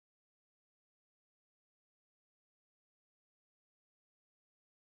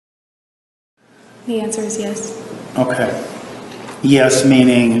The answer is yes. Okay. Yes,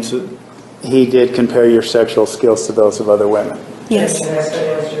 meaning he did compare your sexual skills to those of other women. Yes. That's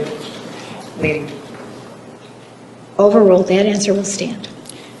the answer. Overruled, that answer will stand.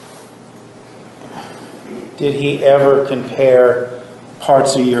 Did he ever compare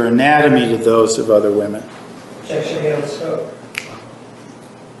parts of your anatomy to those of other women? Objection, Gale Scope.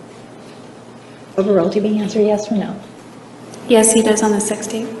 Overruled, do you answer yes or no? Yes, he does on the sex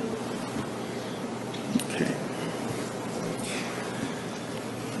tape. Okay.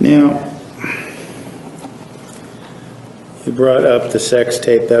 Now, you brought up the sex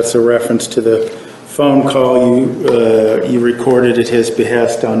tape. That's a reference to the phone call you recorded at his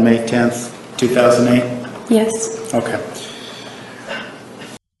behest on May 10th, 2008? Yes. Okay.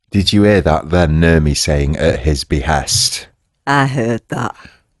 Did you hear that then, Nurmi saying at his behest? I heard that.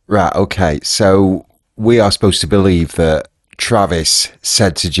 Right, okay, so we are supposed to believe that Travis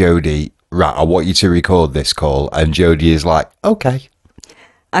said to Jodi, right, I want you to record this call, and Jodi is like, okay.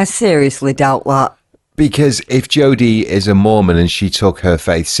 I seriously doubt that. Because if Jodi is a Mormon and she took her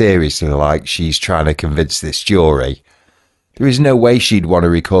faith seriously, like she's trying to convince this jury, there is no way she'd want to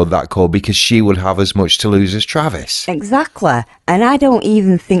record that call because she would have as much to lose as Travis. Exactly. And I don't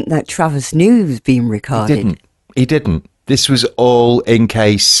even think that Travis knew it was being recorded. He didn't. This was all in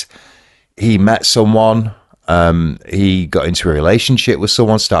case he met someone, he got into a relationship with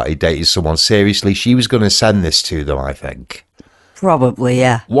someone, started dating someone seriously. She was going to send this to them, I think. Probably,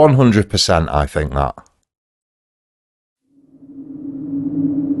 yeah. 100% I think that.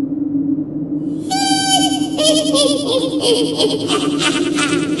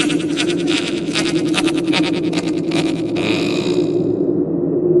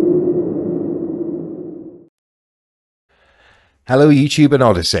 Hello YouTube and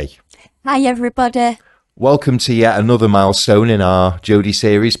Odyssey. Hi everybody. Welcome to yet another milestone in our Jodi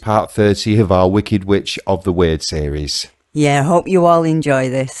series, part 30 of our Wicked Witch of the Weird series. Yeah, hope you all enjoy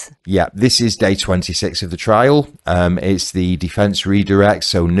this. Yeah, this is day 26 of the trial. It's the defence redirect,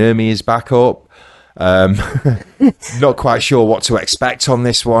 so Nurmi is back up. Not quite sure what to expect on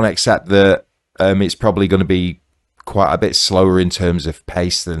this one, except that it's probably going to be quite a bit slower in terms of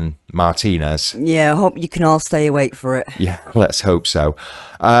pace than Martinez. Yeah, I hope you can all stay awake for it. Yeah, let's hope so.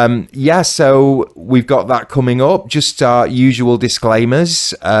 So we've got that coming up. Just our usual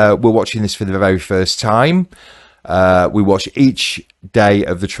disclaimers. We're watching this for the very first time. We watch each day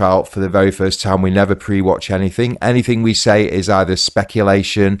of the trial for the very first time. We never pre-watch anything. Anything we say is either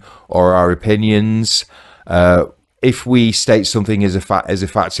speculation or our opinions. If we state something as a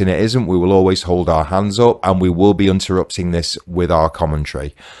fact and it isn't, we will always hold our hands up, and we will be interrupting this with our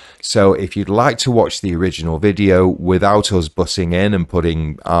commentary. So if you'd like to watch the original video without us butting in and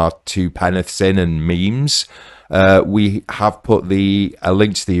putting our two penneths in and memes, we have put a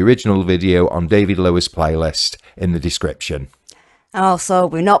link to the original video on David Lewis' playlist in the description. Also,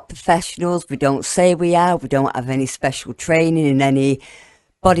 we're not professionals. We don't say we are. We don't have any special training in any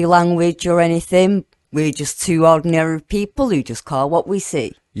body language or anything. We're just two ordinary people who just call what we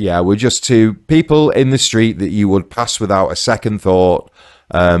see. Yeah, we're just two people in the street that you would pass without a second thought,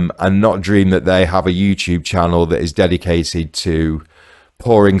 and not dream that they have a YouTube channel that is dedicated to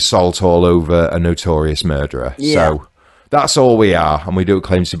pouring salt all over a notorious murderer. Yeah. So that's all we are, and we don't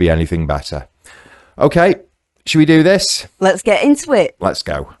claim to be anything better. Okay, should we do this? Let's get into it. Let's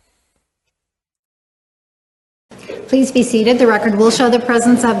go. Please be seated. The record will show the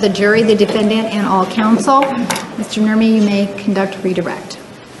presence of the jury, the defendant, and all counsel. Mr. Nurmi, you may conduct redirect.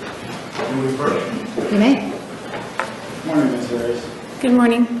 You may. Good morning, Ms. Arias. Good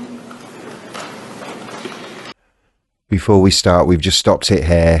morning. Before we start, we've just stopped it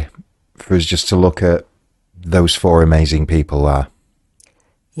here for us just to look at those four amazing people there.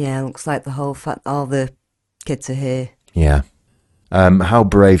 Yeah, looks like all the kids are here. Yeah. How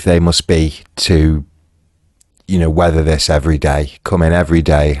brave they must be to, weather this every day, come in every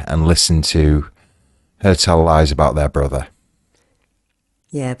day and listen to her tell lies about their brother.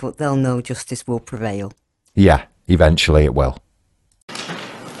 Yeah, but they'll know justice will prevail. Yeah, eventually it will.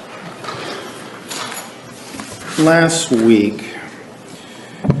 Last week,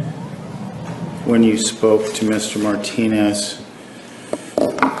 when you spoke to Mr. Martinez,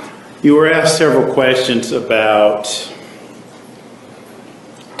 you were asked several questions about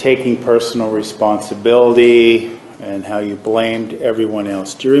taking personal responsibility and how you blamed everyone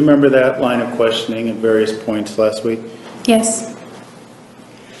else. Do you remember that line of questioning at various points last week? Yes.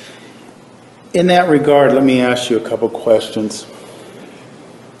 In that regard, let me ask you a couple questions.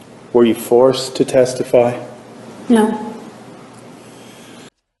 Were you forced to testify? No.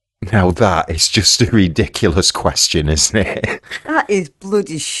 Now that is just a ridiculous question, isn't it? That is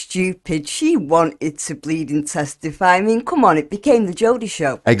bloody stupid. She wanted to bleed and testify. I mean, come on, it became the Jodi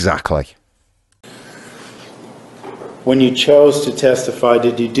show. Exactly. When you chose to testify,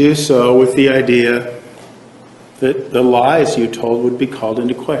 did you do so with the idea that the lies you told would be called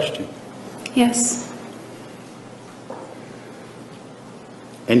into question? Yes.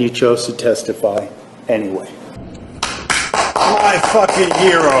 And you chose to testify anyway? My fucking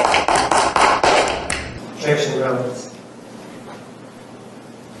hero. Objection, relevance.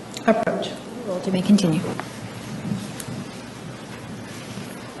 Approach. You may continue.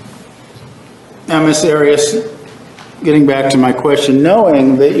 Now, Ms. Arias, getting back to my question,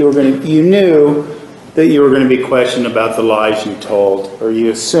 knowing that you knew that you were going to be questioned about the lies you told, or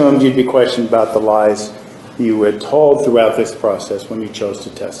you assumed you'd be questioned about the lies you had told throughout this process when you chose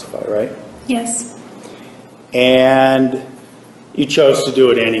to testify, right? Yes. And you chose to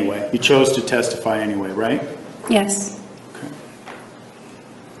do it anyway. You chose to testify anyway, right? Yes.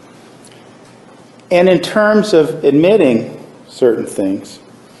 And in terms of admitting certain things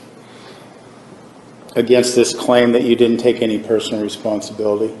against this claim that you didn't take any personal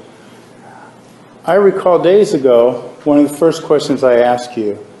responsibility, I recall days ago, one of the first questions I asked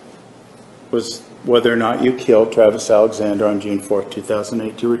you was whether or not you killed Travis Alexander on June 4th,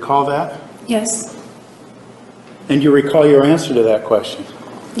 2008. Do you recall that? Yes. And you recall your answer to that question?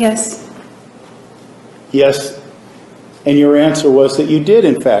 Yes. Yes. And your answer was that you did,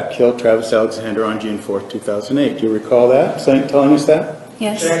 in fact, kill Travis Alexander on June 4th, 2008. Do you recall that? Telling us that?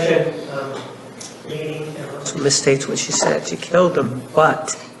 Yes. Objection, reading, and also misstates what she said. She killed him,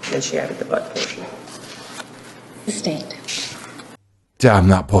 but, then she added the but portion. Sustained. Damn,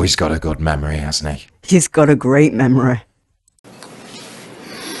 that boy's got a good memory, hasn't he? He's got a great memory.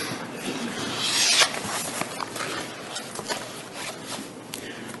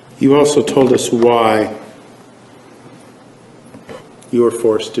 You also told us why you were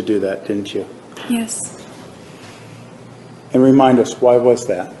forced to do that, didn't you? Yes. And remind us, why was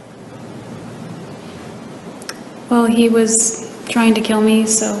that? Well, he was trying to kill me,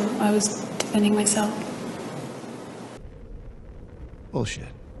 so I was defending myself. Bullshit.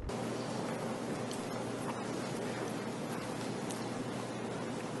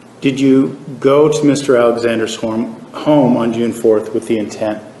 Did you go to Mr. Alexander's home on June 4th with the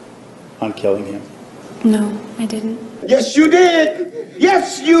intent on killing him? No, I didn't. Yes, you did.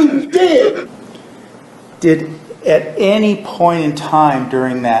 Yes, you did. Did at any point in time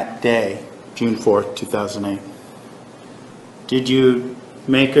during that day, June 4th, 2008, did you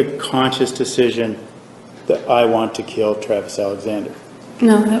make a conscious decision that I want to kill Travis Alexander?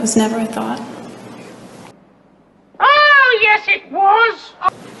 No, that was never a thought. Oh, yes, it was.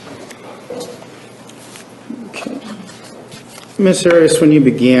 Okay. Ms. Arias, when you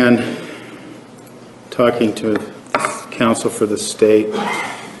began talking to counsel for the state,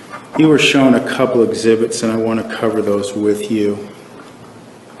 you were shown a couple exhibits, and I want to cover those with you.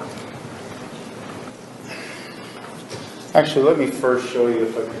 Actually, let me first show you,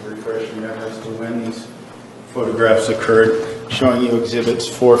 if I can refresh your memory as to when these photographs occurred, showing you exhibits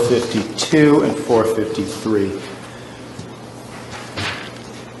 452 and 453.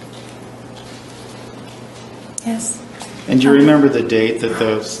 Yes. And do you remember the date that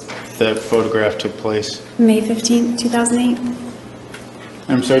that photograph took place? May 15th, 2008?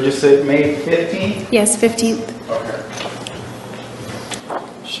 I'm sorry, just say May 15th? Yes, 15th. Okay.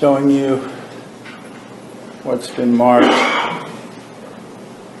 Showing you what's been marked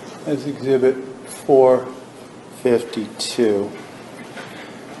as exhibit 452.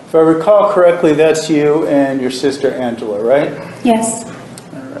 If I recall correctly, that's you and your sister Angela, right? Yes.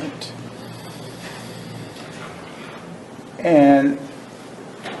 All right. And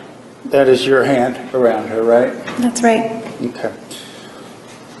that is your hand around her, right? That's right. Okay.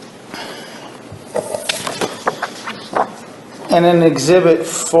 And in exhibit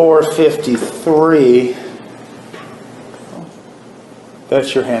 453,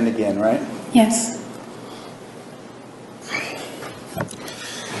 that's your hand again, right? Yes.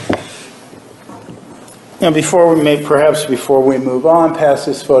 Now, before we move on past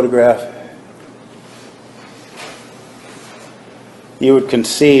this photograph, you would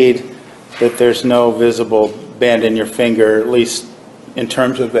concede that there's no visible bend in your finger, at least in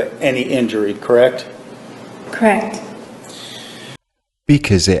terms of any injury, correct? Correct.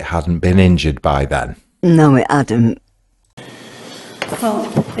 Because it hadn't been injured by then. No, it hadn't. Well,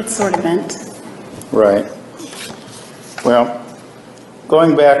 it's sort of bent. Right. Well,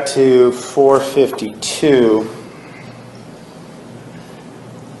 going back to 452,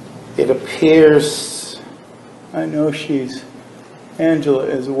 it appears, I know she's Angela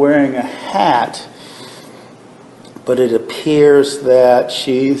is wearing a hat, but it appears that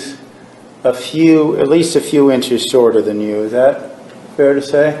she's at least a few inches shorter than you. Is that fair to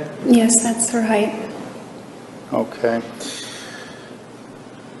say? Yes, that's her height. Okay.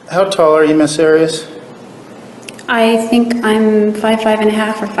 How tall are you, Miss Arias? I think I'm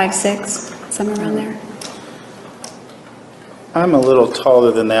 5'5.5" or 5'6", somewhere around there. I'm a little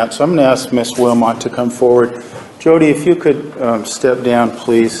taller than that, so I'm going to ask Miss Wilmot to come forward. Jodi, if you could step down,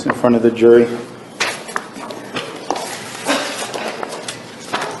 please, in front of the jury.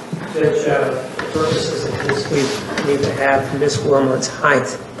 Judge, for purposes of this, we need to have Miss Wilmot's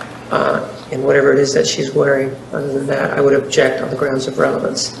height and whatever it is that she's wearing. Other than that, I would object on the grounds of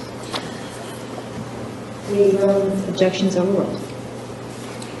relevance. The relevant objections overruled.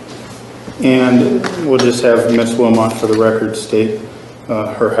 And we'll just have Miss Wilmot, for the record, state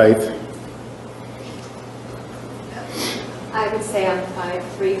her height. I would say I'm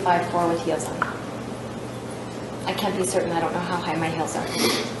 5'3", 5'4" with heels on. I can't be certain. I don't know how high my heels are.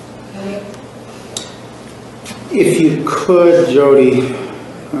 If you could, Jodi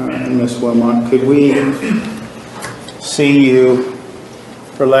and Miss Wilmot, could we see you,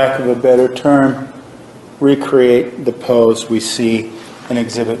 for lack of a better term, recreate the pose we see in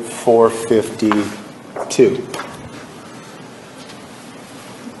Exhibit 452?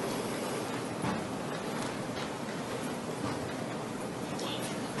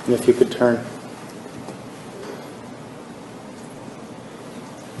 And if you could turn.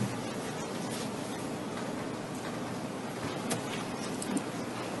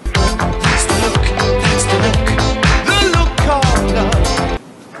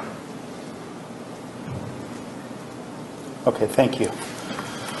 Okay, thank you.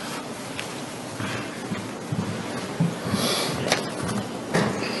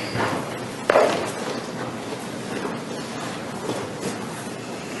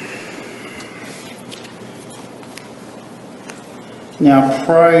 Now,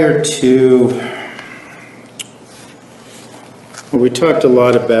 prior to, we talked a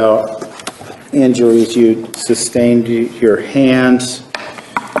lot about injuries you sustained to your hands.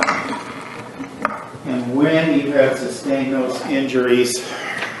 And when you have sustained those injuries,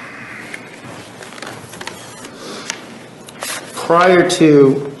 prior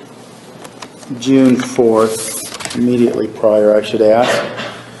to June 4th, immediately prior, I should ask,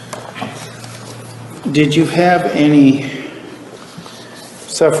 did you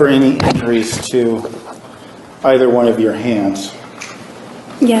suffer any injuries to either one of your hands?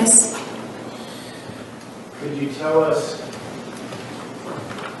 Yes. Could you tell us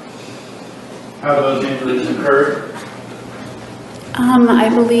how those injuries occurred? I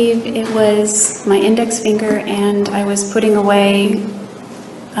believe it was my index finger, and I was putting away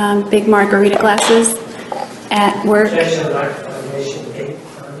big margarita glasses at work.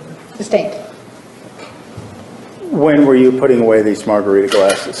 Sustained. When were you putting away these margarita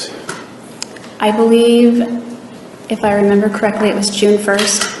glasses? I believe, if I remember correctly, it was June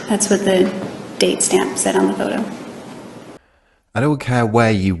 1st. That's what the date stamp said on the photo. I don't care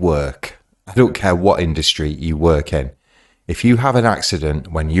where you work. I don't care what industry you work in. If you have an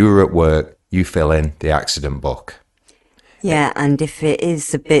accident when you were at work, you fill in the accident book. Yeah, and if it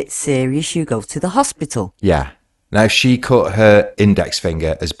is a bit serious, you go to the hospital. Yeah. Now, if she cut her index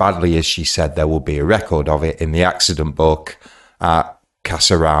finger as badly as she said, there will be a record of it in the accident book at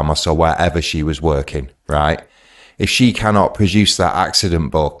Casa Ramos or wherever she was working, right? If she cannot produce that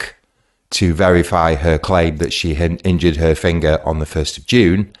accident book to verify her claim that she had injured her finger on the 1st of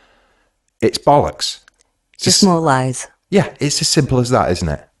June, it's bollocks. Just more lies. Yeah, it's as simple as that, isn't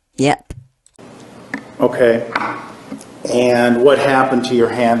it? Yep. Okay. And what happened to your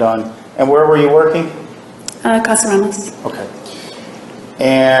hand and where were you working? Casa Ramos. Okay.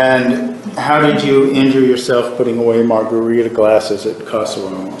 And how did you injure yourself putting away margarita glasses at Casa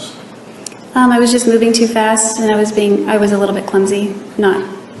Ramos? I was just moving too fast, and I was a little bit clumsy, not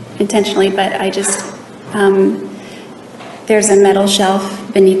intentionally, but I just, there's a metal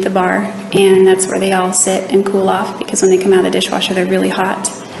shelf beneath the bar, and that's where they all sit and cool off, because when they come out of the dishwasher, they're really hot.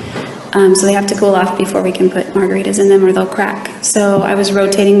 So they have to cool off before we can put margaritas in them, or they'll crack. So I was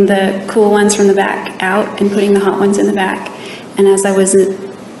rotating the cool ones from the back out and putting the hot ones in the back. And as I was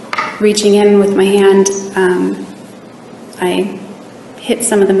reaching in with my hand, I hit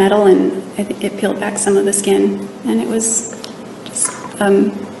some of the metal, and I think it peeled back some of the skin, and it was just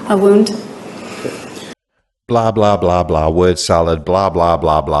a wound. Blah, blah, blah, blah, word salad, blah, blah,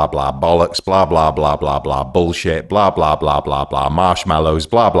 blah, blah, blah, bollocks, blah, blah, blah, blah, blah, bullshit, blah, blah, blah, blah, blah, marshmallows,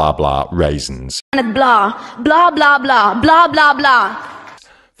 blah, blah, blah, raisins. Blah, blah, blah, blah, blah, blah, blah.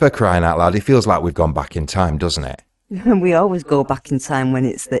 For crying out loud, it feels like we've gone back in time, doesn't it? We always go back in time when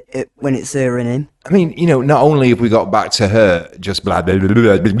it's her and him. I mean, not only have we got back to her just blah, blah, blah,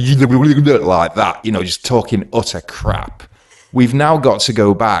 blah, blah, like that, just talking utter crap. We've now got to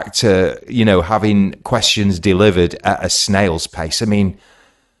go back to, having questions delivered at a snail's pace. I mean,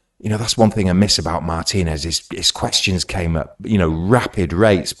 that's one thing I miss about Martinez. His questions came at, rapid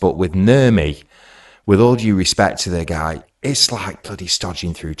rates, but with Nurmi, with all due respect to the guy, it's like bloody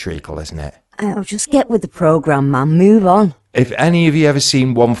stodging through treacle, isn't it? Oh, just get with the programme, man. Move on. If any of you ever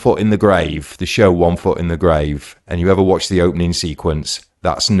seen One Foot in the Grave, the show One Foot in the Grave, and you ever watched the opening sequence,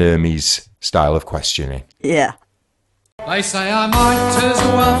 that's Nurmi's style of questioning. Yeah. They say I might as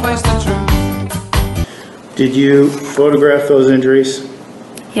well face the truth. Did you photograph those injuries?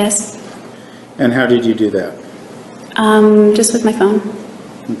 Yes, And how did you do that? just with my phone.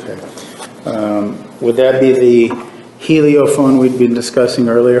 Okay. Would that be the heliophone we'd been discussing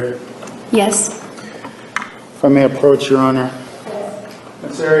earlier? Yes. If I may approach, Your Honor.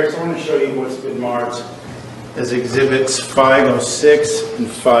 Ms. Arias, I want to show you what's been marked as Exhibits 506 and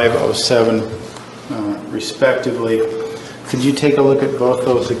 507, respectively. Could you take a look at both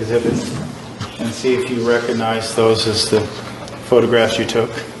those exhibits and see if you recognize those as the photographs you took?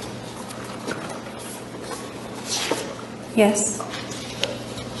 Yes.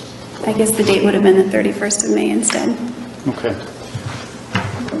 I guess the date would have been the 31st of May instead. Okay.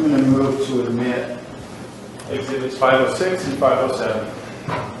 I'm going to move to admit Exhibits 506 and 507.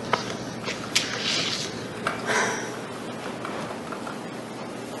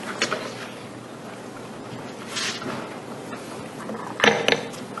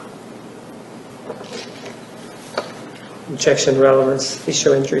 Objection relevance, these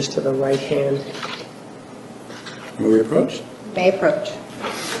show injuries to the right hand. Will we approach? May approach.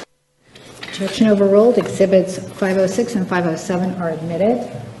 Objection overruled. Exhibits 506 and 507 are admitted.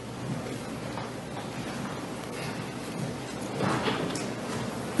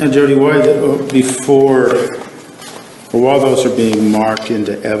 And Jodi, while those are being marked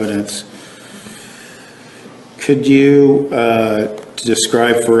into evidence, could you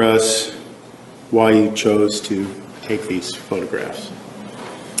describe for us why you chose to take these photographs?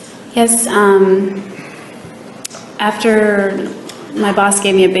 Yes, after my boss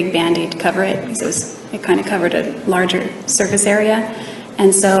gave me a big Band-Aid to cover it, because it kind of covered a larger surface area.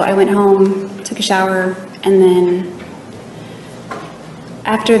 And so I went home, took a shower, and then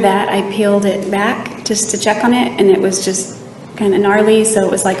after that I peeled it back just to check on it, and it was just kind of gnarly, so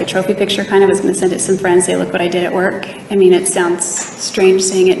it was like a trophy picture kind of. I was going to send it to some friends, say, look what I did at work. I mean, it sounds strange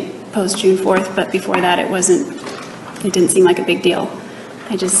saying it post June 4th, but before that it didn't seem like a big deal.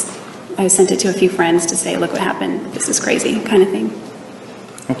 I sent it to a few friends to say, look what happened, this is crazy, kind of thing.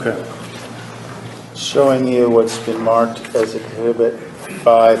 Okay. Showing you what's been marked as Exhibit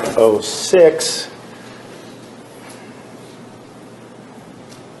 506.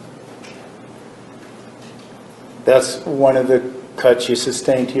 That's one of the cuts you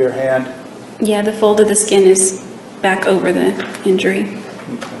sustained to your hand? Yeah, the fold of the skin is back over the injury.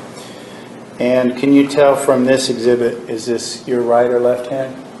 Okay. And can you tell from this exhibit, is this your right or left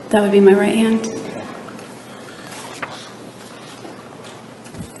hand? That would be my right hand. Okay.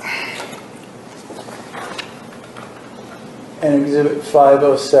 And Exhibit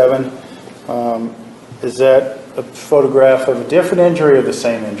 507, is that a photograph of a different injury or the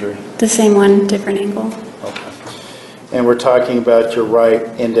same injury? The same one, different angle. Okay. And we're talking about your right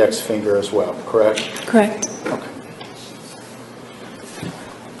index finger as well, correct? Correct. Okay.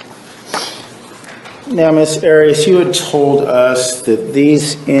 Now, Ms. Arias, you had told us that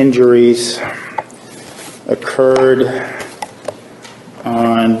these injuries occurred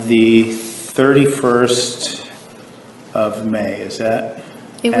on the 31st of May. Is that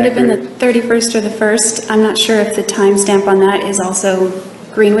It would have been the accurate? 31st or the 1st. I'm not sure if the timestamp on that is also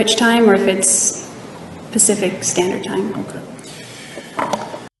Greenwich time or if it's Pacific Standard Time. Okay.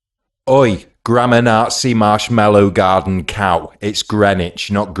 Oi, grammar Nazi marshmallow garden cow. It's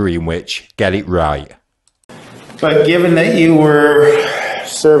Greenwich, not Greenwich. Get it right. But given that you were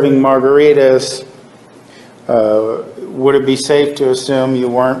serving margaritas, would it be safe to assume you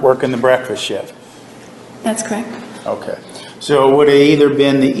weren't working the breakfast shift? That's correct. Okay. So it would have either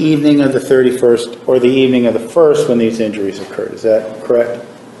been the evening of the 31st or the evening of the 1st when these injuries occurred. Is that correct?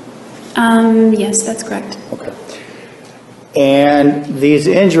 Yes, that's correct. Okay. And these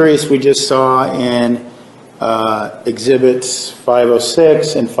injuries we just saw in Exhibits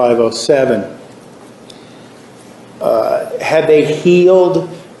 506 and 507, had they healed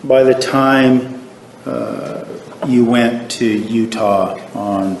by the time you went to Utah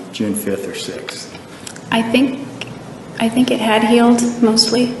on June 5th or 6th? I think it had healed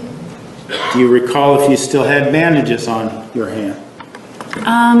mostly. Do you recall if you still had bandages on your hand?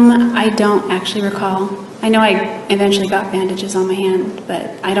 I don't actually recall. I know I eventually got bandages on my hand, but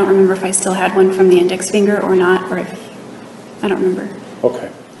I don't remember if I still had one from the index finger or not, or if, I don't remember.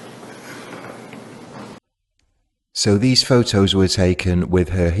 Okay. So these photos were taken with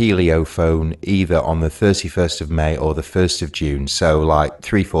her Helio phone either on the 31st of May or the 1st of June, so like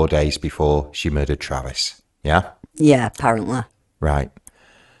 3-4 days before she murdered Travis. Yeah? Yeah, apparently. Right.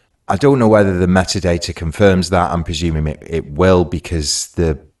 I don't know whether the metadata confirms that. I'm presuming it will, because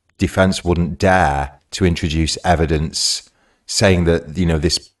the defense wouldn't dare to introduce evidence saying that, you know,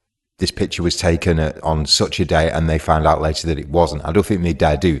 this picture was taken on such a day and they found out later that it wasn't. I don't think they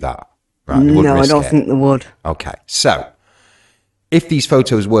dare do that. Right? They wouldn't No, I risk don't it. think they would. Okay, so if these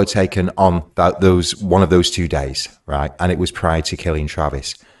photos were taken on one of those 2 days, right, and it was prior to killing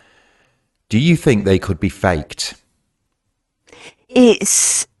Travis, do you think they could be faked?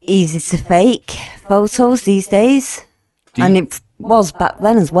 It's easy to fake photos these days. And it was back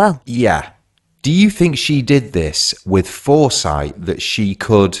then as well. Yeah. Do you think she did this with foresight that she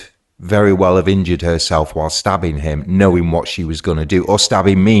could very well have injured herself while stabbing him, knowing what she was going to do, or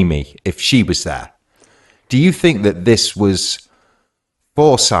stabbing Mimi if she was there? Do you think that this was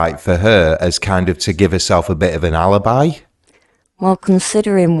foresight for her as kind of to give herself a bit of an alibi? Well,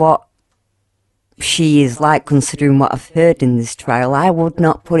 considering what she is like, considering what I've heard in this trial, I would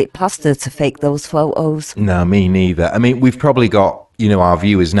not put it past her to fake those photos. No, me neither. I mean, we've probably got, you know, our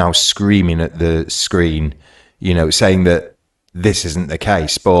viewers now screaming at the screen, you know, saying that this isn't the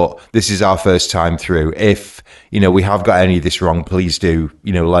case, but this is our first time through. If, you know, we have got any of this wrong, please do,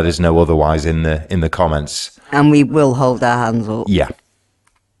 you know, let us know otherwise in the comments. And we will hold our hands up. Yeah.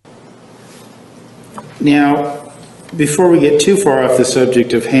 Now, before we get too far off the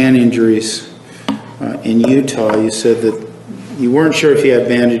subject of hand injuries in Utah, you said that you weren't sure if you had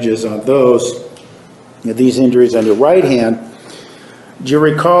bandages on these injuries on your right hand. Do you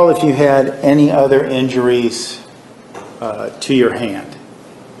recall if you had any other injuries to your hand?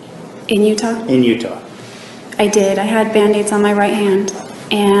 In Utah? In Utah. I did. I had Band-Aids on my right hand,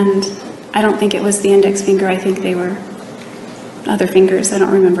 and I don't think it was the index finger. I think they were other fingers. I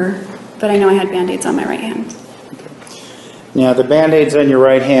don't remember. But I know I had Band-Aids on my right hand. Now, the Band-Aids on your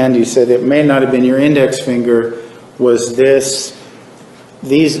right hand, you said it may not have been your index finger. Was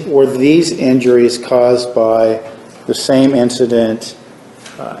were these injuries caused by the same incident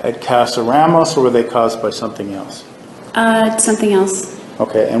at Casa Ramos, or were they caused by something else? Something else.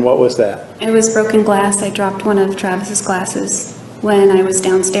 Okay, and what was that? It was broken glass. I dropped one of Travis's glasses when I was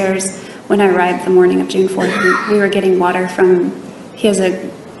downstairs when I arrived the morning of June 4th. We were getting water he has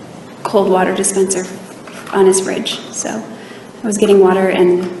a cold water dispenser on his fridge. So I was getting water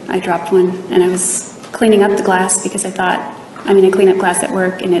and I dropped one, and I was cleaning up the glass because I thought, I clean up glass at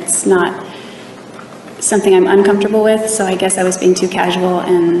work and it's not something I'm uncomfortable with, so I guess I was being too casual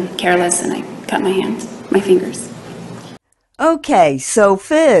and careless and I cut my fingers. Okay, so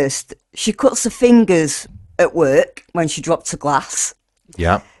first, she cuts her fingers at work when she drops a glass.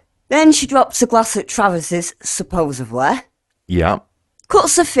 Yeah. Then she drops a glass at Travis's, supposedly. Yeah.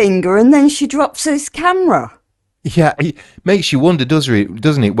 Cuts her finger and then she drops his camera. Yeah, it makes you wonder,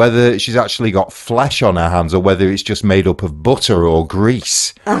 doesn't it, whether she's actually got flesh on her hands or whether it's just made up of butter or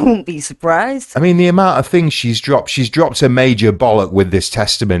grease. I won't be surprised. I mean, the amount of things she's dropped a major bollock with this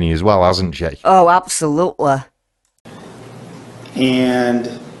testimony as well, hasn't she? Oh, absolutely.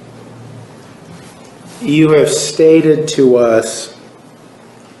 And you have stated to us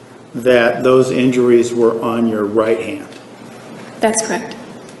that those injuries were on your right hand. That's correct.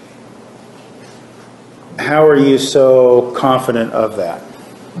 How are you so confident of that?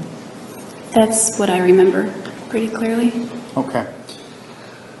 That's what I remember pretty clearly. Okay.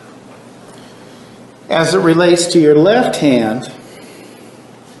 As it relates to your left hand,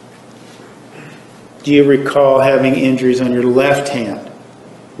 do you recall having injuries on your left hand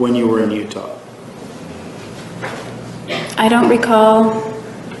when you were in Utah? I don't recall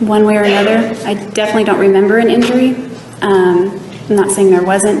one way or another. I definitely don't remember an injury. I'm not saying there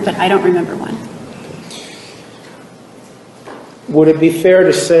wasn't, but I don't remember one. Would it be fair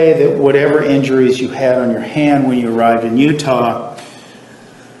to say that whatever injuries you had on your hand when you arrived in Utah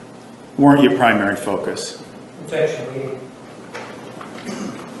weren't your primary focus? Infection.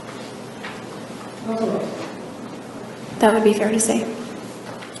 That would be fair to say.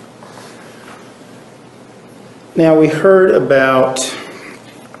 Now, we heard about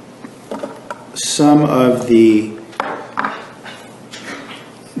some of the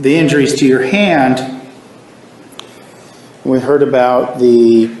injuries to your hand. We heard about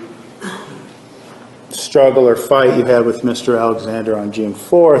the struggle or fight you had with Mr. Alexander on June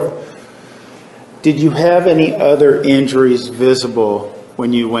 4th. Did you have any other injuries visible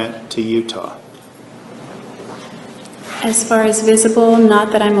when you went to Utah? As far as visible,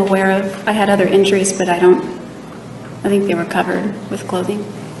 not that I'm aware of. I had other injuries, but I think they were covered with clothing.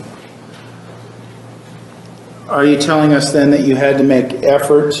 Are you telling us then that you had to make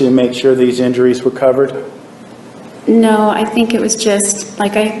effort to make sure these injuries were covered? No, I think it was just,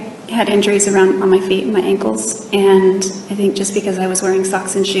 like, I had injuries on my feet and my ankles, and I think just because I was wearing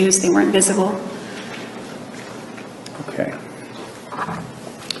socks and shoes, they weren't visible. Okay.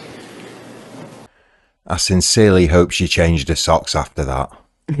 I sincerely hope she changed her socks after that.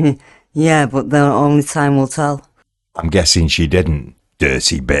 Yeah, but the only time will tell. I'm guessing she didn't,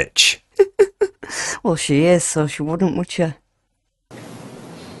 dirty bitch. Well, she is, so she wouldn't, would she?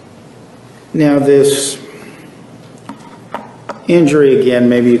 Now this injury again,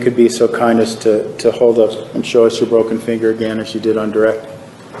 maybe you could be so kind as to hold up and show us your broken finger again as you did on direct.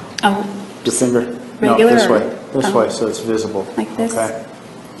 Oh, Your finger? regular No, this or- way. This way, so it's visible. Like this? Okay.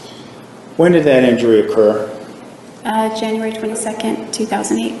 When did that injury occur? January 22nd,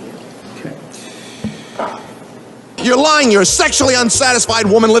 2008. Okay. You're lying. You're a sexually unsatisfied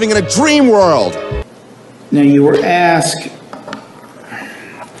woman living in a dream world. Now you were asked,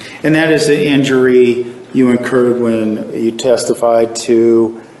 and that is the injury you incurred when you testified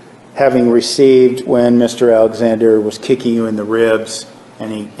to having received when Mr. Alexander was kicking you in the ribs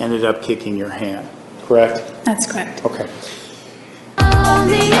and he ended up kicking your hand, correct? That's correct. Okay.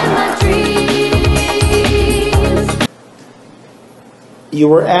 You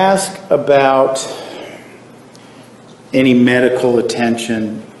were asked about any medical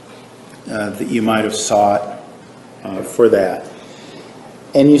attention that you might have sought for that.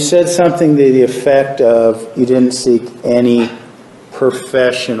 And you said something to the effect of you didn't seek any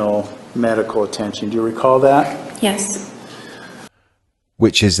professional medical attention. Do you recall that? Yes.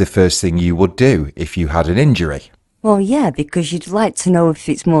 Which is the first thing you would do if you had an injury. Well, yeah, because you'd like to know if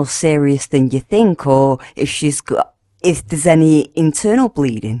it's more serious than you think, or if if there's any internal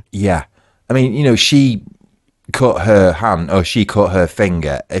bleeding. Yeah. I mean, you know, she cut her hand or she cut her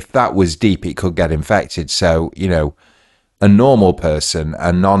finger. If that was deep, it could get infected. So, you know, a normal person,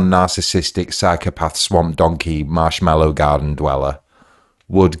 a non-narcissistic psychopath swamp donkey marshmallow garden dweller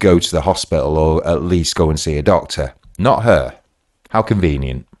would go to the hospital or at least go and see a doctor. Not her. How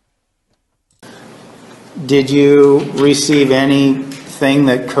convenient. Did you receive anything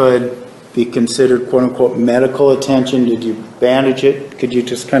that could be considered quote-unquote medical attention? Did you bandage it? Could you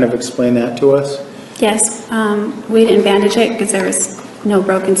just kind of explain that to us? Yes, we didn't bandage it because there was no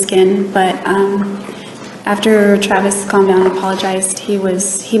broken skin, but after Travis calmed down and apologized, he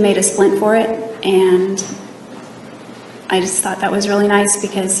made a splint for it, and I just thought that was really nice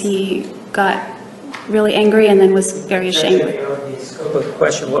because he got really angry and then was very ashamed. Beyond the scope of the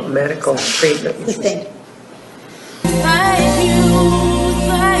question, what medical treatment you received?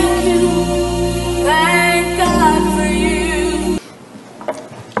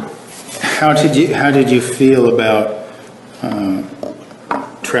 How did you feel about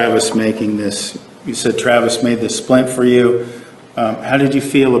Travis making this? You said Travis made this splint for you. How did you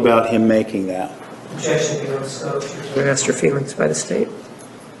feel about him making that? Objection beyond the scope. You're asked your feelings by the state.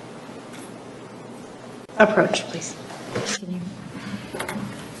 Approach, please.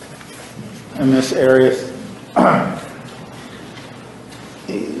 And Ms. Arias,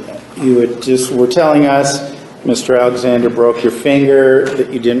 you were telling us Mr. Alexander broke your finger,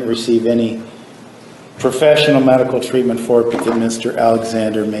 that you didn't receive any professional medical treatment for it, but that Mr.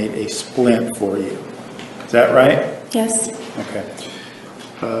 Alexander made a splint for you. Is that right? Yes. Okay.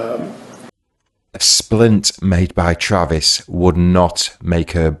 A splint made by Travis would not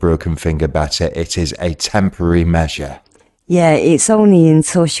make her broken finger better. It is a temporary measure. Yeah, it's only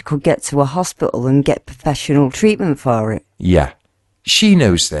until she could get to a hospital and get professional treatment for it. Yeah. She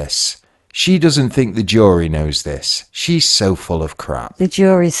knows this. She doesn't think the jury knows this. She's so full of crap. The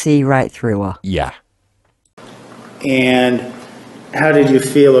jury see right through her. Yeah. And how did you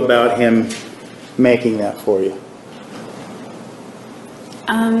feel about him making that for you?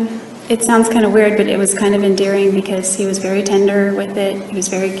 It sounds kind of weird, but it was kind of endearing because he was very tender with it. He was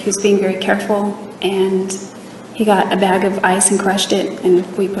being very careful, and he got a bag of ice and crushed it, and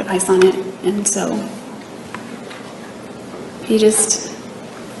we put ice on it, and so he just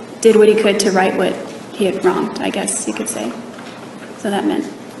did what he could to right what he had wronged, I guess you could say. So that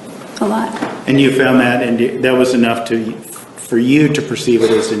meant a lot. And you found that was enough for you to perceive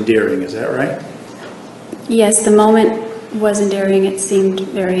it as endearing, is that right? Yes, the moment was endearing. It seemed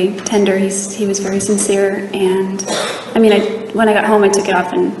very tender. He was very sincere, and I mean, when I got home, I took it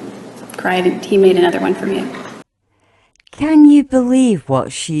off and cried, and he made another one for me. Can you believe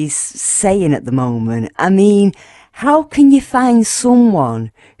what she's saying at the moment? I mean, how can you find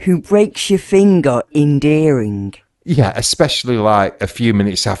someone who breaks your finger endearing? Yeah, especially like a few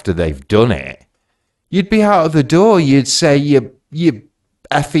minutes after they've done it. You'd be out of the door. You'd say you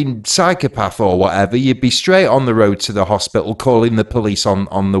effing psychopath or whatever. You'd be straight on the road to the hospital calling the police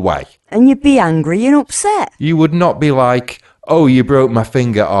on the way. And you'd be angry and upset. You would not be like, oh, you broke my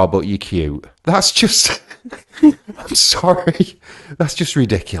finger, oh, but you're cute. That's just... I'm sorry. That's just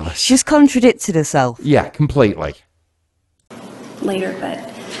ridiculous. She's contradicted herself. Yeah, completely. Later, but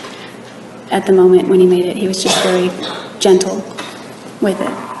at the moment when he made it, he was just very gentle with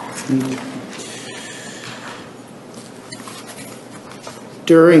it.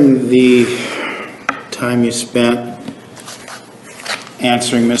 During the time you spent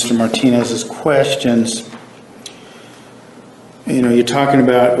answering Mr. Martinez's questions, you know, you're talking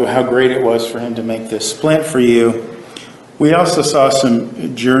about how great it was for him to make this splint for you. We also saw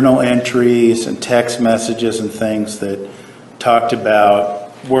some journal entries and text messages and things that talked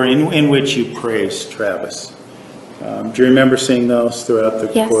about were in which you praised Travis. Do you remember seeing those throughout the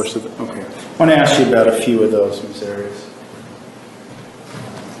Yes. course of the... Okay. I want to ask you about a few of those, Ms. Arias.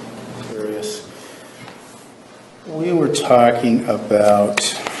 We were talking about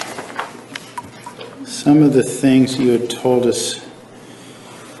some of the things you had told us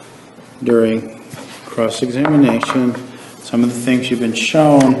during cross-examination, some of the things you've been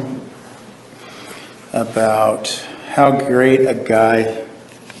shown about how great a guy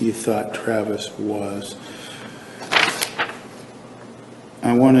you thought Travis was.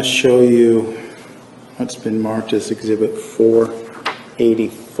 I want to show you what's been marked as Exhibit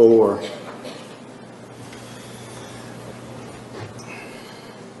 484.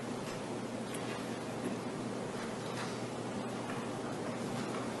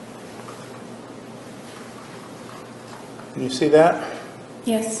 Can you see that?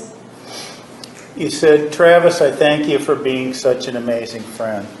 Yes. You said, Travis, I thank you for being such an amazing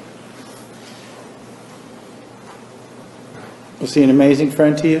friend. Was he an amazing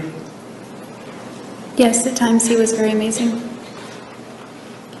friend to you? Yes, at times he was very amazing.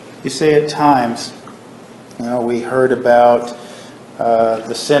 You say at times. You know, we heard about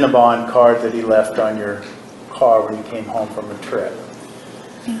the Cinnabon card that he left on your car when you came home from a trip.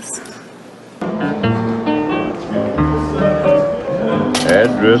 Yes.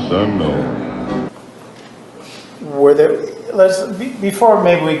 Address unknown. Were there? Before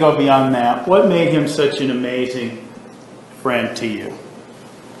maybe we go beyond that, what made him such an amazing friend to you?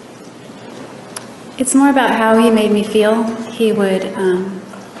 It's more about how he made me feel. He would,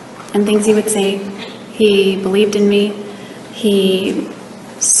 and things he would say. He believed in me. He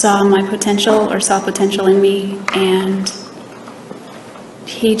saw my potential or saw potential in me, and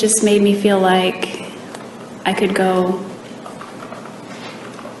he just made me feel like I could go.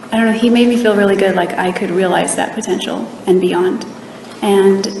 I don't know, he made me feel really good, like I could realize that potential and beyond.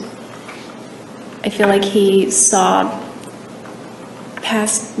 And I feel like he saw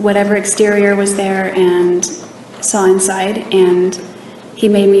past whatever exterior was there and saw inside, and he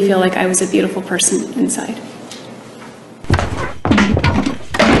made me feel like I was a beautiful person inside.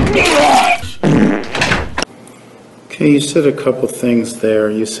 Okay, you said a couple things there.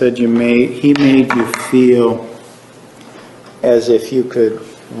 You said he made you feel as if you could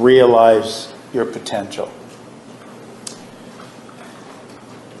realize your potential.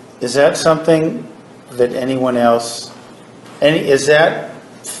 Is that something that anyone else, is that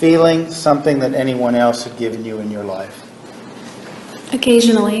feeling something that anyone else had given you in your life?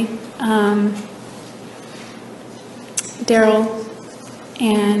 Occasionally, Daryl,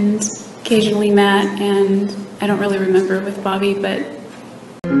 and occasionally Matt, and I don't really remember with Bobby, but...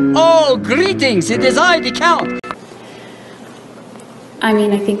 Oh, greetings! It is I, the Count! I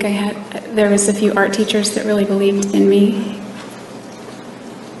mean, I think there was a few art teachers that really believed in me.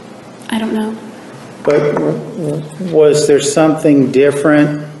 I don't know. But was there something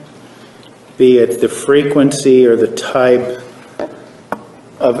different, be it the frequency or the type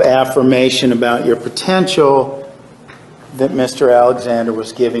of affirmation about your potential that Mr. Alexander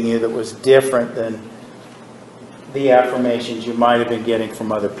was giving you that was different than the affirmations you might have been getting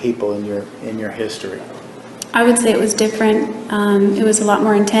from other people in your history? I would say it was different. It was a lot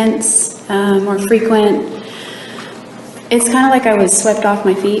more intense, more frequent. It's kind of like I was swept off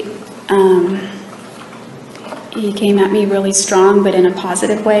my feet. He came at me really strong, but in a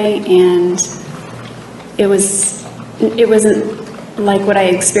positive way, and it wasn't like what I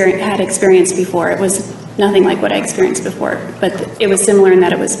had experienced before. It was nothing like what I experienced before, but it was similar in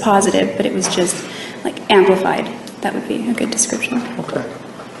that it was positive, but it was just like amplified. That would be a good description. Okay.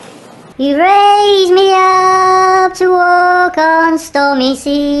 You raise me up to walk on stormy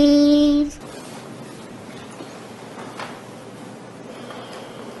seas.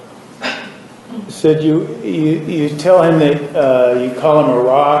 Said you tell him that you call him a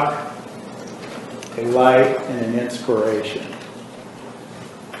rock, a light, and an inspiration.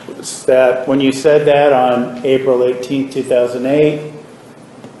 Was that when you said that on April 18, 2008?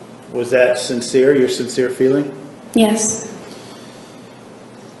 Was that sincere? Your sincere feeling? Yes.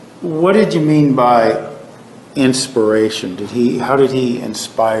 What did you mean by inspiration? How did he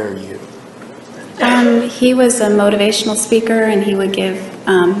inspire you? He was a motivational speaker, and he would give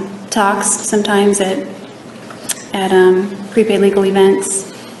talks sometimes at prepaid legal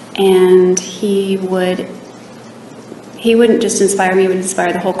events, and he wouldn't just inspire me, he would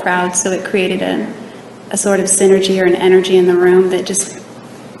inspire the whole crowd, so it created a sort of synergy or an energy in the room that just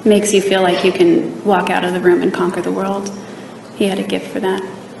makes you feel like you can walk out of the room and conquer the world. He had a gift for that.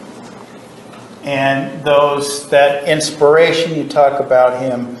 And that inspiration you talk about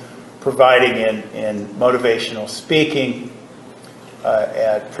him providing in motivational speaking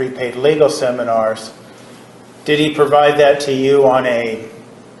at prepaid legal seminars, did he provide that to you on a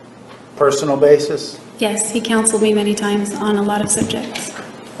personal basis? Yes, he counseled me many times on a lot of subjects.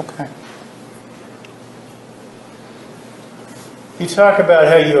 Okay. You talk about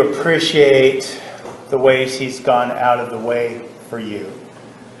how you appreciate the ways he's gone out of the way for you.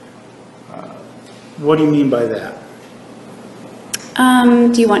 What do you mean by that?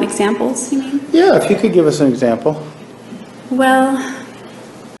 Do you want examples, you mean? Yeah, if you could give us an example. Well,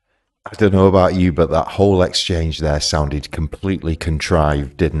 I don't know about you, but that whole exchange there sounded completely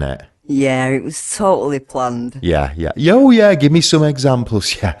contrived, didn't it? Yeah, it was totally planned. Yeah. Oh, yeah, give me some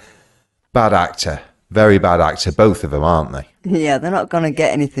examples, yeah. Bad actor. Very bad actor, both of them, aren't they? Yeah, they're not going to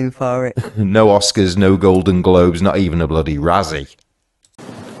get anything for it. No Oscars, no Golden Globes, not even a bloody Razzie.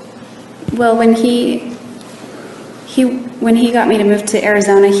 well, when he got me to move to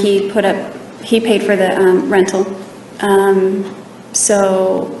Arizona, he paid for the rental.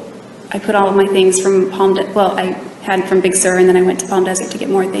 So I put all of my things from I had from Big Sur, and then I went to Palm Desert to get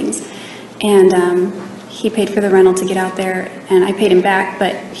more things. And he paid for the rental to get out there, and I paid him back,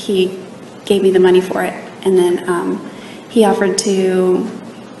 but he gave me the money for it. And then he offered to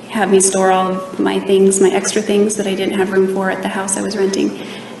have me store all of my things, my extra things that I didn't have room for at the house I was renting.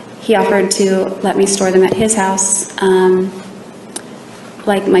 He offered to let me store them at his house.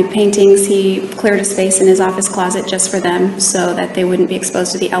 Like my paintings, he cleared a space in his office closet just for them so that they wouldn't be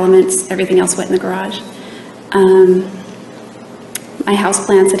exposed to the elements. Everything else went in the garage. My house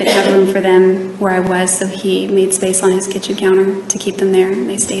plants, I didn't have room for them where I was, so he made space on his kitchen counter to keep them there.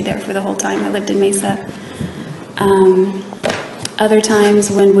 They stayed there for the whole time I lived in Mesa. Other times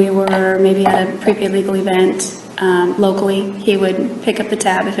when we were maybe at a prepaid legal event locally, he would pick up the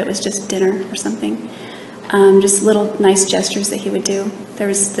tab if it was just dinner or something. Just little nice gestures that he would do. There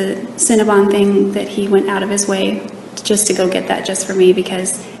was the Cinnabon thing that he went out of his way just to go get that just for me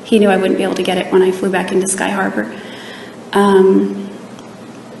because he knew I wouldn't be able to get it when I flew back into Sky Harbor.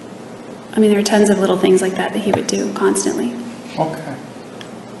 There are tons of little things like that he would do constantly. Okay.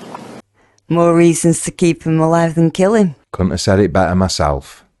 More reasons to keep him alive than kill him. Couldn't have said it better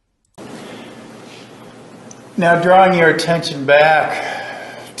myself. Now, drawing your attention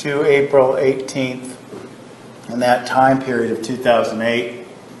back to April 18th and that time period of 2008,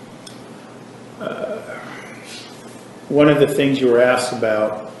 one of the things you were asked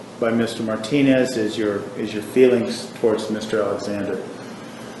about by Mr. Martinez is your feelings towards Mr. Alexander.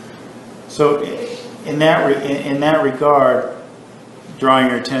 So, in that regard, drawing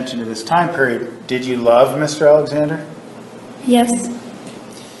your attention to this time period, did you love Mr. Alexander? Yes.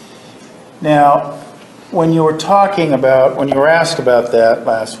 Now, when you were asked about that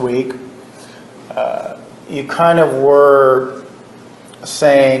last week, you kind of were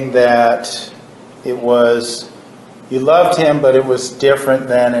saying that you loved him, but it was different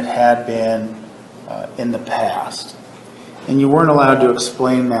than it had been in the past. And you weren't allowed to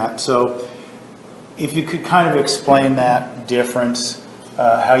explain that. So if you could kind of explain that difference,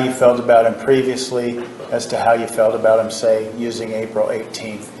 how you felt about him previously as to how you felt about him, say, using April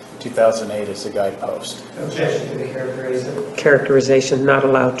 18th, 2008 as a guidepost. Objection to the characterization, not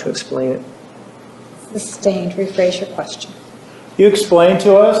allowed to explain it. Sustained. Rephrase your question. You explain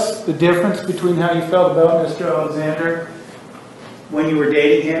to us the difference between how you felt about Mr. Alexander when you were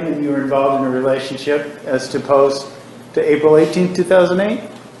dating him and you were involved in a relationship as opposed to April 18th, 2008?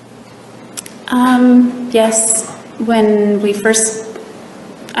 Yes. When we first,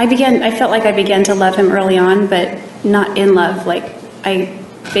 I felt like I began to love him early on, but not in love. Like, I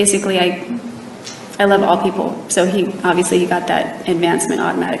love all people. So he got that advancement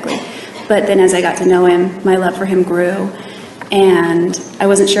automatically. But then as I got to know him, my love for him grew. And I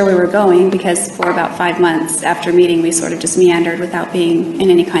wasn't sure where we were going because for about 5 months after meeting, we sort of just meandered without being in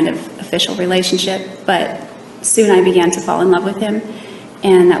any kind of official relationship. But soon I began to fall in love with him.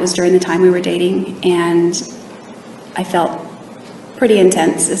 And that was during the time we were dating. And I felt pretty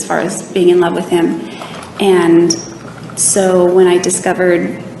intense as far as being in love with him. And so when I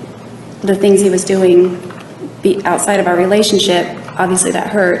discovered the things he was doing outside of our relationship, obviously that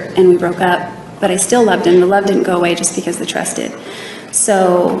hurt and we broke up. But I still loved him. The love didn't go away just because the trust did.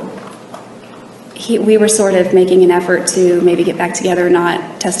 So we were sort of making an effort to maybe get back together,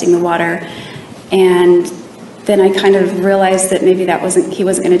 not testing the water. And then I kind of realized that maybe he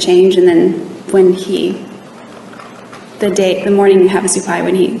wasn't going to change. And then when the morning of Havasu Pai,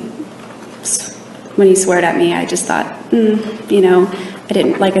 when he sweared at me, I just thought, I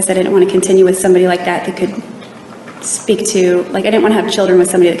didn't want to continue with somebody like that could speak to, I didn't want to have children with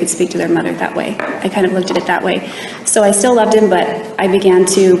somebody that could speak to their mother that way. I kind of looked at it that way. So I still loved him, but I began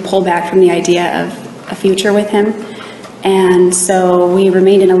to pull back from the idea of a future with him. And so we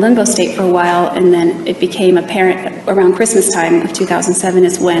remained in a limbo state for a while, and then it became apparent around Christmas time of 2007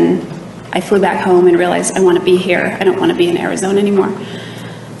 is when I flew back home and realized I want to be here. I don't want to be in Arizona anymore.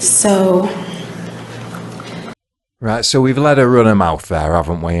 So... Right, so we've let her run her mouth there,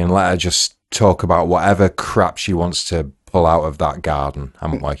 haven't we? And let her just talk about whatever crap she wants to pull out of that garden,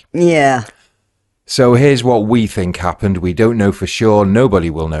 haven't we? Yeah. So here's what we think happened. We don't know for sure. Nobody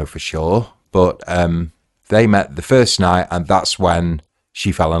will know for sure. But they met the first night, and that's when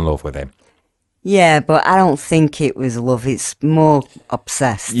she fell in love with him. Yeah, but I don't think it was love. It's more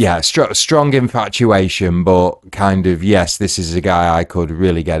obsessed. Yeah, strong infatuation, but kind of, yes, this is a guy I could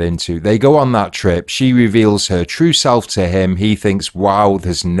really get into. They go on that trip. She reveals her true self to him. He thinks, wow,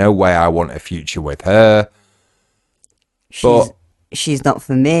 there's no way I want a future with her. She's not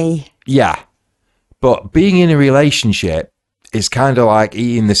for me. Yeah. But being in a relationship is kind of like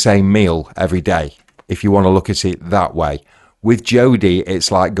eating the same meal every day, if you want to look at it that way. With Jodi,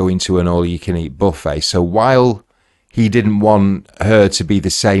 it's like going to an all-you-can-eat buffet. So while he didn't want her to be the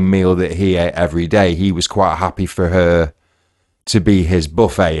same meal that he ate every day, he was quite happy for her to be his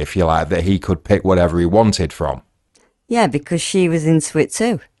buffet, if you like, that he could pick whatever he wanted from. Yeah, because she was into it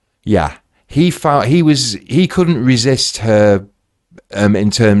too. Yeah. He couldn't resist her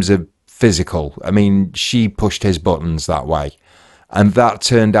in terms of physical. I mean, she pushed his buttons that way. And that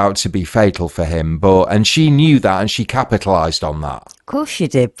turned out to be fatal for him. And she knew that and she capitalised on that. Of course she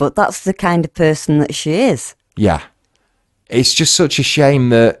did, but that's the kind of person that she is. Yeah. It's just such a shame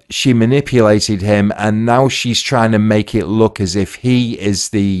that she manipulated him and now she's trying to make it look as if he is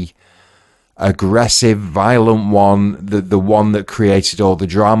the aggressive, violent one, the one that created all the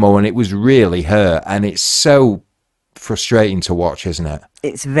drama, when it was really her. And it's so frustrating to watch, isn't it?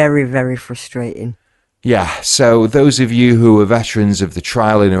 It's very, very frustrating. Yeah, so those of you who are veterans of the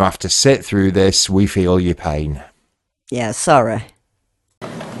trial and who have to sit through this, we feel your pain. Yeah, sorry.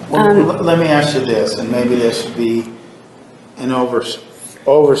 Well, let me ask you this, and maybe this would be an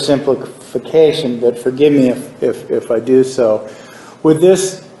oversimplification, but forgive me if I do so. Would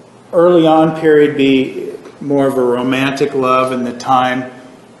this early on period be more of a romantic love, and the time,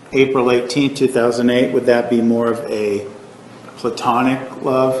 April 18, 2008, would that be more of a platonic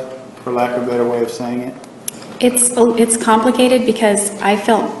love? For lack of a better way of saying it? It's complicated because by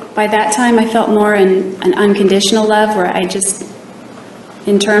that time I felt more in an unconditional love where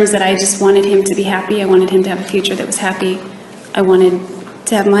in terms that I just wanted him to be happy. I wanted him to have a future that was happy. I wanted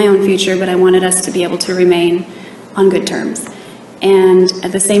to have my own future, but I wanted us to be able to remain on good terms. And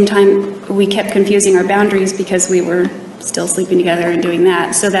at the same time, we kept confusing our boundaries because we were still sleeping together and doing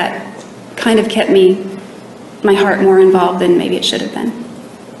that. So that kind of kept my heart more involved than maybe it should have been.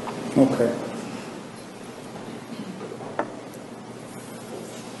 Okay.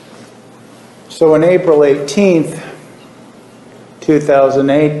 So on April 18th,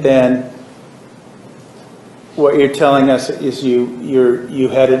 2008, then, what you're telling us is you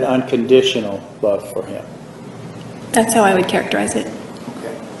had an unconditional love for him. That's how I would characterize it.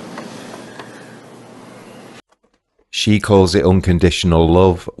 Okay. She calls it unconditional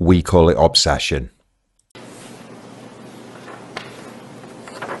love. We call it obsession.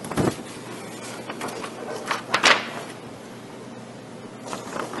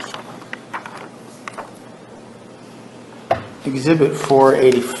 Exhibit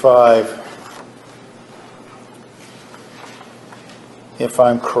 485, if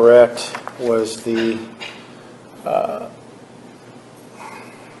I'm correct, was the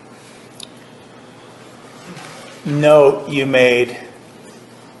note you made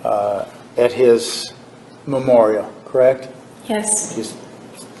at his memorial, correct? Yes.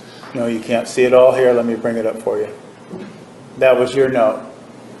 No, you can't see it all here. Let me bring it up for you. That was your note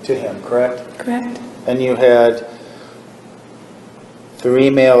to him, correct? Correct. And you had, through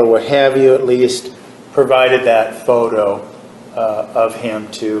email or what have you, at least provided that photo of him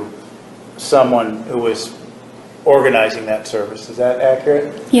to someone who was organizing that service. Is that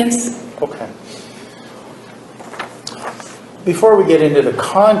accurate? Yes. Okay. Before we get into the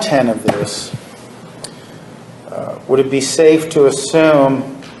content of this, would it be safe to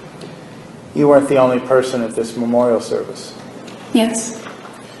assume you weren't the only person at this memorial service? Yes.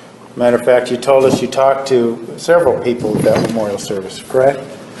 Matter of fact, you told us you talked to several people at that memorial service, correct?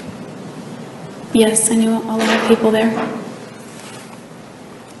 Yes, I knew a lot of people there.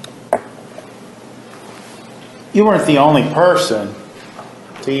 You weren't the only person,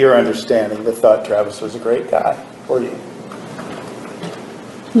 to your understanding, that thought Travis was a great guy, were you?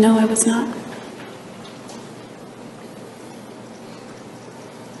 No, I was not.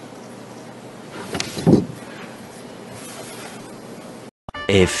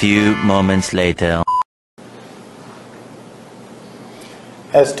 A few moments later.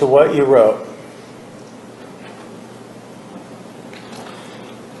 As to what you wrote,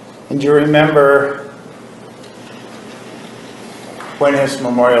 and do you remember when his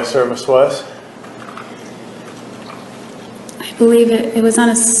memorial service was? I believe it was on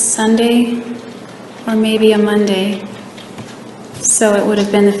a Sunday or maybe a Monday. So it would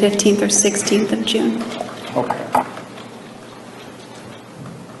have been the 15th or 16th of June. Okay.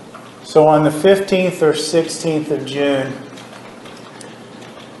 So on the 15th or 16th of June,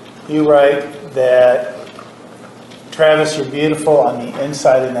 you write that, Travis, you're beautiful on the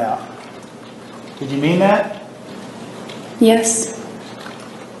inside and out. Did you mean that? Yes.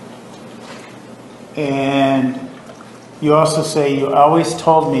 And you also say you always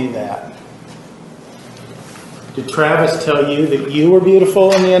told me that. Did Travis tell you that you were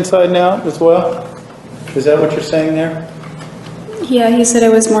beautiful on the inside and out as well? Is that what you're saying there? Yeah, he said I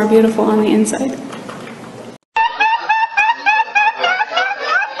was more beautiful on the inside.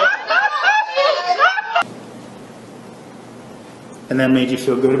 And that made you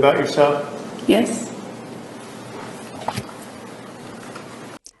feel good about yourself? Yes.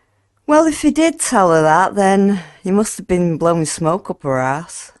 Well, if he did tell her that, then he must have been blowing smoke up her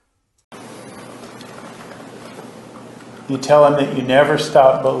ass. You tell him that you never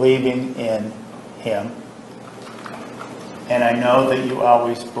stopped believing in him. And I know that you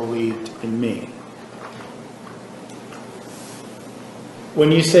always believed in me.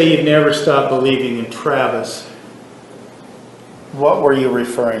 When you say you've never stopped believing in Travis, what were you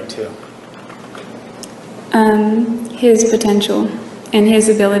referring to? His potential and his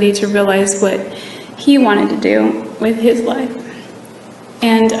ability to realize what he wanted to do with his life.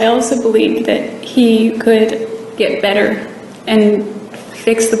 And I also believed that he could get better and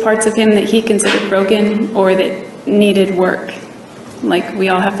fix the parts of him that he considered broken or that needed work. Like, we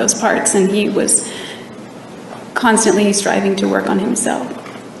all have those parts, and he was constantly striving to work on himself.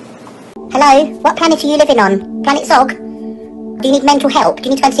 Hello, what planet are you living on? Planet Zog? Do you need mental help? Do you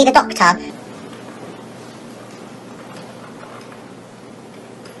need to go and see the doctor?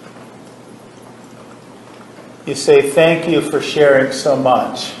 You say, thank you for sharing so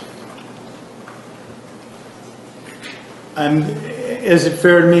much. Is it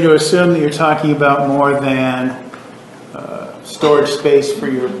fair to me to assume that you're talking about more than storage space for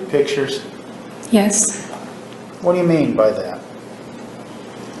your pictures? Yes. What do you mean by that?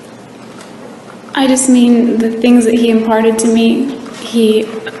 I just mean the things that he imparted to me. He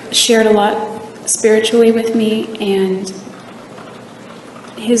shared a lot spiritually with me, and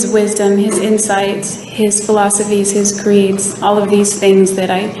his wisdom, his insights, his philosophies, his creeds, all of these things that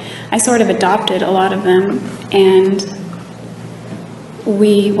I sort of adopted a lot of them. And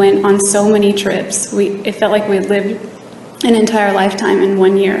we went on so many trips. It felt like we had lived an entire lifetime in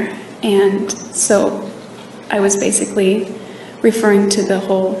 1 year. And so I was basically referring to the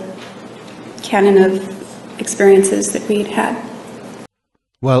whole canon of experiences that we'd had.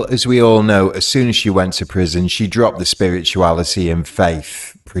 Well, as we all know, as soon as she went to prison, she dropped the spirituality and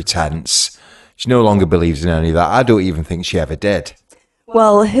faith pretense. She no longer believes in any of that. I don't even think she ever did.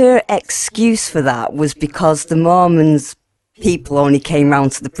 Well, her excuse for that was because the Mormons people only came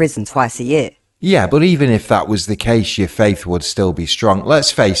round to the prison twice a year. Yeah, but even if that was the case, your faith would still be strong.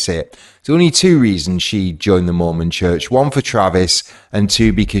 Let's face it, there's only two reasons she joined the Mormon church. One for Travis, and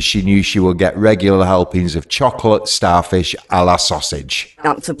two because she knew she would get regular helpings of chocolate starfish a la sausage.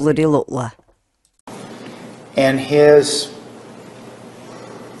 That's a bloody lutler. And his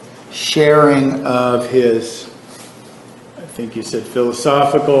sharing of his, I think you said,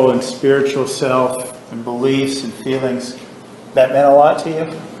 philosophical and spiritual self and beliefs and feelings, that meant a lot to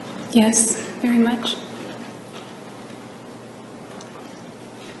you? Yes, very much.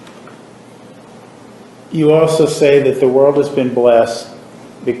 You also say that the world has been blessed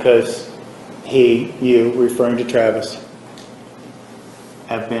because you, referring to Travis,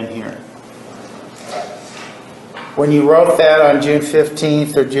 have been here. When you wrote that on June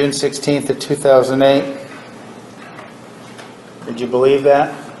 15th or June 16th of 2008, did you believe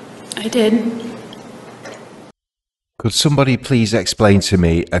that? I did. Could somebody please explain to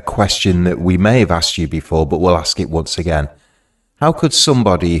me a question that we may have asked you before, but we'll ask it once again? How could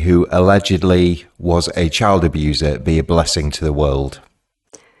somebody who allegedly was a child abuser be a blessing to the world?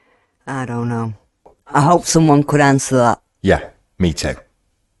 I don't know. I hope someone could answer that. Yeah, me too.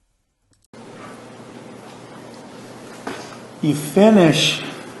 You finish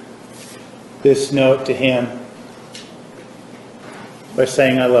this note to him by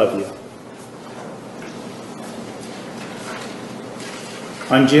saying, I love you.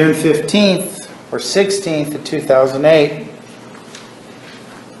 On June 15th or 16th of 2008,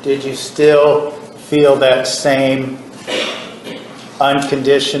 did you still feel that same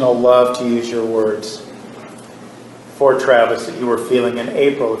unconditional love, to use your words, for Travis that you were feeling in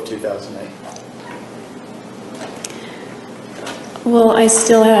April of 2008? Well, I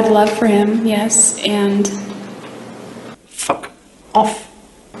still had love for him, yes, and Fuck off.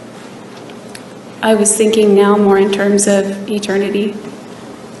 I was thinking now more in terms of eternity.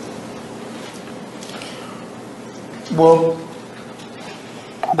 Well,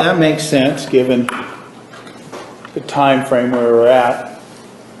 that makes sense given the time frame where we're at.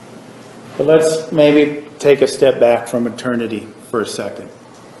 But let's maybe take a step back from eternity for a second.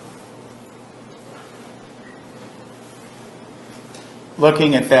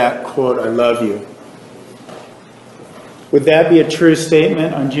 Looking at that quote, I love you. Would that be a true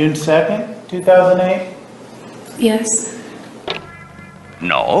statement on June 2nd, 2008? Yes.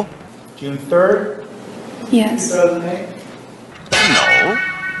 No. June 3rd, Yes. 2008? No.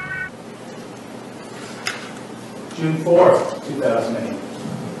 June 4th,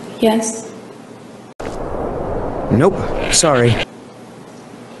 2008? Yes. Nope. Sorry.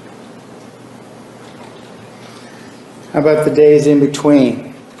 How about the days in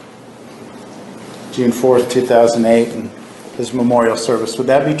between June 4th, 2008 and his memorial service? Would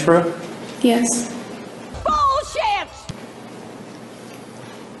that be true? Yes. Bullshit!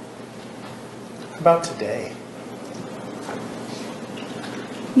 How about today?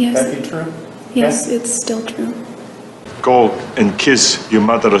 Yes. Would that be true? Yes, Yeah? it's still true. Go and kiss your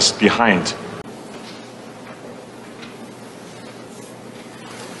mother's behind.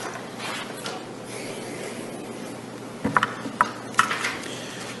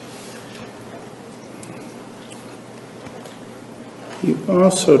 You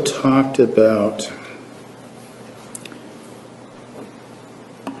also talked about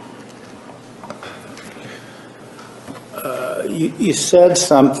you said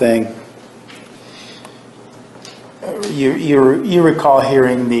something. You recall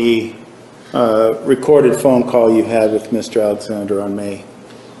hearing the recorded phone call you had with Mr. Alexander on May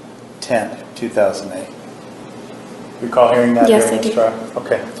 10th, 2008. Recall hearing that? Yes, during I this do. trial?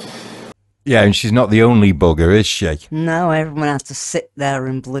 Okay. Yeah, and she's not the only bugger, is she? No, everyone has to sit there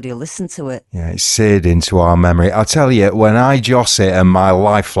and bloody listen to it. Yeah, it's seared into our memory. I'll tell you, when I joss it and my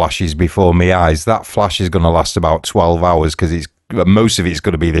life flashes before my eyes, that flash is going to last about 12 hours because most of it's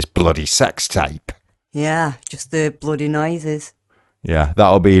going to be this bloody sex tape. Yeah, just the bloody noises. Yeah,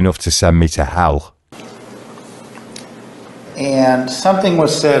 that'll be enough to send me to hell. And something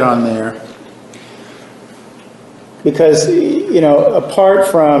was said on there because, apart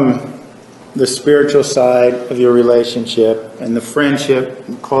from the spiritual side of your relationship and the friendship,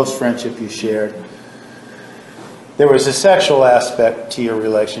 close friendship you shared, there was a sexual aspect to your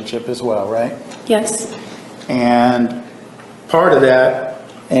relationship as well, right? Yes. And part of that,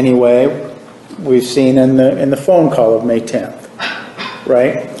 anyway, we've seen in the phone call of May 10th,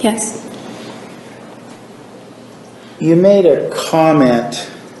 right? Yes. You made a comment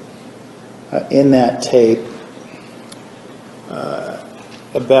in that tape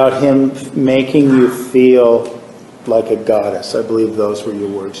about him making you feel like a goddess. I believe those were your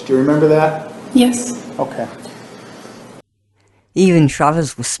words. Do you remember that? Yes. Okay. Even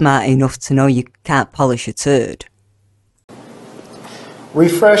Travis was smart enough to know you can't polish a turd.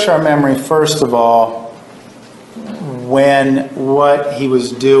 Refresh our memory, first of all, what he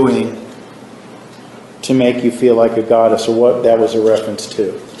was doing to make you feel like a goddess, or what that was a reference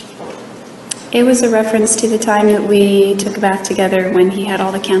to. It was a reference to the time that we took a bath together when he had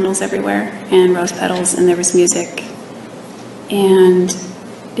all the candles everywhere and rose petals and there was music. And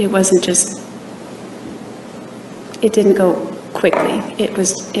it wasn't just, it didn't go quickly. It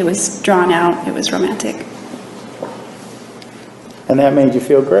was drawn out, it was romantic. And that made you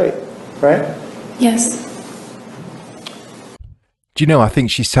feel great, right? Yes. Do you know, I think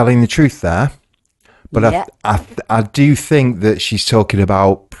she's telling the truth there. But Yeah. I do think that she's talking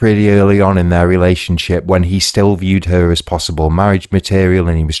about pretty early on in their relationship when he still viewed her as possible marriage material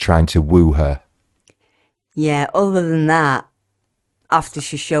and he was trying to woo her. Yeah, other than that, after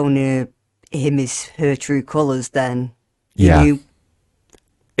she's shown him her true colours, then he knew.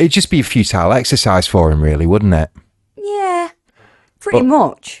 It'd just be a futile exercise for him, really, wouldn't it? Yeah, pretty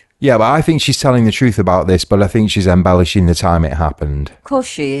much. Yeah, but I think she's telling the truth about this, but I think she's embellishing the time it happened. Of course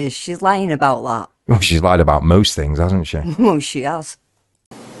she is. She's lying about that. Well, she's lied about most things, hasn't she? Well, she has.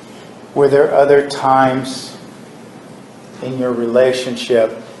 Were there other times in your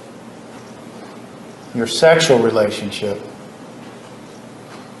relationship, your sexual relationship,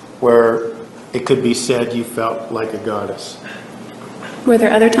 where it could be said you felt like a goddess? Were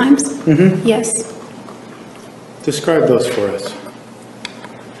there other times? Mm-hmm. Yes. Describe those for us.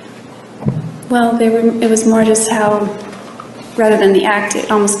 Well, it was more just how, rather than the act,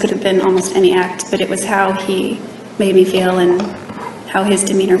 it almost could have been almost any act, but it was how he made me feel and how his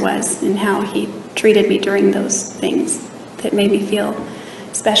demeanor was and how he treated me during those things that made me feel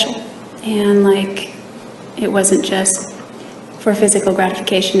special. And like, it wasn't just for physical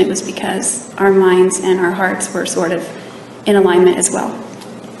gratification, it was because our minds and our hearts were sort of in alignment as well.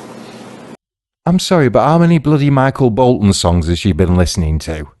 I'm sorry, but how many bloody Michael Bolton songs has she been listening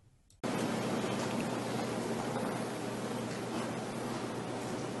to?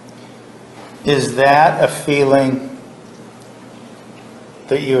 Is that a feeling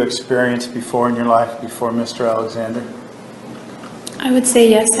that you experienced before in your life, before Mr. Alexander? I would say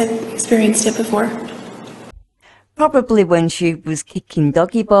yes, I've experienced it before. Probably when she was kicking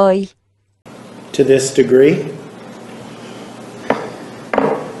Doggy Boy. To this degree?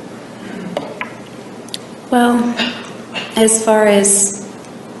 Well, as far as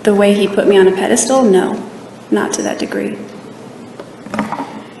the way he put me on a pedestal, no, not to that degree.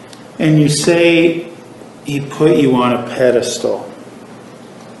 And you say he put you on a pedestal.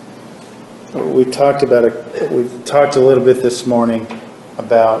 We talked about it. We talked a little bit this morning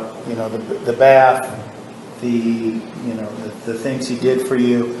about the bath, the things he did for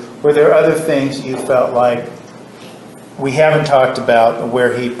you. Were there other things you felt like we haven't talked about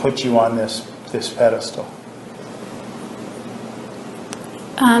where he put you on this pedestal?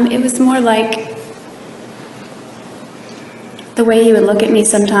 It was more like the way he would look at me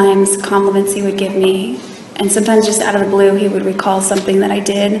sometimes, compliments he would give me, and sometimes just out of the blue he would recall something that I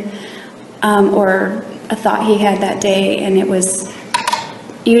did or a thought he had that day, and it was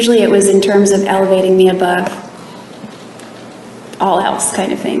in terms of elevating me above all else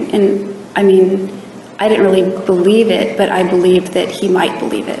kind of thing. And I mean, I didn't really believe it, but I believed that he might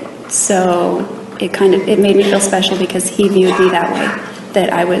believe it. So it made me feel special because he viewed me that way,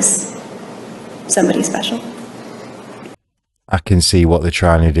 that I was somebody special. I can see what they're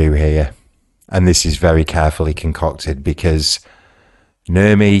trying to do here. And this is very carefully concocted because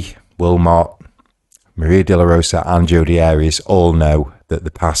Nurmi, Wilmot, Maria De La Rosa and Jodi Arias all know that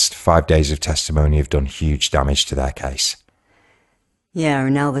the past 5 days of testimony have done huge damage to their case. Yeah,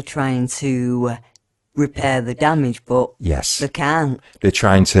 and now they're trying to repair the damage, but yes, they can't. They're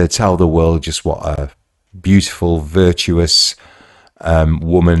trying to tell the world just what a beautiful, virtuous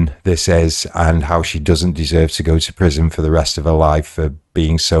woman this is and how she doesn't deserve to go to prison for the rest of her life for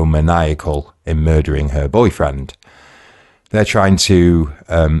being so maniacal in murdering her boyfriend. They're trying to,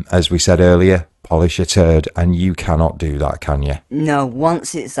 as we said earlier, polish a turd, and you cannot do that, can you? No,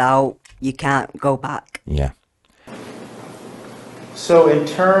 once it's out, you can't go back. Yeah. So in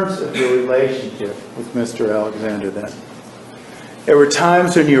terms of your relationship with Mr. Alexander then, there were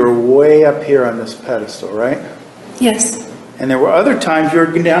times when you were way up here on this pedestal, right? Yes. And there were other times you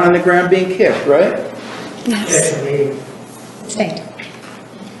were down on the ground being kicked, right? Yes. Stayed.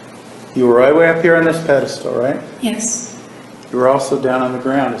 You were right way up here on this pedestal, right? Yes. You were also down on the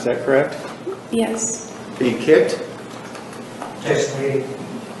ground, is that correct? Yes. Being kicked? Yes, lady.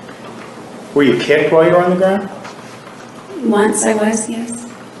 Were you kicked while you were on the ground? Once I was, yes.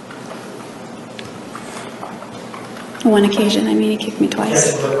 On one occasion, he kicked me twice.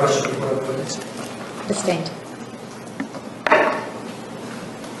 Yes, another question before the witness. Sustained.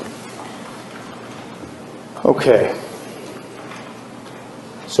 Okay.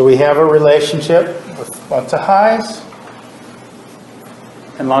 So we have a relationship with lots of highs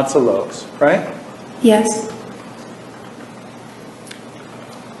and lots of lows, right? Yes.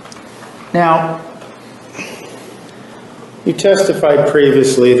 Now, you testified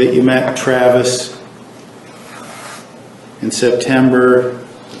previously that you met Travis in September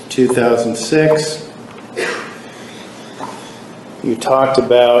 2006. You talked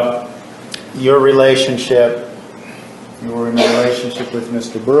about your relationship. You were in a relationship with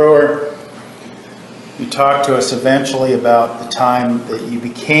Mr. Brewer. You talked to us eventually about the time that you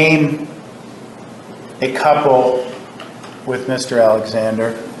became a couple with Mr.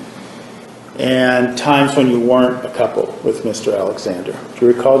 Alexander and times when you weren't a couple with Mr. Alexander. Do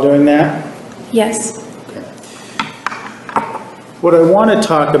you recall doing that? Yes. Okay. What I want to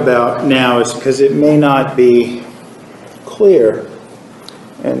talk about now is, because it may not be clear,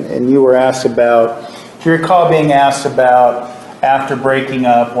 and you were asked about, do you recall being asked about after breaking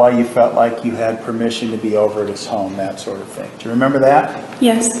up why you felt like you had permission to be over at his home, that sort of thing? Do you remember that?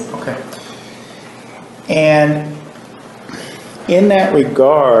 Yes. Okay. And in that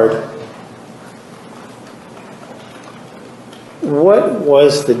regard, what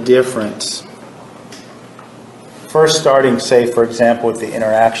was the difference? First starting, say, for example, with the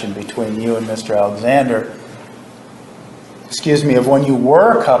interaction between you and Mr. Alexander, of when you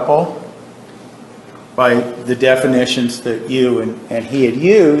were a couple, by the definitions that you and he had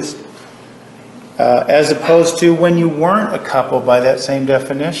used, as opposed to when you weren't a couple by that same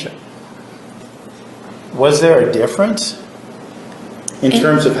definition. Was there a difference in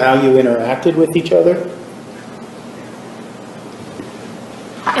terms of how you interacted with each other?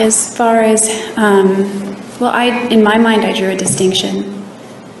 As far as, in my mind, I drew a distinction.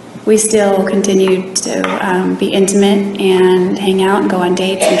 We still continued to be intimate and hang out and go on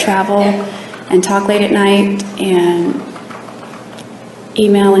dates and travel and talk late at night and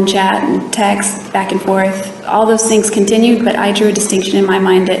email and chat and text back and forth. All those things continued, but I drew a distinction in my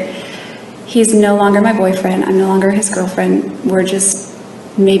mind that he's no longer my boyfriend. I'm no longer his girlfriend. We're just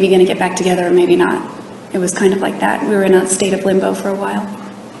maybe going to get back together or maybe not. It was kind of like that. We were in a state of limbo for a while.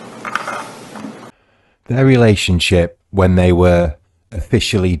 Their relationship, when they were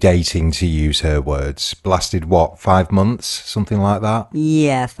officially dating, to use her words, lasted what, 5 months? Something like that?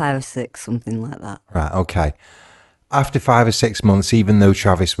 Yeah, 5 or 6, something like that. Right, okay. After 5 or 6 months, even though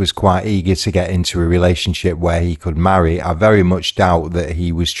Travis was quite eager to get into a relationship where he could marry, I very much doubt that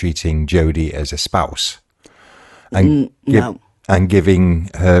he was treating Jodi as a spouse. And No. And giving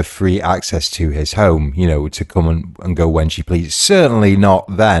her free access to his home, to come and go when she pleases. Certainly not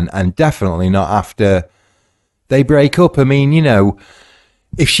then, and definitely not after they break up. I mean,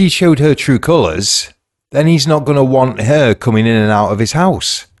 if she showed her true colours, then he's not going to want her coming in and out of his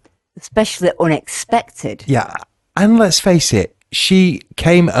house. Especially unexpected. Yeah, and let's face it, she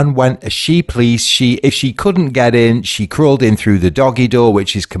came and went as she pleased. If she couldn't get in, she crawled in through the doggy door,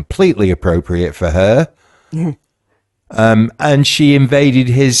 which is completely appropriate for her. And she invaded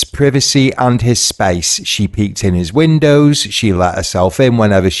his privacy and his space. She peeked in his windows. She let herself in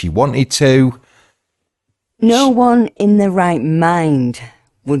whenever she wanted to. No one in their right mind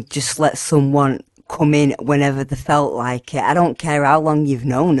would just let someone come in whenever they felt like it. I don't care how long you've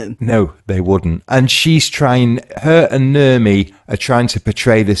known them. No, they wouldn't. And her and Nurmi are trying to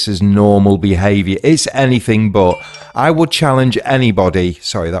portray this as normal behaviour. It's anything but. I would challenge anybody,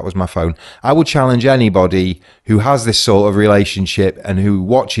 sorry, that was my phone. I would challenge anybody who has this sort of relationship and who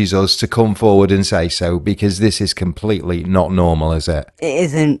watches us to come forward and say so, because this is completely not normal, is it? It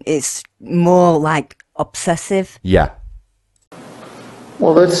isn't. It's more like obsessive. Yeah.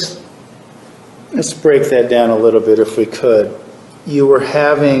 Well, let's break that down a little bit if we could. You were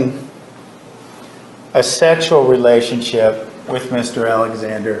having a sexual relationship with Mr.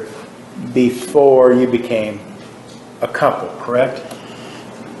 Alexander before you became a couple, correct?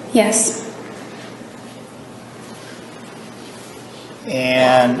 Yes.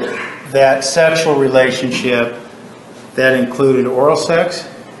 And that sexual relationship, that included oral sex?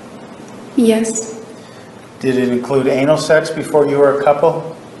 Yes. Did it include anal sex before you were a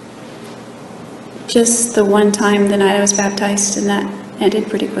couple? Just the one time the night I was baptized, and that ended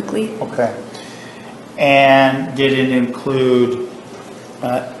pretty quickly. Okay. And did it include,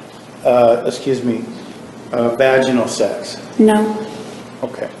 vaginal sex? No.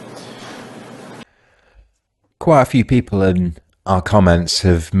 Okay. Quite a few people in our comments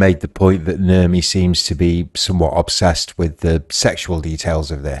have made the point that Nurmi seems to be somewhat obsessed with the sexual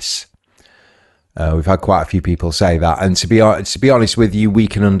details of this. We've had quite a few people say that, and to be honest with you, we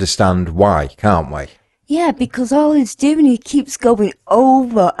can understand why, can't we? Yeah, because all he's doing, he keeps going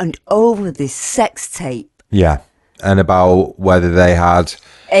over and over this sex tape. Yeah, and about whether they had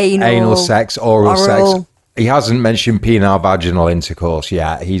anal sex, oral sex. He hasn't mentioned penile-vaginal intercourse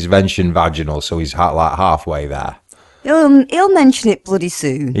yet. He's mentioned vaginal, so he's like halfway there. He'll mention it bloody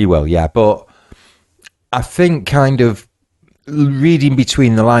soon. He will, yeah, but I think kind of reading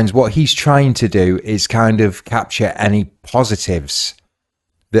between the lines, what he's trying to do is kind of capture any positives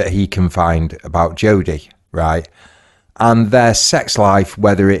that he can find about Jodi, right? And their sex life,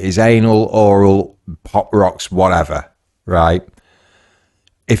 whether it is anal, oral, pop rocks, whatever, right?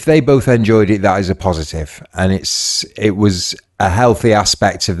 If they both enjoyed it, that is a positive. And it was a healthy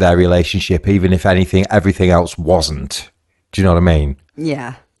aspect of their relationship, even if everything else wasn't. Do you know what I mean?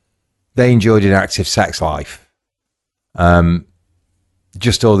 Yeah. They enjoyed an active sex life.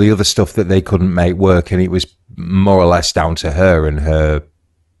 Just all the other stuff that they couldn't make work, and it was more or less down to her and her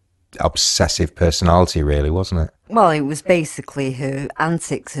obsessive personality, really, wasn't it? Well, it was basically her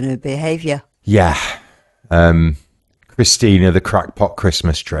antics and her behaviour. Yeah. Christina, the crackpot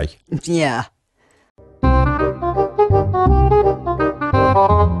Christmas tree. Yeah.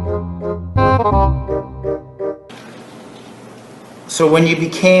 So when you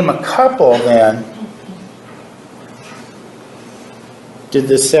became a couple then, did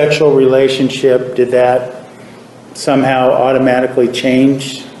the sexual relationship, did that somehow automatically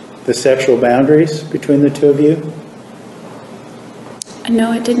change the sexual boundaries between the two of you?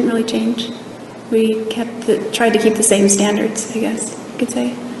 No, it didn't really change. We tried to keep the same standards, I guess you could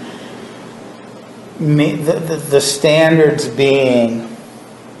say. The standards being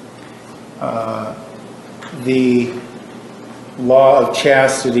the law of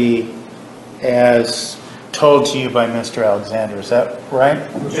chastity as told to you by Mr. Alexander, is that right?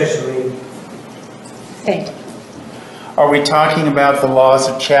 Hey. Are we talking about the laws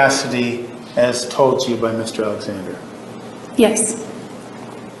of chastity as told to you by Mr. Alexander? Yes.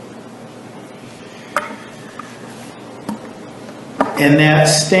 And that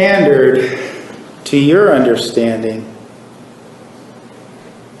standard, to your understanding,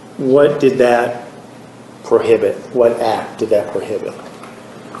 what did that prohibit? What act did that prohibit?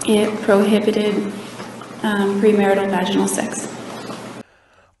 It prohibited premarital vaginal sex.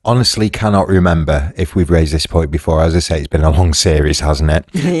 Honestly, cannot remember if we've raised this point before. As I say, it's been a long series, hasn't it?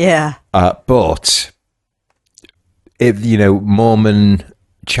 Yeah. But, Mormon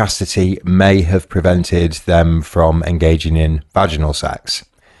chastity may have prevented them from engaging in vaginal sex.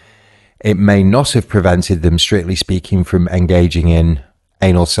 It may not have prevented them, strictly speaking, from engaging in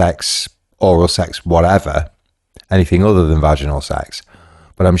anal sex, oral sex, whatever, anything other than vaginal sex.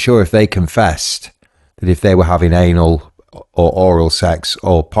 But I'm sure if they confessed that if they were having anal or oral sex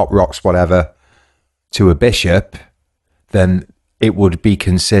or pop rocks, whatever, to a bishop, then it would be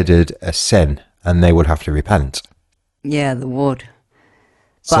considered a sin and they would have to repent. Yeah, they would.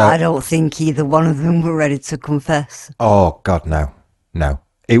 But So- I don't think either one of them were ready to confess. Oh, God, no. No.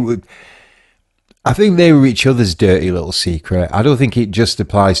 It would. I think they were each other's dirty little secret. I don't think it just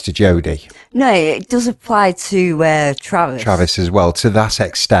applies to Jodi. No, it does apply to Travis. Travis as well, to that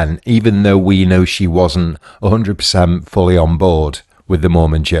extent, even though we know she wasn't 100% fully on board with the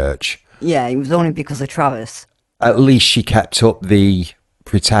Mormon church. Yeah, it was only because of Travis. At least she kept up the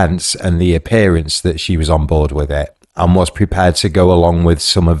pretense and the appearance that she was on board with it and was prepared to go along with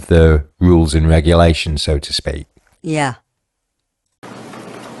some of the rules and regulations, so to speak. Yeah.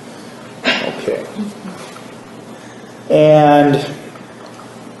 Okay. And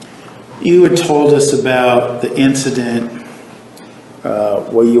you had told us about the incident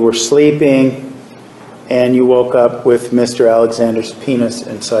where you were sleeping and you woke up with Mr. Alexander's penis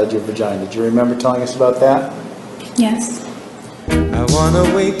inside your vagina. Do you remember telling us about that? Yes. I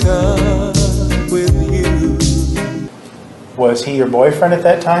wanna wake up with you. Was he your boyfriend at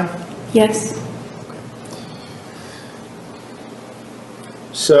that time? Yes.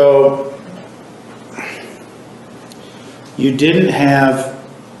 So you didn't have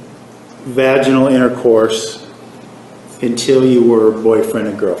vaginal intercourse until you were boyfriend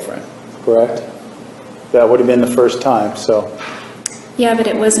and girlfriend, correct? That would have been the first time, so. Yeah, but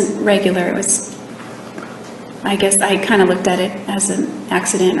it wasn't regular. It was, I guess I kind of looked at it as an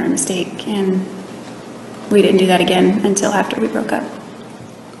accident or a mistake, and we didn't do that again until after we broke up.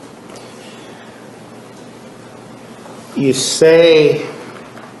 You say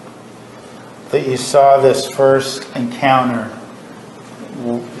that you saw this first encounter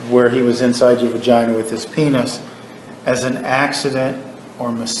where he was inside your vagina with his penis as an accident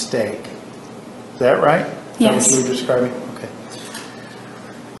or mistake. Is that right? Yes. Is that what you were describing? Okay.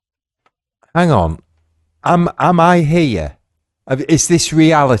 Hang on. Am I here? Is this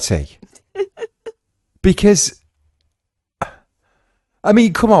reality? Because, I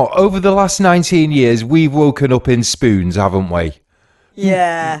mean, come on. Over the last 19 years, we've woken up in spoons, haven't we?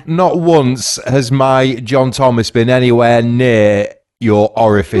 Yeah. Not once has my John Thomas been anywhere near your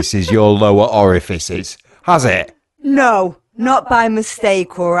orifices, your lower orifices. Has it? No, not by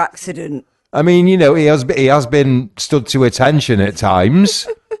mistake or accident. I mean, you know, he has been stood to attention at times,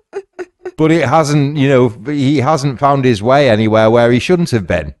 but it hasn't, you know, he hasn't found his way anywhere where he shouldn't have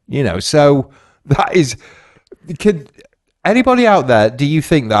been, you know. So that is, could anybody out there, do you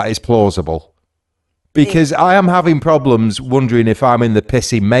think that is plausible? Because I am having problems wondering if I'm in the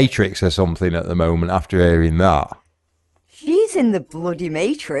pissy Matrix or something at the moment after hearing that. She's in the bloody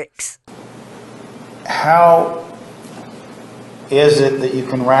Matrix. How is it that you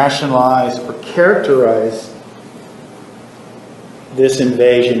can rationalize or characterize this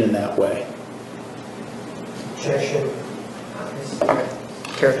invasion in that way? Objection.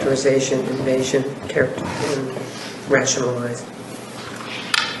 Characterization, invasion, rationalize.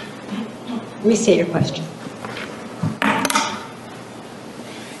 Restate your question.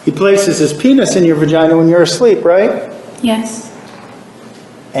 He places his penis in your vagina when you're asleep, right? Yes.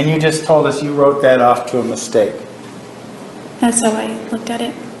 And you just told us you wrote that off to a mistake. That's how I looked at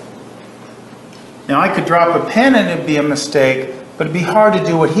it. Now, I could drop a pen and it'd be a mistake, but it'd be hard to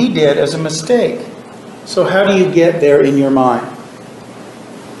do what he did as a mistake. So how do you get there in your mind?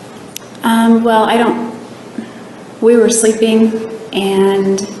 Well, we were sleeping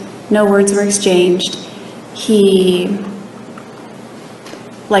and no words were exchanged. He,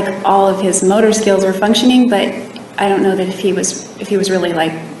 like, all of his motor skills were functioning, but I don't know that if he was really,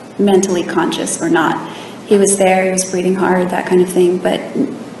 like, mentally conscious or not. He was there, he was breathing hard, that kind of thing, but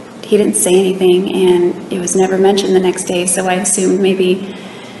he didn't say anything, and it was never mentioned the next day, so I assumed maybe,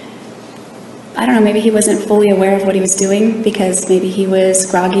 I don't know, maybe he wasn't fully aware of what he was doing, because maybe he was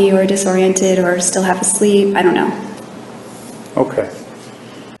groggy or disoriented or still half asleep, I don't know. Okay.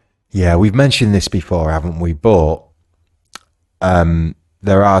 Yeah, we've mentioned this before, haven't we? But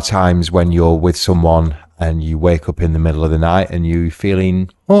there are times when you're with someone and you wake up in the middle of the night and you're feeling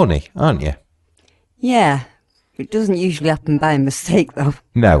horny, aren't you? Yeah, it doesn't usually happen by mistake, though.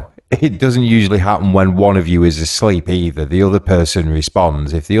 No, it doesn't usually happen when one of you is asleep either. The other person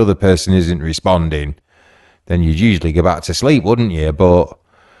responds. If the other person isn't responding, then you'd usually go back to sleep, wouldn't you? But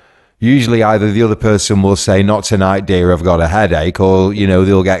usually either the other person will say, "Not tonight, dear, I've got a headache," or, you know,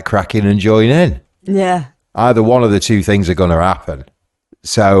 they'll get cracking and join in. Yeah. Either one of the two things are going to happen.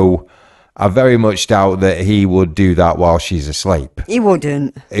 So I very much doubt that he would do that while she's asleep. He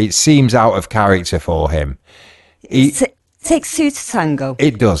wouldn't. It seems out of character for him. It takes two to tango.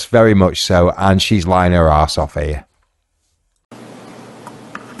 It does, very much so, and she's lying her ass off here.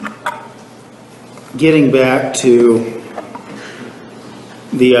 Getting back to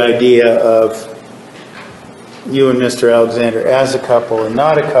the idea of you and Mr. Alexander as a couple and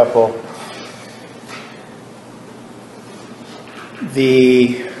not a couple,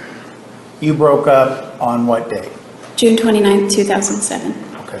 you broke up on what day? June 29th, 2007.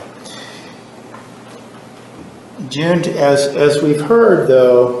 Okay. As we've heard,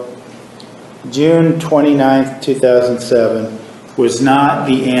 though, June 29th, 2007 was not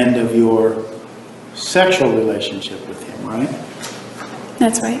the end of your sexual relationship with him, right?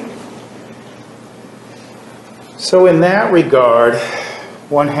 That's right. So in that regard,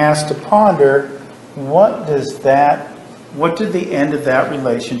 one has to ponder, what did the end of that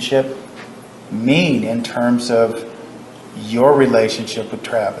relationship mean in terms of your relationship with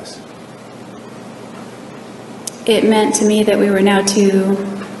Travis? It meant to me that we were now two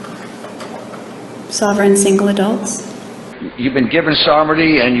sovereign single adults. You've been given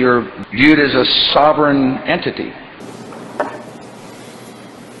sovereignty and you're viewed as a sovereign entity.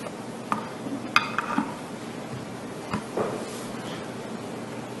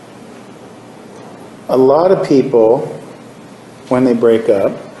 A lot of people, when they break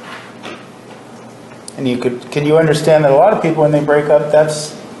up, and can you understand that a lot of people when they break up,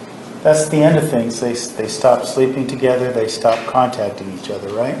 that's the end of things. They stop sleeping together, they stop contacting each other,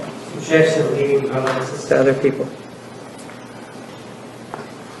 right? Objection, leaving relevances to other people.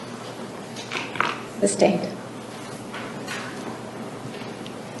 Sustained.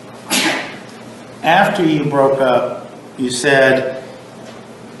 After you broke up, you said,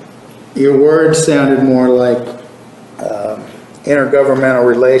 your words sounded more like intergovernmental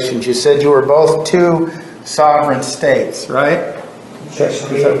relations. You said you were both two sovereign states, right?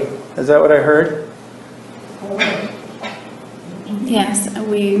 Is that what I heard? Yes,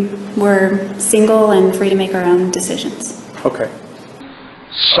 we were single and free to make our own decisions. Okay.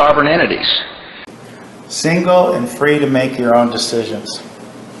 Sovereign entities. Single and free to make your own decisions.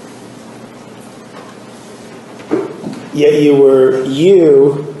 Yet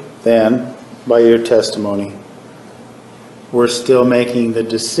you then, by your testimony, were still making the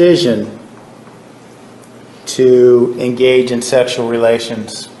decision to engage in sexual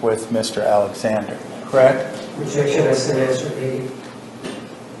relations with Mr. Alexander, correct? Objection, that's an answer, 80.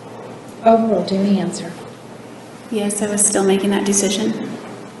 Overruled in the answer. Yes, I was still making that decision.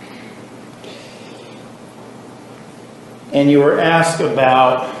 And you were asked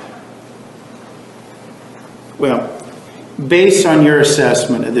about, well, based on your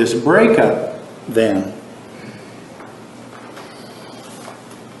assessment of this breakup, then,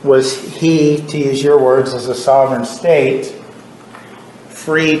 was he, to use your words, as a sovereign state,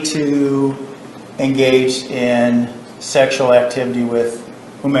 free to engage in sexual activity with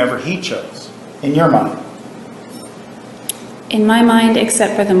whomever he chose, in your mind? In my mind,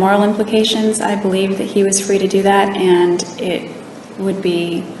 except for the moral implications, I believe that he was free to do that, and it would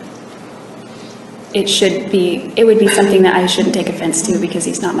be something that I shouldn't take offense to because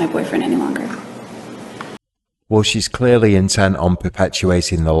he's not my boyfriend any longer. Well, she's clearly intent on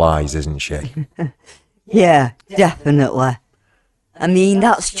perpetuating the lies, isn't she? Yeah, definitely. I mean,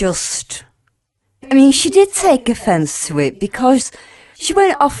 that's just... I mean, she did take offence to it because she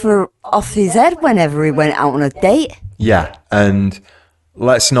went off his head whenever he went out on a date. Yeah, and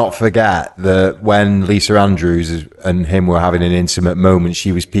let's not forget that when Lisa Andrews and him were having an intimate moment,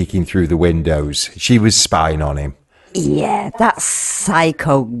 she was peeking through the windows. She was spying on him. Yeah, that's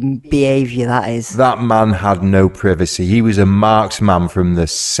psycho behaviour, that is. That man had no privacy. He was a marked man from the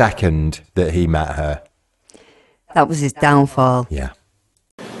second that he met her. That was his downfall. Yeah.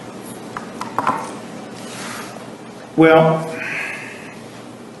 Well,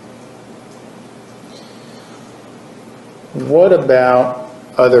 what about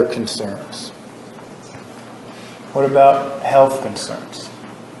other concerns? What about health concerns?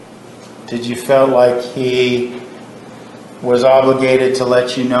 Did you feel like he was obligated to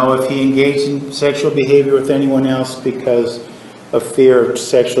let you know if he engaged in sexual behavior with anyone else because of fear of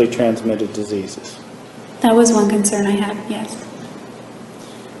sexually transmitted diseases? That was one concern I had, yes.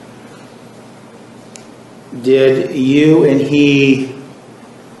 Did you and he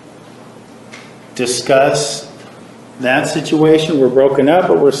discuss that situation? We're broken up,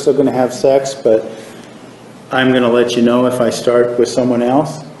 but we're still going to have sex, but I'm going to let you know if I start with someone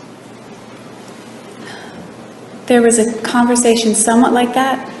else? There was a conversation somewhat like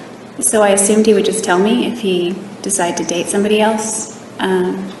that, so I assumed he would just tell me if he decided to date somebody else.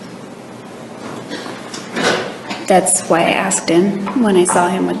 That's why I asked him when I saw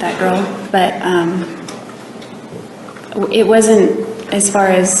him with that girl, but it wasn't, as far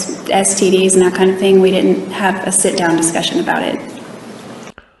as STDs and that kind of thing, we didn't have a sit-down discussion about it.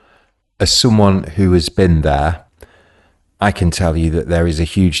 As someone who has been there, I can tell you that there is a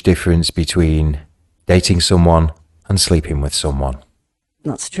huge difference between dating someone and sleeping with someone.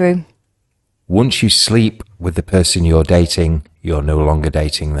 That's true. Once you sleep with the person you're dating, you're no longer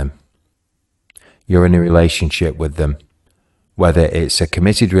dating them. You're in a relationship with them. Whether it's a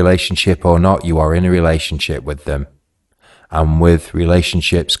committed relationship or not, you are in a relationship with them. And with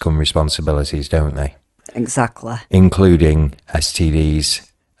relationships come responsibilities, don't they? Exactly. Including STDs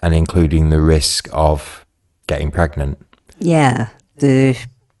and including the risk of getting pregnant. Yeah, they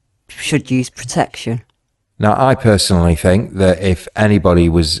should use protection. Now, I personally think that if anybody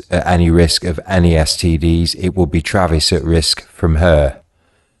was at any risk of any STDs, it would be Travis at risk from her.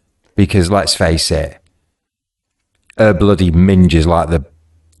 Because let's face it, her bloody minge is like the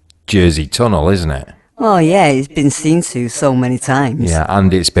Jersey Tunnel, isn't it? Oh yeah, it's been seen to so many times. Yeah,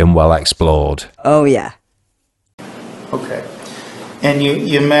 and it's been well explored. Oh yeah. Okay. And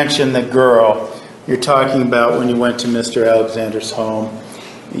you mentioned the girl. You're talking about when you went to Mr. Alexander's home,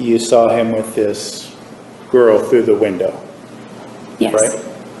 you saw him with this girl through the window. Yes. Right?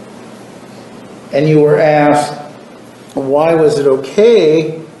 And you were asked, why was it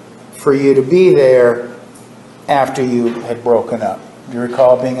okay for you to be there after you had broken up? Do you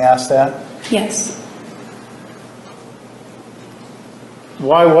recall being asked that? Yes.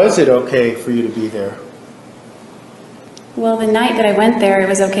 Why was it okay for you to be there? Well, the night that I went there, it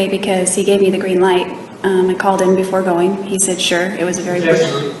was okay because he gave me the green light. I called him before going. He said, sure. It was a very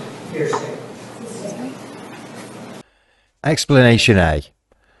good... Explanation A.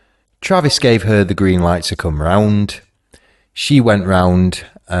 Travis gave her the green light to come round. She went round,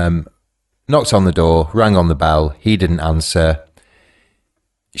 knocked on the door, rang on the bell. He didn't answer.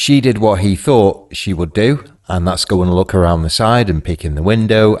 She did what he thought she would do, and that's go and look around the side and peek in the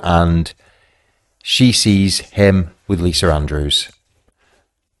window, and she sees him with Lisa Andrews.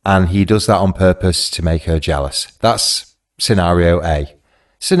 And he does that on purpose to make her jealous. That's scenario A.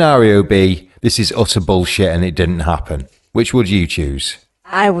 Scenario B, this is utter bullshit and it didn't happen. Which would you choose?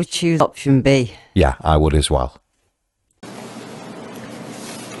 I would choose option B. Yeah, I would as well.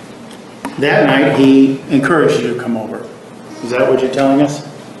 That night he encouraged you to come over. Is that what you're telling us?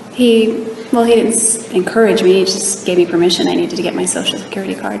 He didn't encourage me. He just gave me permission. I needed to get my social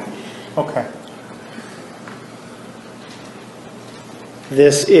security card. Okay.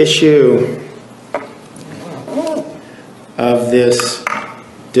 This issue of this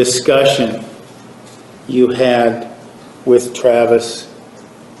discussion you had with Travis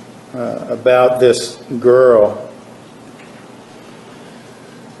about this girl,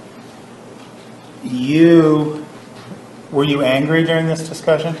 were you angry during this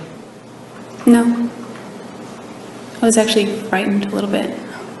discussion? No. I was actually frightened a little bit.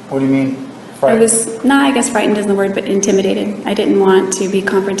 What do you mean? I guess frightened isn't the word, but intimidated. I didn't want to be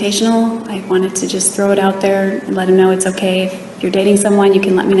confrontational. I wanted to just throw it out there and let him know it's okay. If you're dating someone, you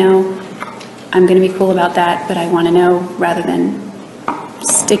can let me know. I'm going to be cool about that, but I want to know rather than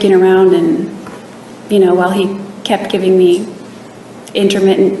sticking around and, while he kept giving me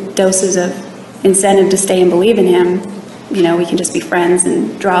intermittent doses of incentive to stay and believe in him, we can just be friends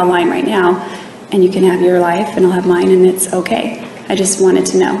and draw a line right now, and you can have your life and I'll have mine, and it's okay. I just wanted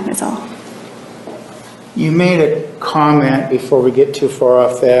to know, that's all. You made a comment before we get too far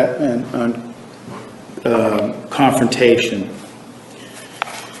off that and on confrontation.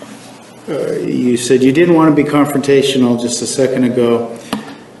 You said you didn't want to be confrontational just a second ago.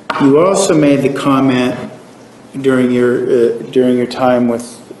 You also made the comment during your time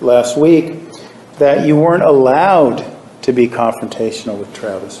with last week that you weren't allowed to be confrontational with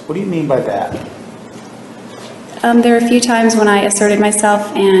Travis. What do you mean by that? There were a few times when I asserted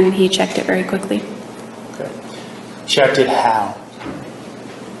myself and he checked it very quickly. Okay. Checked it how?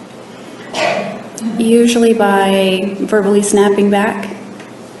 Usually by verbally snapping back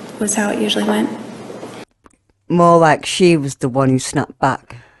was how it usually went. More like she was the one who snapped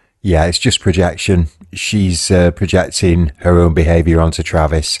back. Yeah, it's just projection. She's projecting her own behaviour onto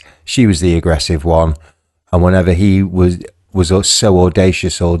Travis. She was the aggressive one. And whenever he was so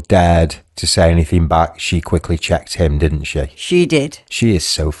audacious or dared to say anything back, she quickly checked him, didn't she? She did. She is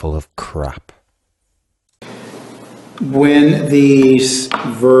so full of crap. When he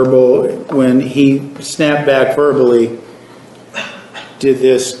snapped back verbally, did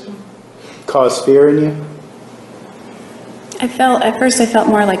this cause fear in you? At first I felt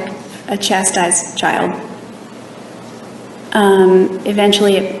more like a chastised child.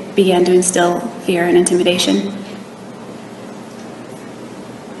 Eventually it began to instill fear and intimidation.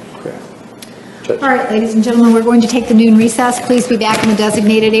 Okay. All right, ladies and gentlemen, we're going to take the noon recess. Please be back in the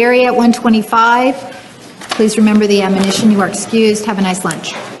designated area at 1:25. Please remember the admonition. You are excused. Have a nice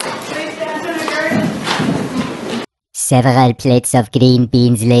lunch. Several plates of green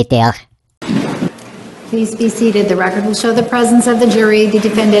beans later. Please be seated. The record will show the presence of the jury, the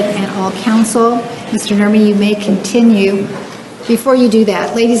defendant, and all counsel. Mr. Nurmi, you may continue. Before you do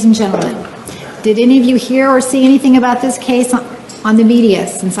that, ladies and gentlemen, did any of you hear or see anything about this case on the media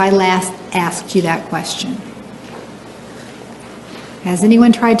since I last asked you that question? Has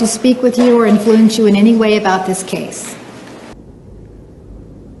anyone tried to speak with you or influence you in any way about this case?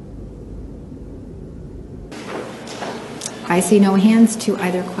 I see no hands to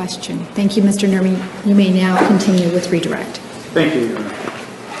either question. Thank you, Mr. Nurmi. You may now continue with redirect. Thank you.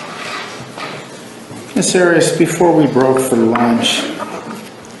 Ms. Arias, before we broke for lunch,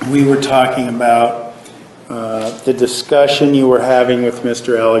 we were talking about the discussion you were having with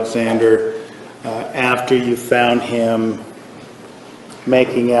Mr. Alexander after you found him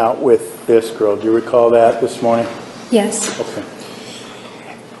making out with this girl. Do you recall that this morning? Yes. Okay.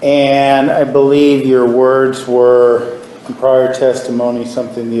 And I believe your words were, in prior testimony,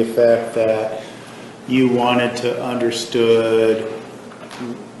 something to the effect that you wanted to understood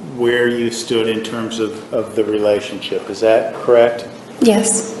where you stood in terms of the relationship. Is that correct?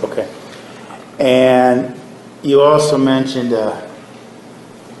 Yes. Okay. And you also mentioned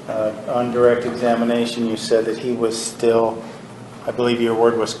on direct examination, you said that he was still, I believe your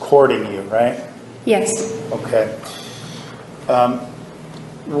word was courting you, right? Yes. Okay.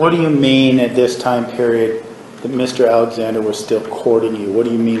 What do you mean at this time period that Mr. Alexander was still courting you? What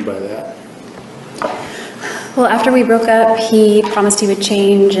do you mean by that? Well, after we broke up, he promised he would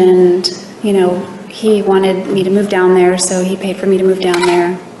change, and, he wanted me to move down there, so he paid for me to move down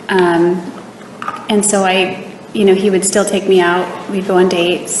there. And so he would still take me out. We'd go on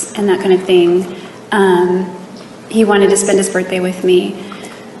dates and that kind of thing. He wanted to spend his birthday with me.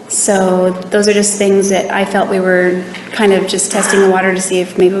 So those are just things that I felt we were kind of just testing the water to see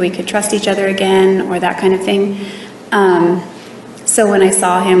if maybe we could trust each other again or that kind of thing. So when I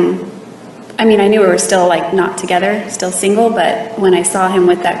saw him, I knew we were still not together, still single, but when I saw him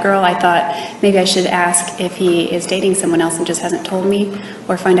with that girl, I thought maybe I should ask if he is dating someone else and just hasn't told me,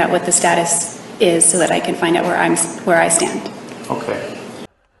 or find out what the status is so that I can find out where I stand. Okay.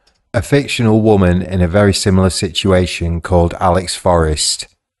 A fictional woman in a very similar situation called Alex Forrest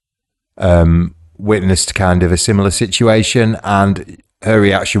witnessed kind of a similar situation, and her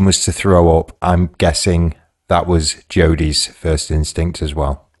reaction was to throw up. I'm guessing that was Jodi's first instinct as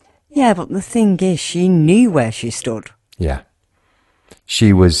well. Yeah, but the thing is, she knew where she stood. Yeah.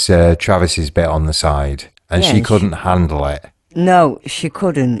 She was Travis's bit on the side, and Yeah, she couldn't handle it. No, she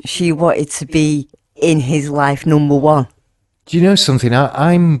couldn't. She wanted to be in his life number one. Do you know something?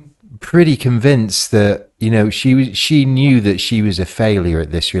 I'm pretty convinced that, you know, she knew that she was a failure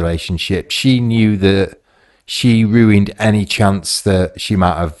at this relationship. She knew that she ruined any chance that she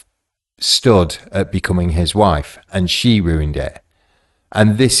might have stood at becoming his wife, and she ruined it.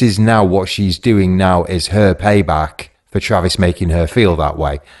 And this is now what she's doing now is her payback for Travis making her feel that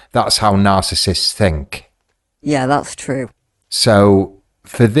way. That's how narcissists think. Yeah, that's true. So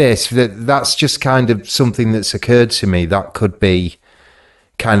for this, that's just kind of something that's occurred to me. That could be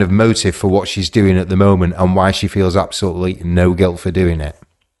kind of motive for what she's doing at the moment and why she feels absolutely no guilt for doing it.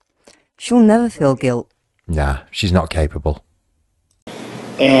 She'll never feel guilt. Nah, she's not capable.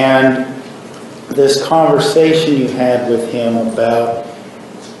 And this conversation you had with him about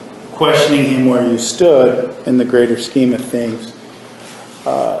questioning him where you stood in the greater scheme of things,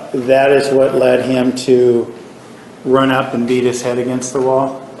 that is what led him to run up and beat his head against the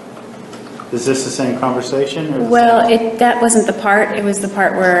wall? Is this the same conversation? Or Well, that wasn't the part. It was the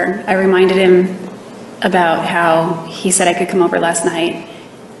part where I reminded him about how he said I could come over last night,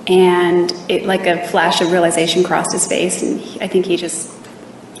 and it, like a flash of realization crossed his face, and I think he just,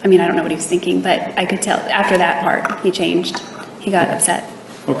 I mean, I don't know what he was thinking, but I could tell after that part, he changed. He got upset.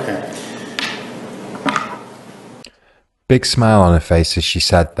 Okay. Big smile on her face as she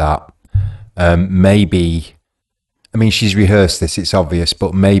said that. Maybe, I mean, she's rehearsed this, it's obvious,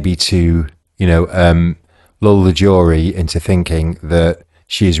 but maybe to, you know, lull the jury into thinking that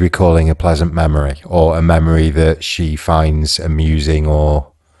she is recalling a pleasant memory or a memory that she finds amusing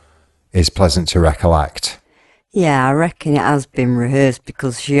or is pleasant to recollect. Yeah, I reckon it has been rehearsed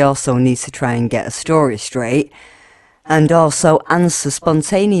because she also needs to try and get a story straight and also answer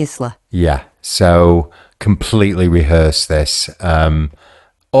spontaneously. Yeah, so completely rehearse this.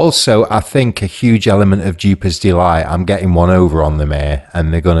 Also, I think a huge element of duper's delight. I'm getting one over on them here,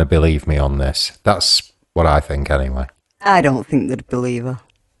 and they're going to believe me on this. That's what I think, anyway. I don't think they'd believe her.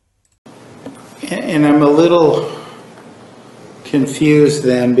 And I'm a little confused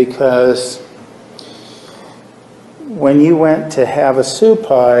then, because when you went to have a soup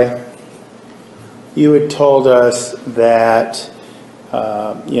pie, you had told us that,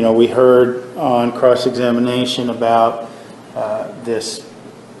 you know, we heard on cross-examination about this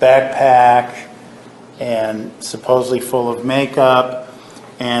backpack and supposedly full of makeup,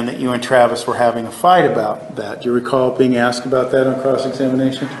 and that you and Travis were having a fight about that. Do you recall being asked about that on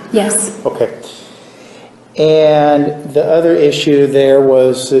cross-examination? Yes. Okay. And the other issue there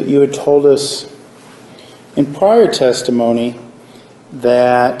was that you had told us in prior testimony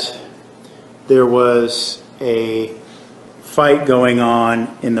that there was a fight going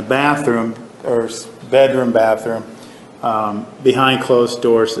on in the bathroom, or bedroom bathroom, behind closed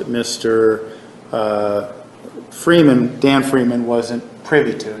doors that Mr. Dan Freeman wasn't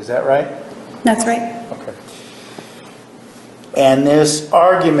privy to. Is that right? That's right. Okay. And this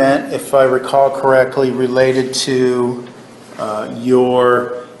argument, if I recall correctly, related to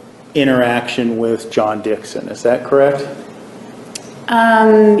your interaction with John Dixon. Is that correct?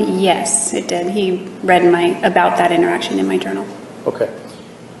 Yes, it did. He read about that interaction in my journal. Okay.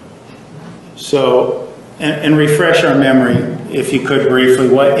 So, and refresh our memory, if you could briefly,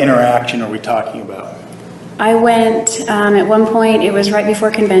 what interaction are we talking about? I went, at one point, it was right before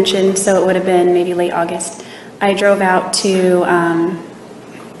convention, so it would have been maybe late August. I drove out to,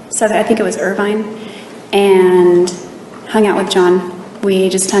 I think it was Irvine, and hung out with John. We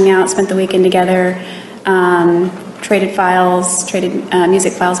just hung out, spent the weekend together, traded files,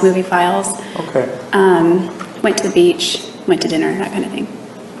 music files, movie files. Okay. Went to the beach, went to dinner, that kind of thing.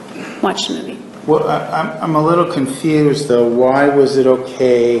 Watched a movie. Well, I'm a little confused, though. Why was it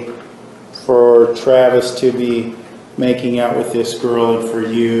okay for Travis to be making out with this girl and for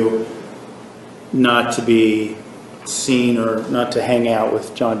you not to be seen or not to hang out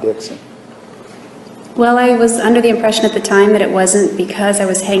with John Dixon? Well, I was under the impression at the time that it wasn't because I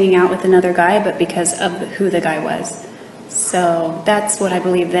was hanging out with another guy, but because of who the guy was. So that's what I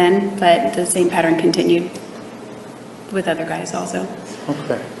believed then, but the same pattern continued with other guys also.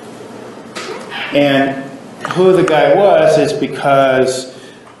 Okay. And who the guy was is because,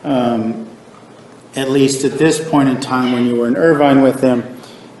 at least at this point in time when you were in Irvine with him,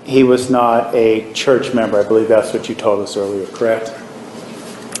 he was not a church member. I believe that's what you told us earlier, correct?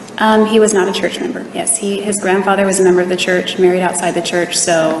 He was not a church member, yes. His grandfather was a member of the church, married outside the church,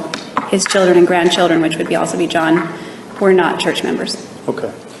 so his children and grandchildren, which would also be John, were not church members.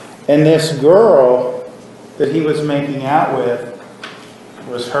 Okay. And this girl that he was making out with,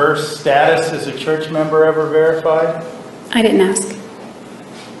 was her status as a church member ever verified? I didn't ask.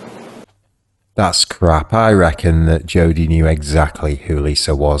 That's crap. I reckon that Jodi knew exactly who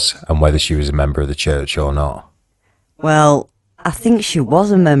Lisa was and whether she was a member of the church or not. Well, I think she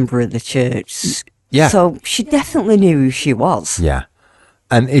was a member of the church. Yeah. So she definitely knew who she was. Yeah.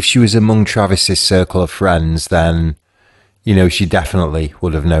 And if she was among Travis's circle of friends, then, you know, she definitely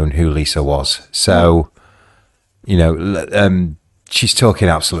would have known who Lisa was. So, you know, she's talking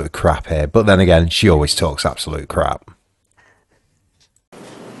absolute crap here. But then again, she always talks absolute crap.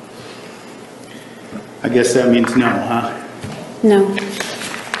 I guess that means no, huh? No.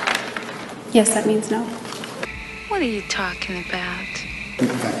 Yes, that means no. What are you talking about?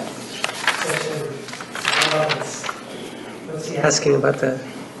 What's he asking about the...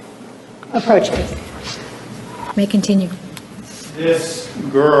 Approach, please. May continue. This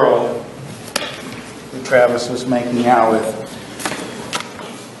girl that Travis was making out with,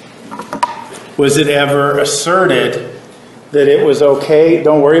 was it ever asserted that it was okay,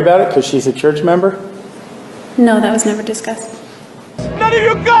 don't worry about it because she's a church member? No, that was never discussed. None of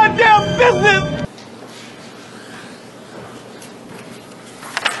your goddamn business!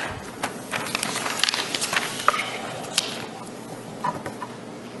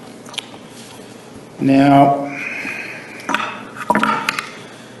 Now,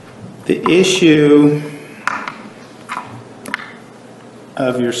 the issue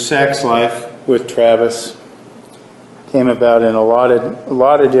of your sex life with Travis came about in a lot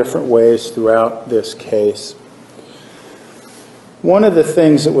of different ways throughout this case. One of the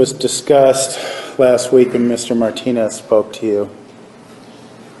things that was discussed last week when Mr. Martinez spoke to you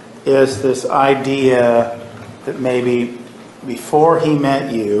is this idea that maybe before he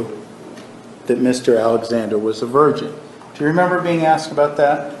met you, that Mr. Alexander was a virgin. Do you remember being asked about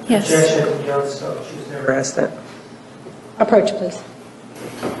that? Yes. Objection, no, so she was never asked that. Approach, please.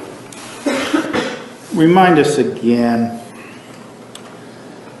 Remind us again,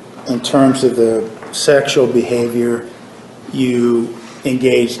 in terms of the sexual behavior you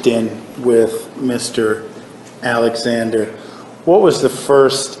engaged in with Mr. Alexander, what was the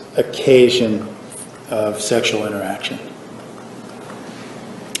first occasion of sexual interaction?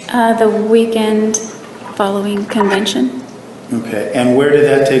 The weekend following convention Okay, and where did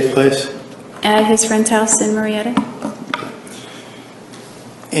that take place? at his friend's house in Marietta.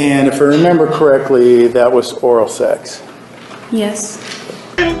 And if I remember correctly, that was oral sex. Yes.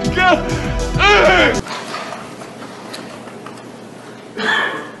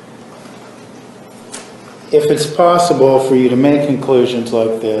 If it's possible for you to make conclusions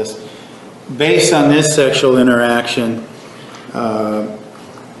like this, based on this sexual interaction,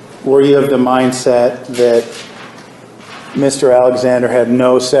 were you of the mindset that Mr. Alexander had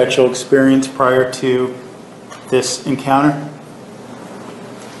no sexual experience prior to this encounter?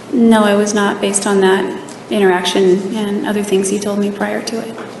 No, I was not, based on that interaction and other things he told me prior to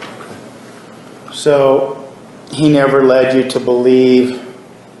it. So he never led you to believe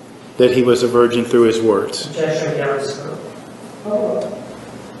that he was a virgin through his words? Objection, yes.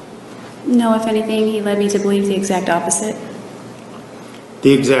 No, if anything, he led me to believe the exact opposite.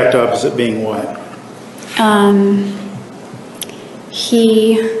 The exact opposite being what?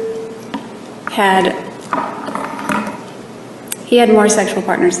 He had more sexual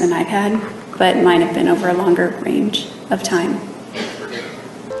partners than I've had, but mine have been over a longer range of time.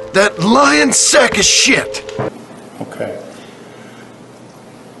 That lying sack of shit! Okay.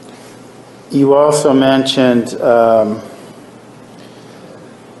 You also mentioned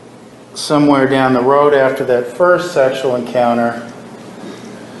somewhere down the road after that first sexual encounter,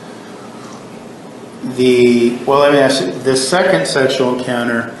 let me ask you, the second sexual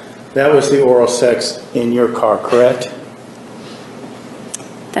encounter, that was the oral sex in your car, correct?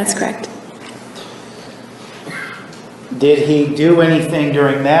 That's correct. Did he do anything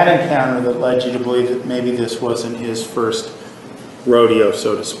during that encounter that led you to believe that maybe this wasn't his first rodeo,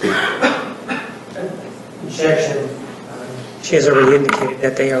 so to speak? Objection. She has already indicated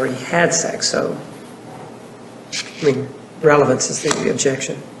that they already had sex, so, I mean, relevance is the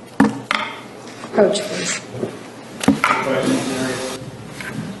objection. Approach, please.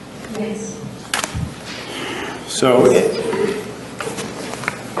 Yes. So,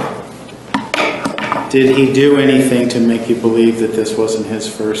 did he do anything to make you believe that this wasn't his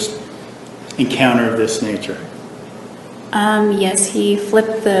first encounter of this nature? Yes, he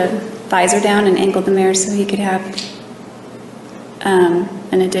flipped the visor down and angled the mirror so he could have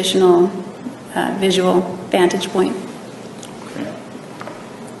an additional visual vantage point.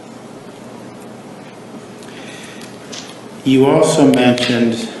 You also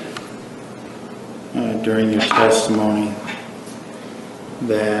mentioned during your testimony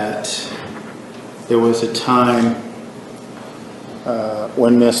that there was a time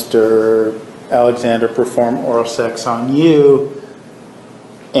when Mr. Alexander performed oral sex on you,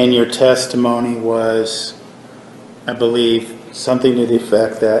 and your testimony was, I believe, something to the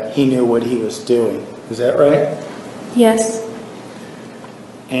effect that he knew what he was doing. Is that right? Yes.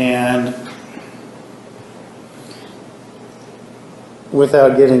 And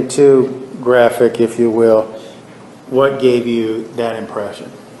without getting too graphic, if you will, what gave you that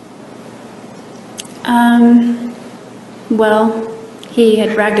impression? Well, he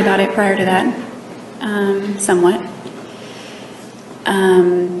had bragged about it prior to that, somewhat.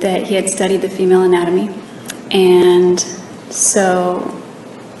 That he had studied the female anatomy. And so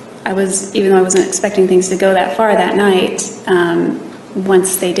even though I wasn't expecting things to go that far that night,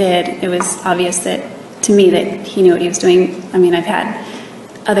 once they did, it was obvious to me that he knew what he was doing. I mean, I've had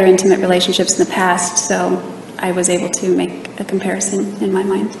other intimate relationships in the past, so I was able to make a comparison in my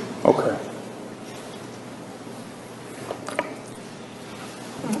mind. Okay.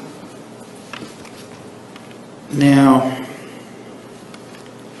 Now,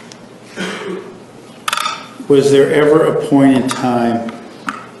 was there ever a point in time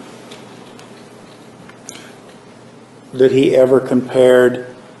that he ever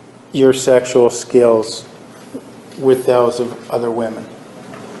compared your sexual skills with those of other women?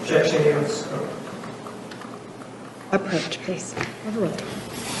 Objection, yes. Approach, please. Overruled.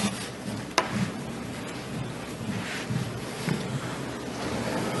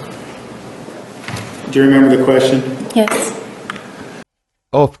 Do you remember the question? Yes.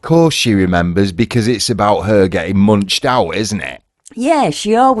 Of course she remembers, because it's about her getting munched out, isn't it? Yeah,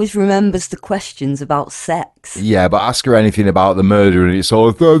 she always remembers the questions about sex. Yeah, but ask her anything about the murder and it's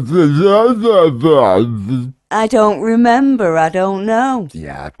all... I don't remember, I don't know.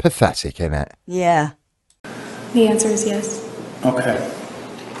 Yeah, pathetic, innit? Yeah. The answer is yes. Okay.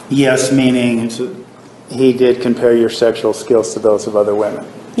 Yes, meaning he did compare your sexual skills to those of other women.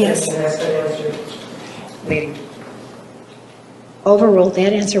 Yes. Can I ask that answer? Lady. Overruled.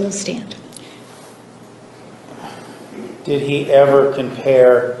 That answer will stand. Did he ever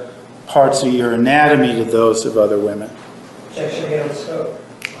compare parts of your anatomy to those of other women? Objection, yes.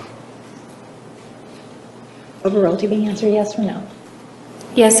 Overruled. You may answer yes or no.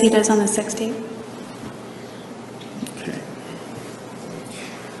 Yes, he does on the sex tape. Okay.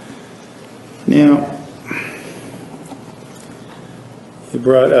 Now, you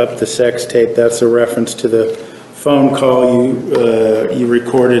brought up the sex tape. That's a reference to the phone call you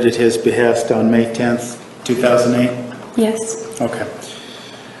recorded at his behest on May 10th, 2008? Yes. Okay.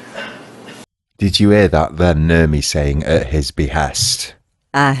 Did you hear that then, Nurmi saying at his behest?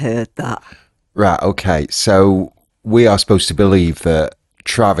 I heard that. Right, okay, so we are supposed to believe that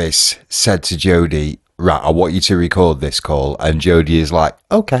Travis said to Jodi, right, I want you to record this call, and Jodi is like,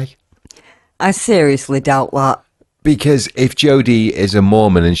 okay. I seriously doubt that. Because if Jodi is a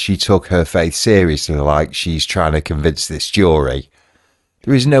Mormon and she took her faith seriously, like she's trying to convince this jury,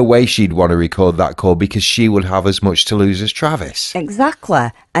 there is no way she'd want to record that call, because she would have as much to lose as Travis.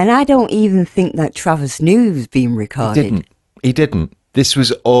 Exactly. And I don't even think that Travis knew he was being recorded. He didn't. This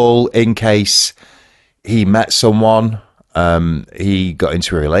was all in case he met someone, he got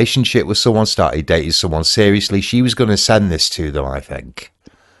into a relationship with someone, started dating someone seriously. She was going to send this to them, I think.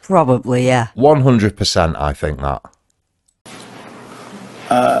 Probably, yeah. 100%, I think that.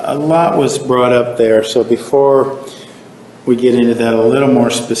 A lot was brought up there, so before we get into that a little more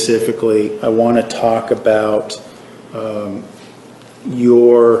specifically, I want to talk about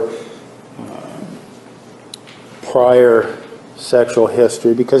your prior sexual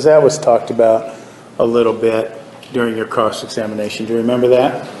history, because that was talked about a little bit during your cross-examination. Do you remember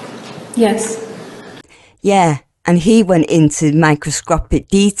that? Yes. Yeah, and he went into microscopic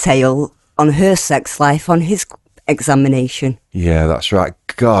detail on her sex life on his examination. Yeah, that's right.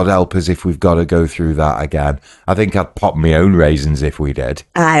 God help us if we've got to go through that again. I think I'd pop my own raisins if we did.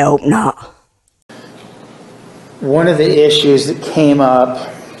 I hope not. One of the issues that came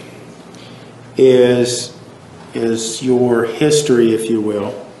up is your history, if you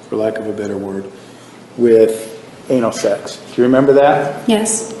will, for lack of a better word, with anal sex. Do you remember that?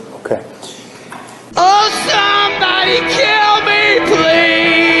 Yes. Okay. Oh, somebody kill me,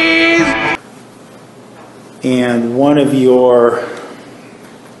 please! And one of your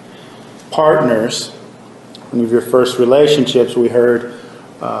partners, one of your first relationships, we heard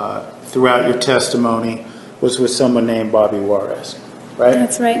throughout your testimony, was with someone named Bobby Juarez, right?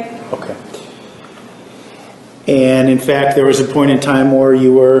 That's right. Okay. And in fact, there was a point in time where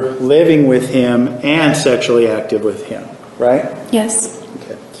you were living with him and sexually active with him, right? Yes.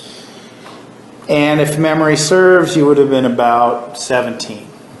 Okay. And if memory serves, you would have been about 17.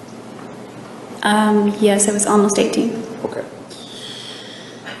 Yes, I was almost 18. Okay.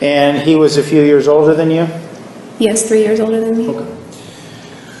 And he was a few years older than you? Yes, 3 years older than me. Okay.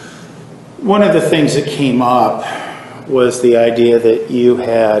 One of the things that came up was the idea that you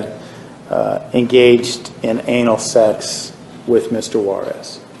had engaged in anal sex with Mr.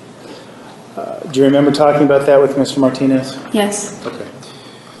 Juarez. Do you remember talking about that with Mr. Martinez? Yes. Okay.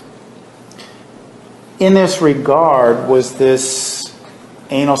 In this regard, was this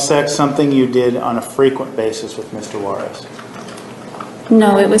anal sex something you did on a frequent basis with Mr. Juarez?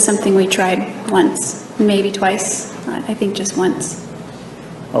 No, it was something we tried once, maybe twice. I think just once.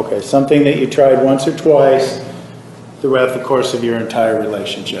 Okay, something that you tried once or twice throughout the course of your entire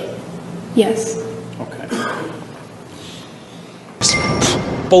relationship? Yes. Okay.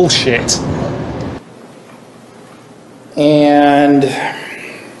 Bullshit. And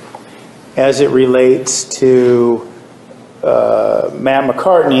as it relates to Matt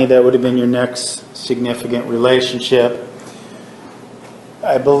McCartney, that would have been your next significant relationship.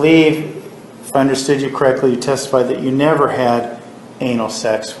 I believe, if I understood you correctly, you testified that you never had anal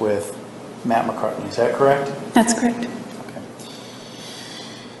sex with Matt McCartney. Is that correct? That's correct. Okay.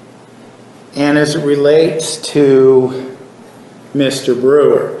 And as it relates to Mr.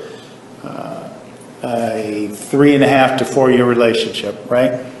 Brewer, a 3.5 to 4 year relationship,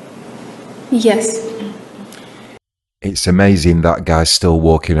 right? Yes. It's amazing that guy's still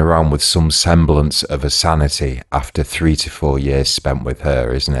walking around with some semblance of a sanity after 3 to 4 years spent with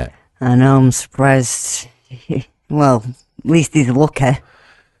her, isn't it? I know, I'm surprised. Well, at least he's lucky.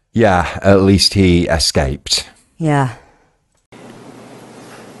 Yeah, at least he escaped. Yeah.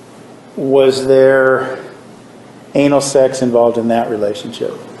 Was there anal sex involved in that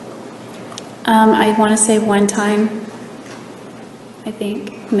relationship? I want to say one time, I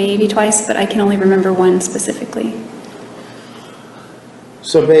think, maybe twice, but I can only remember one specifically.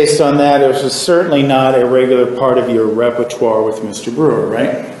 So based on that, it was certainly not a regular part of your repertoire with Mr. Brewer,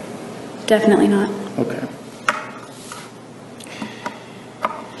 right? Definitely not. Okay.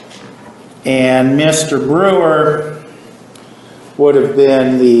 And Mr. Brewer would have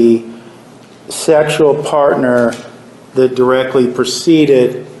been the sexual partner that directly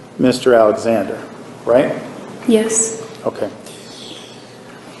preceded Mr. Alexander, right? Yes. Okay.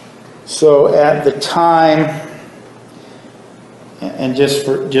 So at the time, and just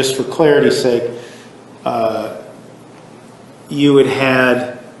for clarity's sake, you had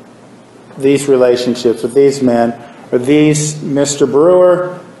had these relationships with these men. Are these Mr.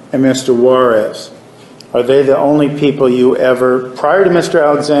 Brewer and Mr. Juarez? Are they the only people you ever, prior to Mr.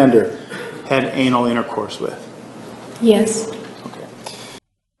 Alexander, had anal intercourse with? Yes.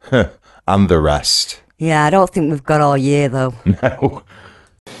 And the rest. Yeah, I don't think we've got all year, though. No.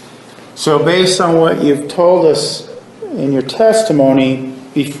 So based on what you've told us in your testimony,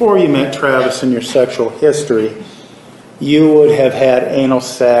 before you met Travis in your sexual history, you would have had anal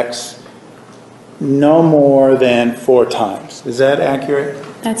sex no more than 4 times. Is that accurate?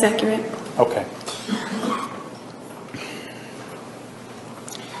 That's accurate. Okay.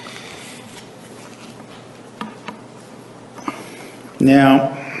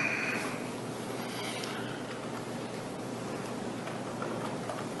 Now,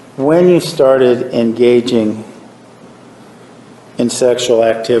 when you started engaging in sexual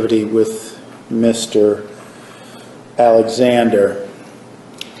activity with Mr. Alexander,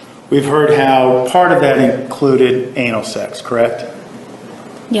 we've heard how part of that included anal sex, correct?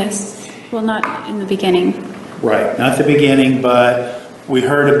 Yes. Well, not in the beginning. Right, not the beginning, but we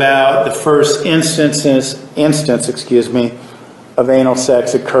heard about the first instance, of anal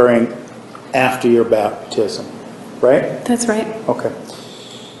sex occurring after your baptism, right? That's right. Okay.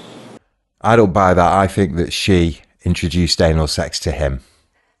 I don't buy that. I think that she introduced anal sex to him.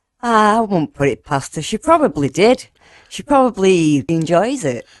 I won't put it past her. She probably did. She probably enjoys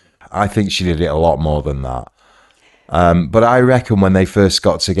it. I think she did it a lot more than that. But I reckon when they first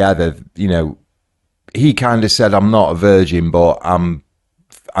got together, you know, he kind of said, I'm not a virgin, but I'm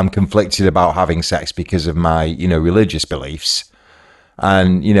conflicted about having sex because of my, you know, religious beliefs.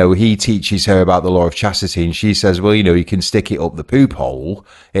 And, you know, he teaches her about the law of chastity, and she says, well, you know, you can stick it up the poop hole.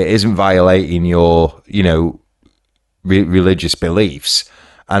 It isn't violating your, you know, religious beliefs.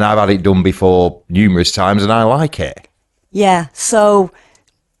 And I've had it done before numerous times, and I like it. Yeah, so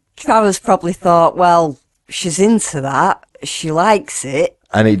Travis probably thought, well, she's into that, she likes it,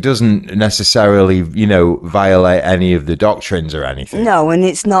 And it doesn't necessarily, violate any of the doctrines or anything. No, and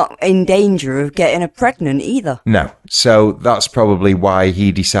it's not in danger of getting her pregnant either. No. So that's probably why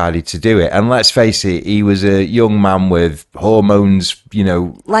he decided to do it. And let's face it, he was a young man with hormones,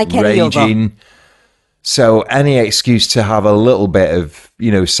 like any raging. other. So any excuse to have a little bit of,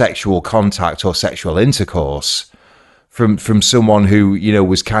 sexual contact or sexual intercourse from someone who,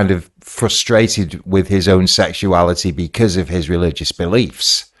 was kind of frustrated with his own sexuality because of his religious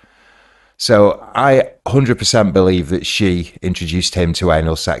beliefs. So I 100% believe that she introduced him to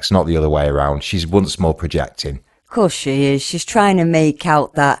anal sex, not the other way around. She's once more projecting. Of course she is. She's trying to make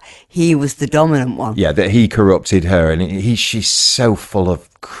out that he was the dominant one. Yeah, that he corrupted her. And she's so full of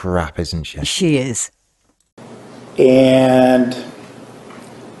crap, isn't she? She is. And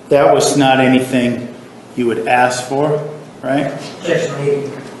that was not anything you would ask for, right? Yes,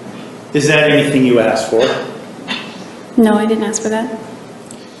 maybe. Is that anything you asked for? No, I didn't ask for that.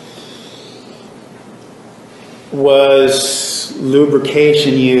 Was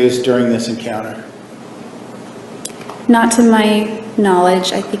lubrication used during this encounter? Not to my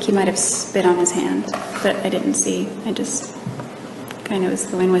knowledge. I think he might have spit on his hand, but I didn't see. I just kind of was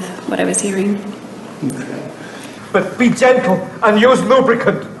going with what I was hearing. Okay. But be gentle and use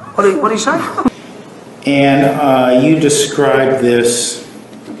lubricant. What do you say? And you described this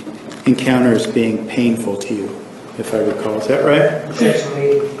encounter as being painful to you, if I recall. Is that right? Yes,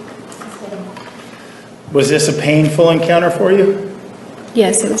 maybe. Was this a painful encounter for you?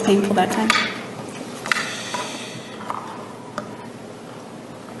 Yes, it was painful that time.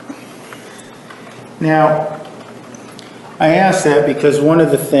 Now, I ask that because one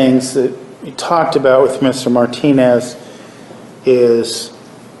of the things that you talked about with Mr. Martinez is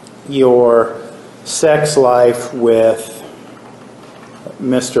your sex life with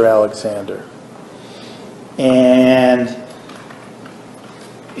Mr. Alexander. And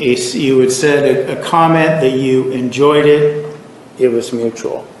you had said a comment that you enjoyed it, it was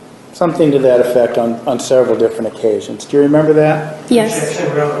mutual. Something to that effect on several different occasions. Do you remember that? Yes.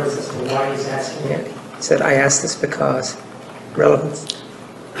 Objection, relevance as to why he's asking it. He said, I asked this because relevance.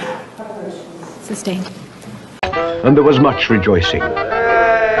 Sustained. And there was much rejoicing.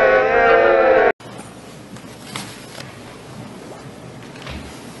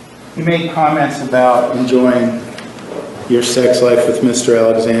 You made comments about enjoying your sex life with Mr.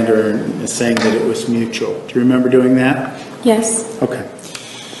 Alexander and saying that it was mutual. Do you remember doing that? Yes. Okay.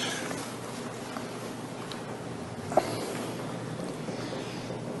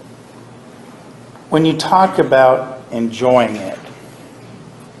 When you talk about enjoying it,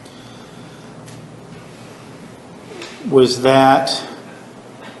 was that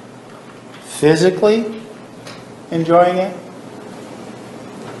physically enjoying it?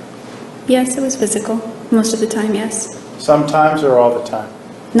 Yes, it was physical. Most of the time, yes. Sometimes or all the time?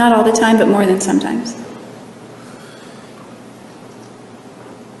 Not all the time, but more than sometimes.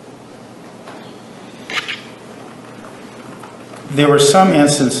 There were some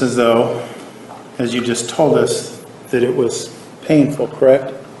instances, though, as you just told us, that it was painful,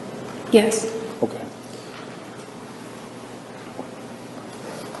 correct? Yes. Okay.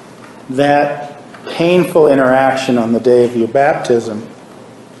 That painful interaction on the day of your baptism,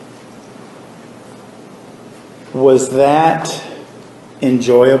 was that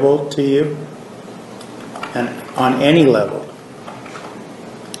enjoyable to you? And on any level?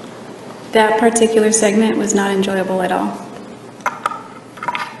 That particular segment was not enjoyable at all.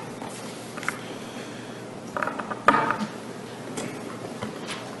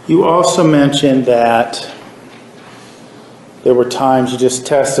 You also mentioned that there were times, you just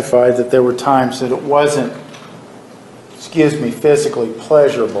testified that there were times that it wasn't, physically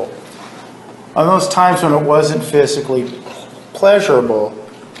pleasurable. On those times when it wasn't physically pleasurable,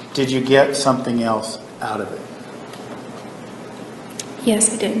 did you get something else out of it?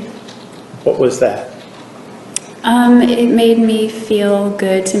 Yes, I did. What was that? It made me feel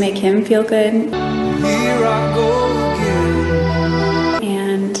good to make him feel good. Here I go again.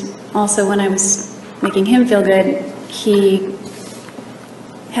 And also when I was making him feel good, he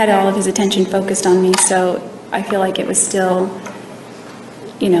had all of his attention focused on me, so I feel like it was still,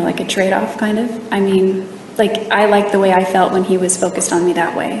 like a trade-off kind of. I mean, I liked the way I felt when he was focused on me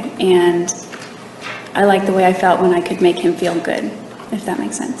that way, and I liked the way I felt when I could make him feel good, if that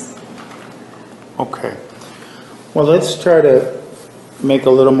makes sense. Okay. Well, let's try to make a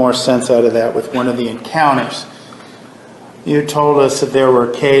little more sense out of that with one of the encounters. You told us that there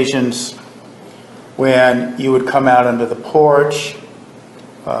were occasions when you would come out onto the porch,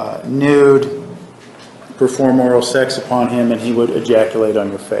 nude, perform oral sex upon him, and he would ejaculate on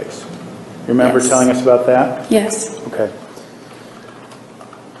your face. You remember Yes. telling us about that? Yes. Okay.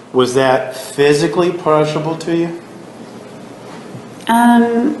 Was that physically pleasurable to you?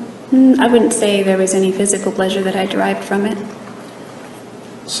 I wouldn't say there was any physical pleasure that I derived from it.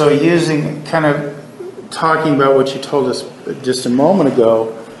 So kind of talking about what you told us just a moment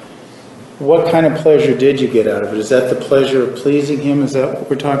ago, what kind of pleasure did you get out of it? Is that the pleasure of pleasing him? Is that what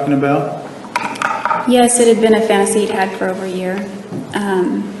we're talking about? Yes, it had been a fantasy he'd had for over a year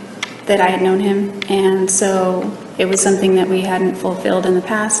that I had known him, and so it was something that we hadn't fulfilled in the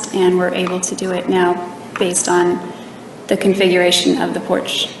past, and we're able to do it now based on the configuration of the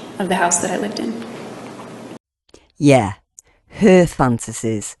porch of the house that I lived in. Yeah, her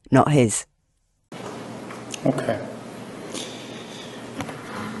fantasies, not his. Okay.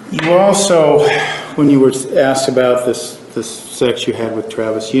 You also, when you were asked about this sex you had with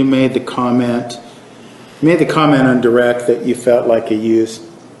Travis, you made the comment on direct that you felt like a used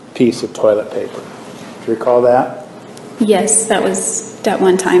piece of toilet paper. Do you recall that? Yes, that was that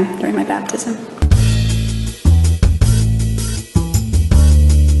one time during my baptism.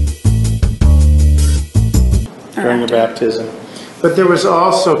 During your baptism. But there was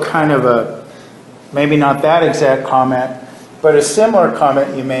also kind of a, maybe not that exact comment, but a similar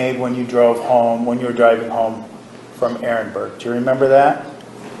comment you made when you were driving home from Ehrenberg. Do you remember that?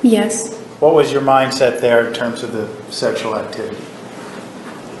 Yes. What was your mindset there in terms of the sexual activity?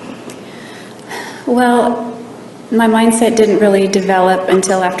 Well, my mindset didn't really develop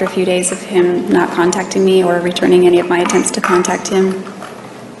until after a few days of him not contacting me or returning any of my attempts to contact him.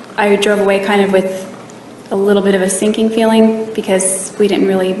 I drove away kind of with a little bit of a sinking feeling because he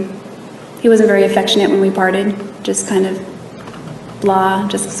wasn't very affectionate when we parted, just kind of blah,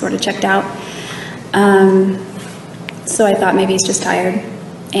 just sort of checked out. So I thought maybe he's just tired.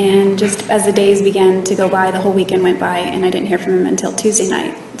 And just as the days began to go by, the whole weekend went by, and I didn't hear from him until Tuesday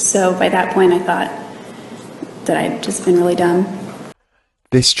night. So by that point, I thought that I'd just been really dumb.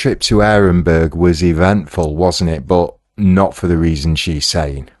 This trip to Ehrenberg was eventful, wasn't it? But not for the reason she's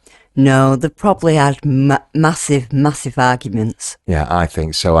saying. No, they probably had massive arguments. Yeah, I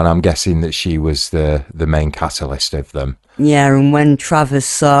think so, and I'm guessing that she was the main catalyst of them. Yeah, and when Travis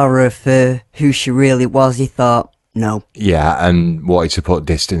saw her for who she really was, he thought, no. Yeah, and wanted to put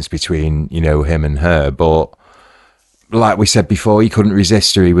distance between, him and her, but like we said before, he couldn't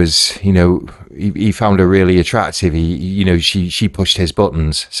resist her. He was, he found her really attractive. She pushed his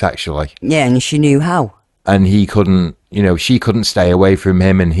buttons sexually. Yeah, and she knew how. And he couldn't, she couldn't stay away from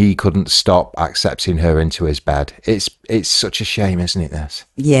him, and he couldn't stop accepting her into his bed. It's such a shame, isn't it, this?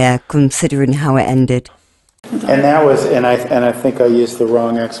 Yeah, considering how it ended. And that was, and I think I used the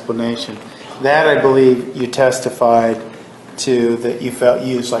wrong explanation. That, I believe, you testified to that you felt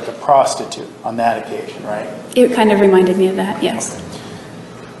used like a prostitute on that occasion, right? It kind of reminded me of that, yes.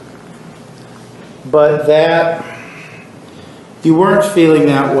 But you weren't feeling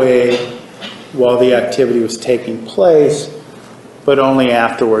that way while the activity was taking place, but only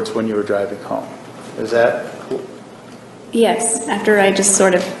afterwards when you were driving home. Is that? Yes, after I just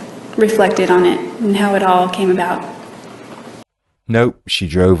sort of reflected on it and how it all came about. Nope, she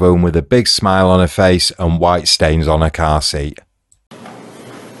drove home with a big smile on her face and white stains on her car seat.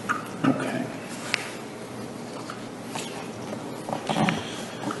 Okay.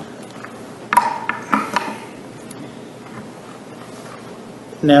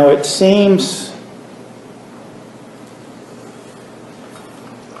 Now it seems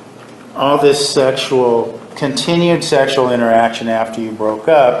all this continued sexual interaction after you broke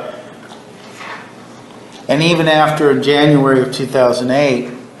up, and even after January of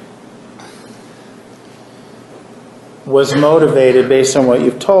 2008, was motivated, based on what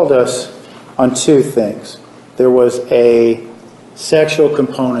you've told us, on two things. There was a sexual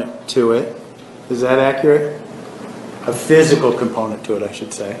component to it. Is that accurate? A physical component to it, I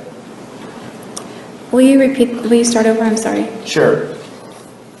should say. Will you start over? I'm sorry. Sure.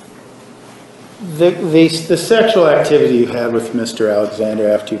 The sexual activity you had with Mr. Alexander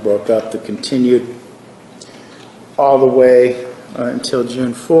after you broke up, that continued all the way until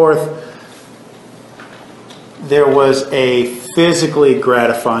June 4th, there was a physically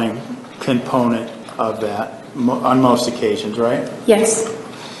gratifying component of that on most occasions, right? Yes.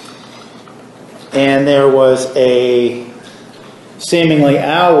 And there was a seemingly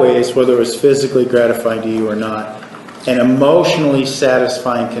always, whether it was physically gratifying to you or not, an emotionally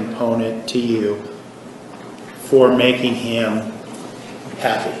satisfying component to you for making him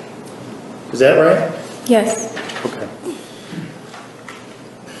happy. Is that right? Yes. Okay.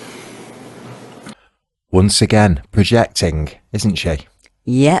 Once again, projecting, isn't she?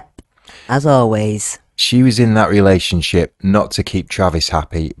 Yep, as always. She was in that relationship not to keep Travis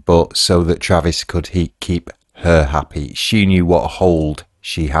happy, but so that Travis could keep her happy. She knew what hold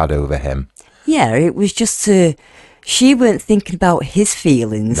she had over him. Yeah, it was just she weren't thinking about his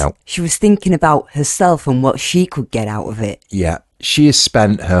feelings. No. She was thinking about herself and what she could get out of it. Yeah, she has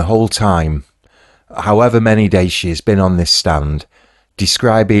spent her whole time, however many days she has been on this stand,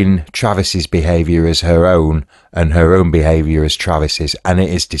 describing Travis's behaviour as her own and her own behaviour as Travis's, and it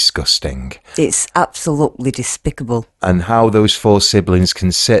is disgusting. It's absolutely despicable. And how those 4 siblings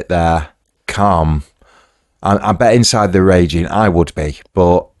can sit there calm. I bet inside they're raging, I would be,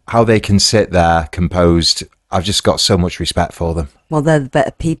 but how they can sit there composed, I've just got so much respect for them. Well, they're the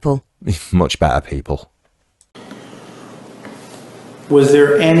better people. Much better people. Was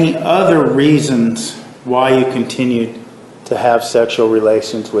there any other reasons why you continued to have sexual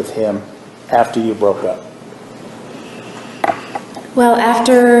relations with him after you broke up? Well,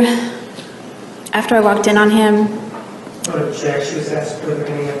 after I walked in on him, I want to object. She was asked were there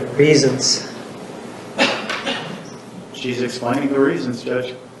any other reasons. She's explaining the reasons,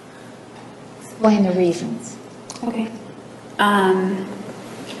 Judge. Explain the reasons. okay.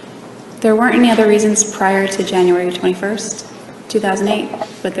 There weren't any other reasons prior to January 21st, 2008,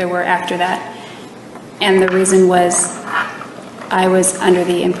 but there were after that. And the reason was I was under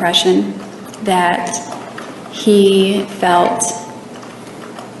the impression that he felt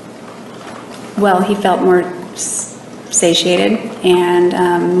more satiated and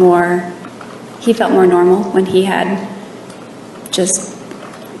he felt more normal when he had just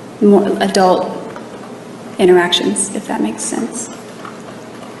more adult interactions, if that makes sense.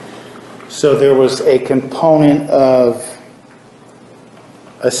 So there was a component of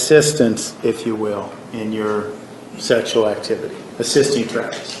assistance, if you will, in your sexual activity, assisting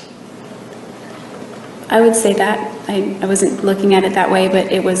Travis. I would say that. I wasn't looking at it that way,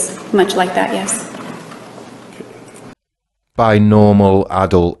 but it was much like that, yes. By normal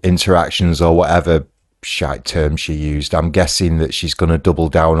adult interactions or whatever shite term she used, I'm guessing that she's going to double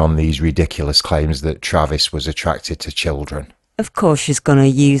down on these ridiculous claims that Travis was attracted to children. Of course she's going to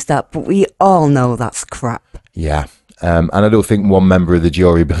use that, but we all know that's crap. Yeah, and I don't think one member of the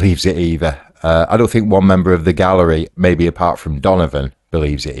jury believes it either. I don't think one member of the gallery, maybe apart from Donovan,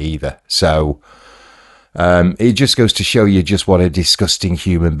 believes it either. So it just goes to show you just what a disgusting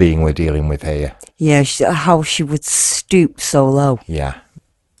human being we're dealing with here. Yeah, how she would stoop so low. Yeah.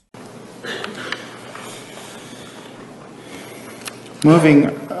 Moving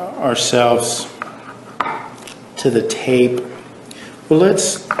ourselves to the tape. Well,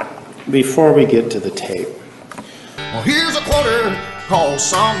 before we get to the tape. Well, here's a quarter, call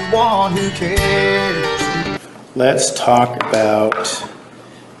someone who cares. Let's talk about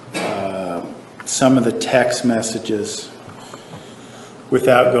some of the text messages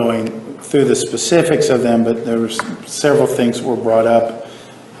without going through the specifics of them, but there were several things that were brought up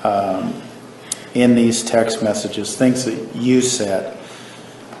in these text messages, things that you said.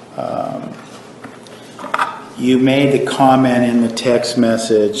 You made the comment in the text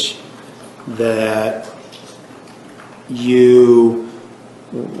message that you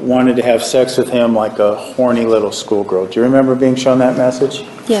wanted to have sex with him like a horny little schoolgirl. Do you remember being shown that message?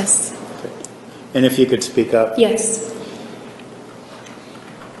 Yes. And if you could speak up. Yes.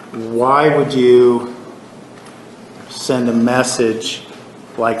 Why would you send a message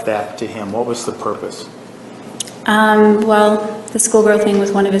like that to him? What was the purpose? Well, the schoolgirl thing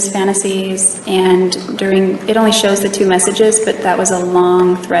was one of his fantasies, and it only shows the 2 messages, but that was a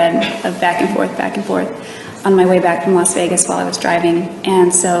long thread of back and forth on my way back from Las Vegas while I was driving.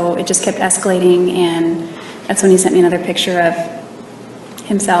 And so it just kept escalating, and that's when he sent me another picture of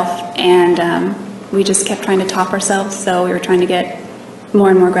himself, and we just kept trying to top ourselves, so we were trying to get more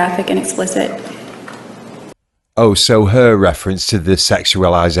and more graphic and explicit. Oh, so her reference to the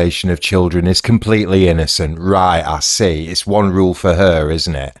sexualization of children is completely innocent. Right, I see. It's one rule for her,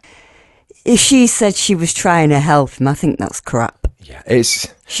 isn't it? If she said she was trying to help him, I think that's crap. Yeah,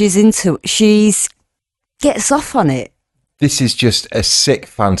 She gets off on it. This is just a sick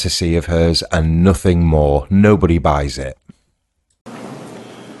fantasy of hers and nothing more. Nobody buys it.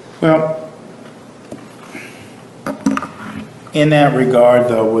 Well, in that regard,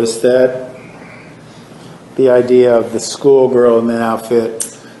 though, was that the idea of the schoolgirl in that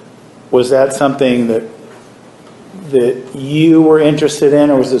outfit, was that something that you were interested in,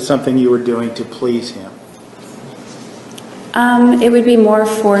 or was it something you were doing to please him? It would be more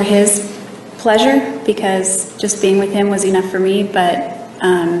for his pleasure, because just being with him was enough for me, but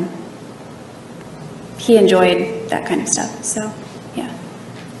he enjoyed that kind of stuff, so yeah.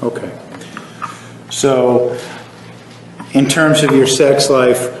 Okay. So, in terms of your sex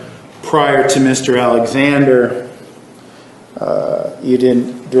life prior to Mr. Alexander, you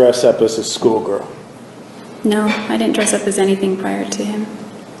didn't dress up as a schoolgirl? No, I didn't dress up as anything prior to him.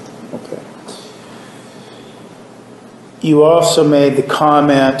 Okay. You also made the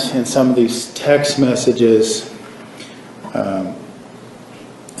comment in some of these text messages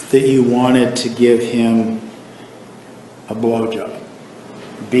that you wanted to give him a blowjob.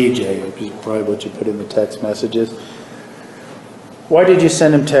 BJ, which is probably what you put in the text messages. Why did you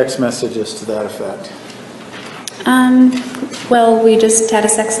send him text messages to that effect? Well, we just had a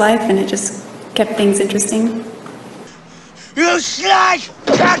sex life and it just kept things interesting. You slash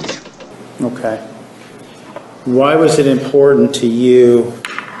cut! Okay. Why was it important to you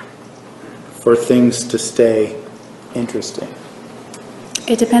for things to stay interesting?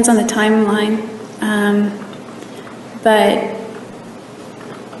 It depends on the timeline, but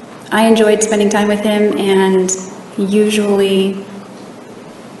I enjoyed spending time with him, and usually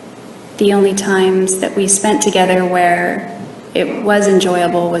the only times that we spent together where it was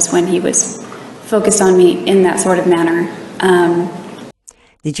enjoyable was when he was focused on me in that sort of manner.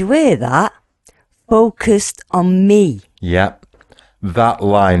 Did you hear that? Focused on me. Yep. That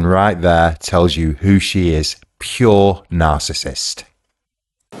line right there tells you who she is. Pure narcissist.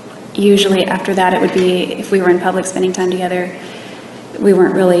 Usually after that it would be, if we were in public spending time together, we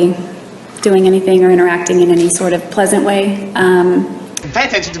weren't really doing anything or interacting in any sort of pleasant way. Pay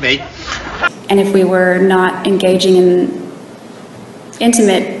attention to me. And if we were not engaging in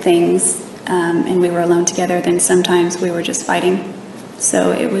intimate things and we were alone together, then sometimes we were just fighting.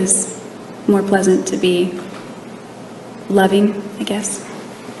 So it was more pleasant to be loving, I guess,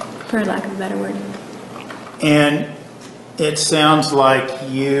 for lack of a better word. And it sounds like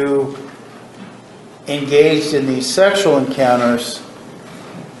you engaged in these sexual encounters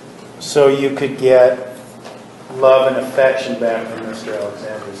so you could get love and affection back from Mr.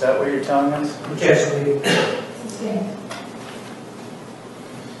 Alexander. Is that what you're telling us? Yes,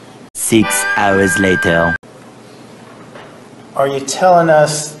 6 hours later. Are you telling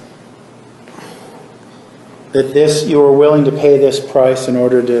us that you were willing to pay this price in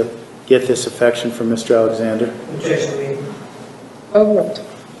order to get this affection from Mr. Alexander?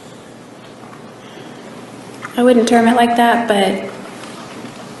 I wouldn't term it like that, but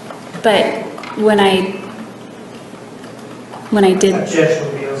when I did.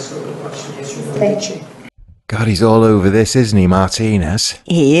 God, he's all over this, isn't he, Martinez?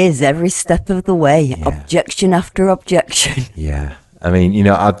 He is every step of the way. Yeah. Objection after objection. Yeah. I mean,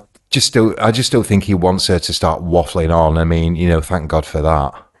 I just don't think he wants her to start waffling on. I mean, thank God for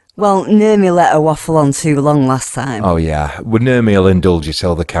that. Well, Nurmi let her waffle on too long last time. Oh, yeah. Well, Nurmi will indulge you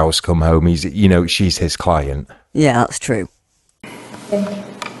till the cows come home. She's his client. Yeah, that's true. You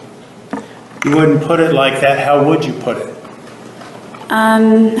wouldn't put it like that. How would you put it?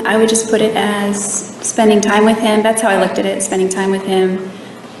 I would just put it as spending time with him. That's how I looked at it, spending time with him,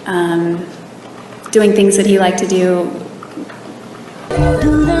 doing things that he liked to do.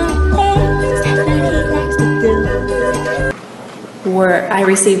 Where I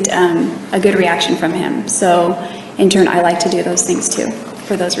received a good reaction from him. So in turn, I like to do those things too,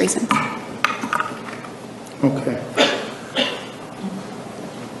 for those reasons. Okay.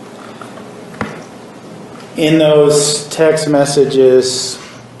 In those text messages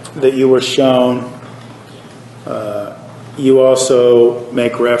that you were shown, you also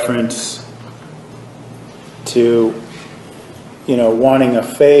make reference to, wanting a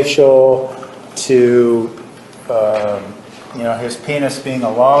facial, to, his penis being a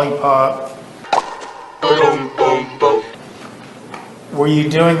lollipop. Were you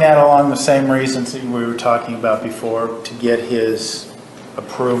doing that along the same reasons that we were talking about before, to get his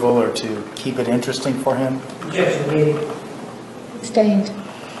approval or to keep it interesting for him? Sustained.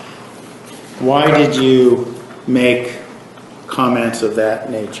 Why did you make comments of that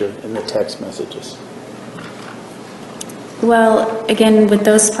nature in the text messages? Well, again, with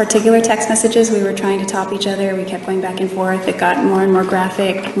those particular text messages, we were trying to top each other. We kept going back and forth. It got more and more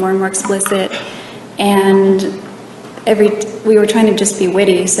graphic, more and more explicit. And we were trying to just be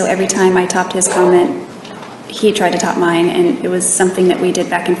witty, so every time I topped his comment, he tried to top mine, and it was something that we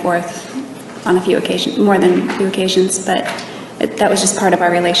did back and forth on a few occasions, more than a few occasions, but that was just part of our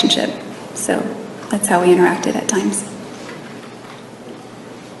relationship. So that's how we interacted at times.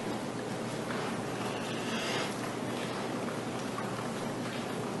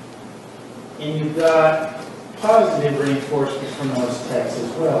 And you got positive reinforcement from those texts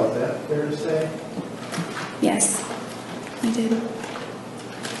as well, is that fair to say? Yes, I did.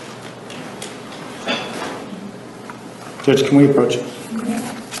 Judge, can we approach it?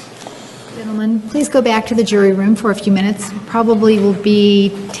 Gentlemen, please go back to the jury room for a few minutes. Probably will be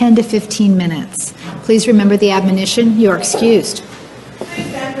 10 to 15 minutes. Please remember the admonition. You are excused. Please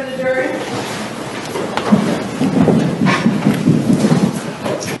stand for the jury.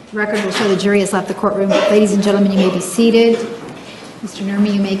 The record will show the jury has left the courtroom. Ladies and gentlemen, you may be seated. Mr.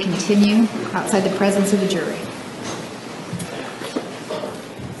 Nurmi, you may continue outside the presence of the jury.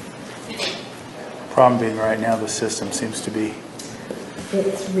 Problem being right now, the system seems to be.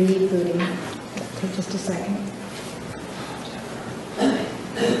 It's rebooting. Take just a second.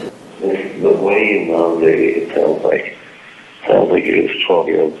 The way you moan, it sounds like you're this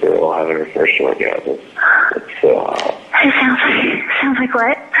 12-year-old girl having her first orgasm. It's so hot. It sounds like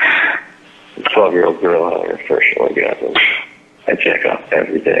what? A 12-year-old girl having her first orgasm. I check off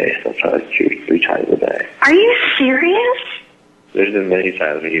every day, sometimes 2-3 times a day. Are you serious? There's been many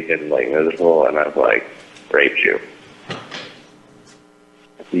times when you've been like miserable and I've like raped you.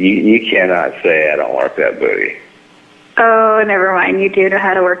 You cannot say I don't work that booty. Oh, never mind. You do know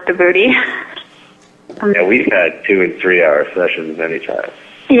how to work the booty. Yeah, we've had 2 and 3 hour sessions many times.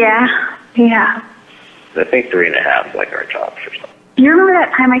 Yeah. I think 3.5 is like our top or something. You remember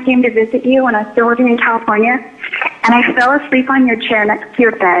that time I came to visit you when I was still working in California? And I fell asleep on your chair next to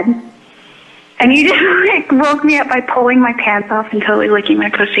your bed. And you just like woke me up by pulling my pants off and totally licking my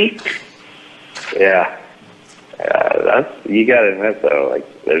pussy. Yeah. You gotta admit though,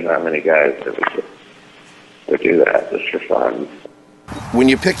 like there's not many guys that would do that just for fun. When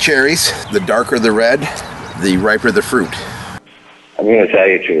you pick cherries, the darker the red, the riper the fruit. I'm gonna tie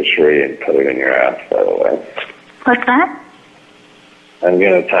you to a tree and put it in your ass, by the way. What's that? I'm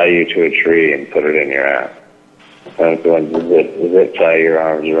gonna tie you to a tree and put it in your ass. I'm going to zip tie your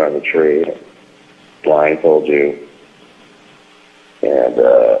arms around the tree, blindfold you, and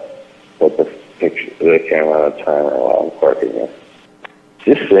put the camera on a timer while I'm parking you.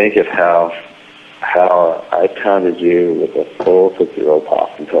 Just think of how I pounded you with a full 6-year-old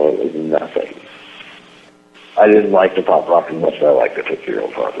pop until it was nothing. I didn't like the pop rock as much as I liked the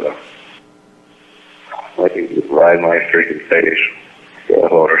 6-year-old pop though. Like you could ride my freaking face, go a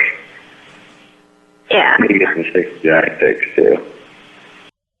horse. Yeah. You get some 6 giant dicks too.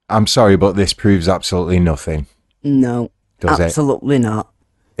 I'm sorry, but this proves absolutely nothing. No, Does absolutely not.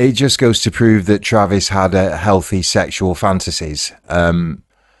 It just goes to prove that Travis had healthy sexual fantasies.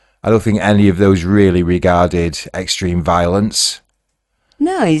 I don't think any of those really regarded extreme violence.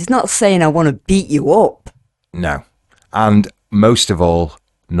 No, he's not saying I want to beat you up. No. And most of all,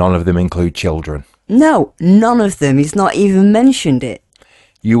 none of them include children. No, none of them. He's not even mentioned it.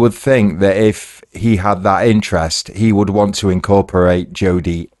 You would think that if he had that interest, he would want to incorporate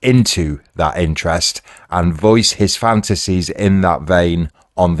Jodi into that interest and voice his fantasies in that vein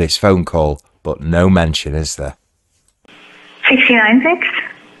on this phone call, but no mention, is there? 69.6?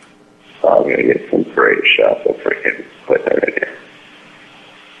 I'm gonna get some great shots of freaking put that in here.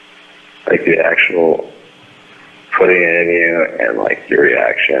 Like the actual putting it in you and like your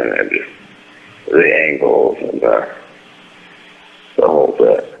reaction and just the angles and the whole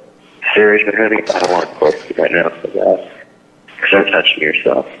bit. Seriously, honey, I don't want to corpse you right now so bad. Because I'm touching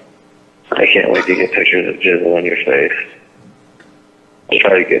yourself. I can't wait to get pictures of jizzle on your face. I'll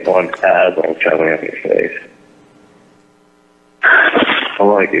try to get one as I'm coming on your face. I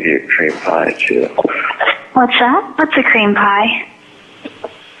want to give you a cream pie, too. What's that? What's a cream pie?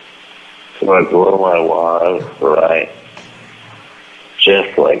 So I blow my wad right,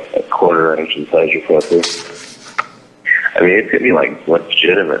 just like a 1/4 inch inside your pussy. I mean, it's gonna be like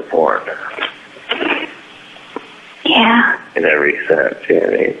legitimate porn. Yeah. In every sense, you know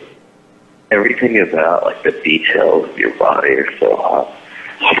what I mean? Everything about like the details of your body are so hot.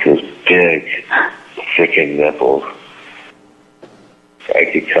 Like those big, freaking nipples. I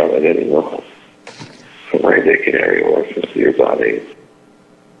could come at any moment. From my dick and every orifice of your body.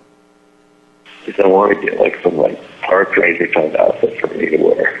 Because I want to get like some like park ranger type outfit for me to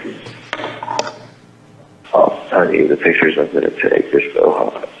wear. I'll tell you, the pictures I'm going to take are so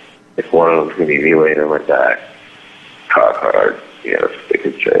hot. If one of them's going to be me laying on my back, cock hard, you know,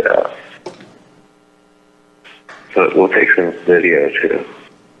 sticking straight out. So we'll take some video too.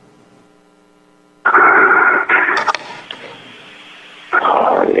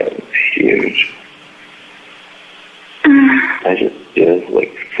 Oh, yeah, it's huge. I just did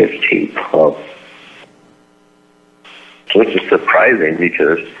like 15 pumps. Which is surprising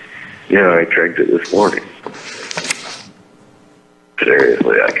because, you know, I drank it this morning.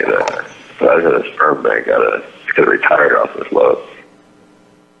 Seriously, I could, if I was at a sperm bank, I could have retired off this load.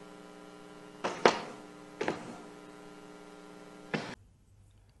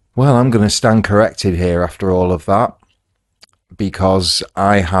 Well, I'm going to stand corrected here after all of that, because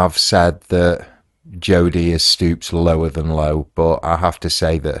I have said that Jodi has stooped lower than low, but I have to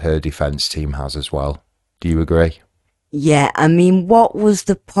say that her defence team has as well. Do you agree? Yeah, I mean, what was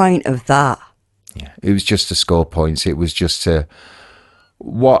the point of that? Yeah, it was just to score points. It was just to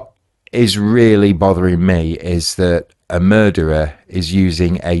What is really bothering me is that a murderer is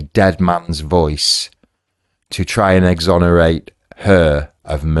using a dead man's voice to try and exonerate her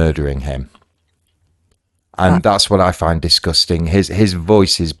of murdering him. And that's what I find disgusting. His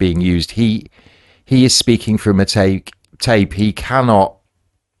voice is being used. He is speaking from a tape.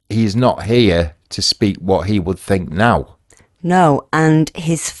 He's not here to speak what he would think now. No, and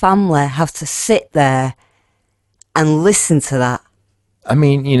his family have to sit there and listen to that. I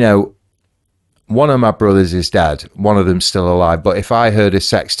mean, you know, one of my brothers is dead. One of them's still alive. But if I heard a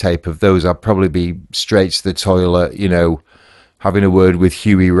sex tape of those, I'd probably be straight to the toilet, you know, having a word with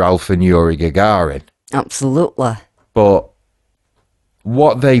Huey, Ralph and Yuri Gagarin. Absolutely. But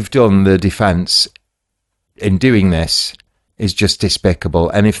what they've done, the defence, in doing this is just despicable.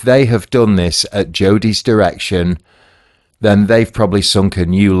 And if they have done this at Jodi's direction, then they've probably sunk a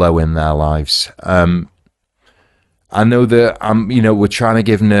new low in their lives. I know that we're trying to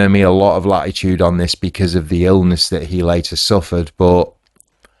give Nurmi a lot of latitude on this because of the illness that he later suffered, but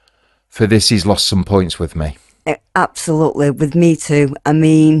for this, he's lost some points with me. Absolutely, with me too. I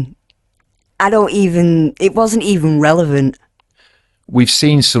mean, it wasn't even relevant. We've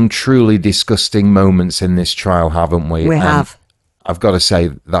seen some truly disgusting moments in this trial, haven't we? We have. I've got to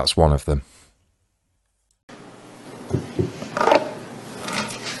say, that's one of them.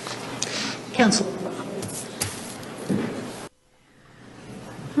 Counsel.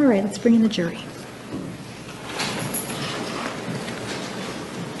 All right, let's bring in the jury.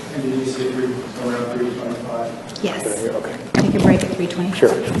 And did you say around 3:25? Yes. Okay. Take a break at 3:20.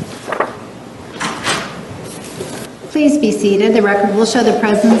 Sure. Please be seated. The record will show the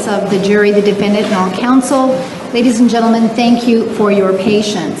presence of the jury, the defendant, and all counsel. Ladies and gentlemen, thank you for your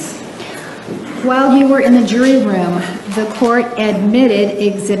patience. While you were in the jury room, the court admitted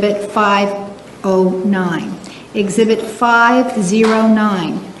Exhibit 509. Exhibit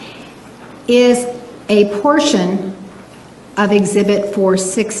 509 is a portion of Exhibit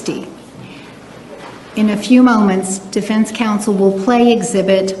 460. In a few moments, defense counsel will play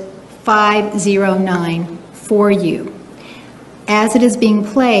Exhibit 509 for you. As it is being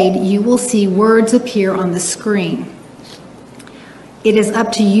played, you will see words appear on the screen. It is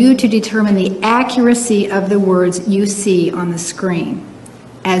up to you to determine the accuracy of the words you see on the screen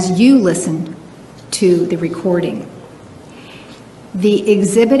as you listen to the recording. The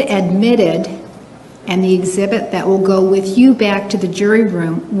exhibit admitted and the exhibit that will go with you back to the jury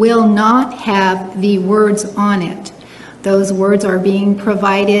room will not have the words on it. Those words are being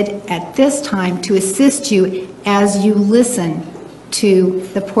provided at this time to assist you as you listen to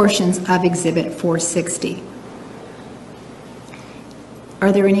the portions of Exhibit 460.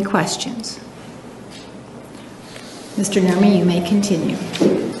 Are there any questions? Mr. Nurmi, you may continue.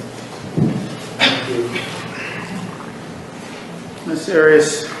 Ms.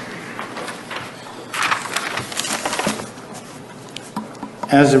 Arias,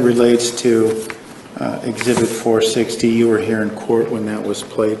 as it relates to Exhibit 460, you were here in court when that was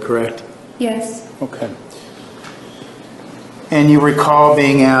played, correct? Yes. Okay. And you recall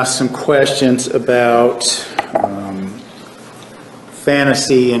being asked some questions about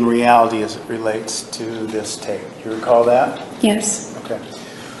fantasy and reality as it relates to this tape. You recall that? Yes. Okay.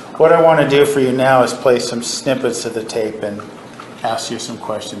 What I want to do for you now is play some snippets of the tape and ask you some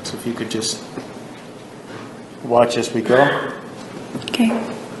questions. If you could just watch as we go. Okay.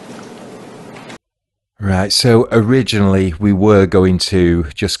 Right, so originally we were going to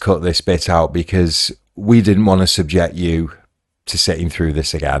just cut this bit out because we didn't want to subject you to sitting through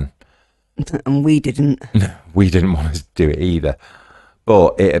this again. And we didn't. We didn't want to do it either.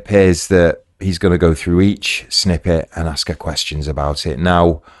 But it appears that he's going to go through each snippet and ask her questions about it.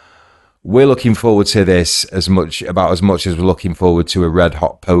 Now, we're looking forward to this as much as we're looking forward to a red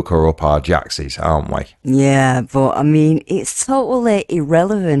hot poker up our jacksies, aren't we? Yeah, but I mean, it's totally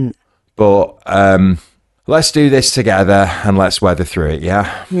irrelevant. But let's do this together and let's weather through it,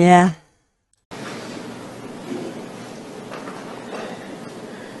 yeah? Yeah.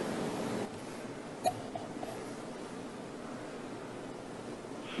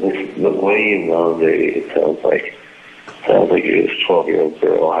 The way you know, it sounds like you're this 12-year-old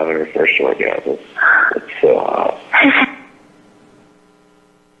girl having her first orgasm. It's so hot.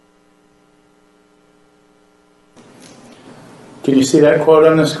 Can you see that quote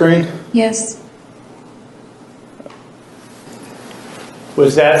on the screen? Yes.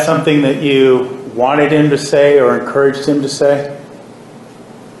 Was that something that you wanted him to say or encouraged him to say?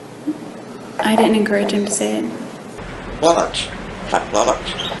 I didn't encourage him to say it. Bollocks. Fat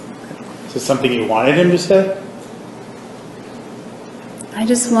bollocks. Is it something you wanted him to say? I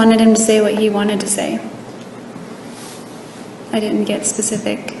just wanted him to say what he wanted to say. I didn't get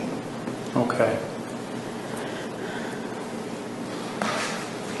specific. Okay.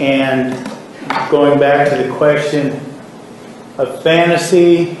 And going back to the question of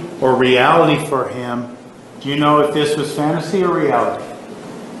fantasy or reality for him, do you know if this was fantasy or reality?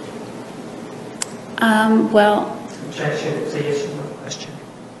 Well, Objection, it's a yes or no question.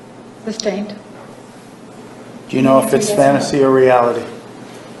 Sustained. Do you know if it's fantasy or reality?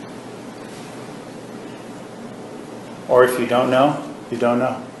 Or if you don't know, you don't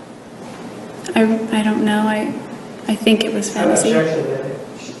know. I don't know. I think it was fantasy. Objection, then.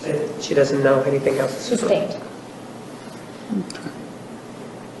 She said she doesn't know anything else. Sustained.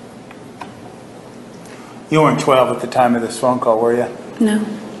 You weren't 12 at the time of this phone call, were you? No.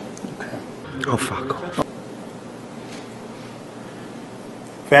 Oh, fuck.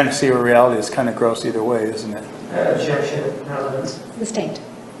 Fantasy or reality is kind of gross either way, isn't it? Objection, relevance. Sustained.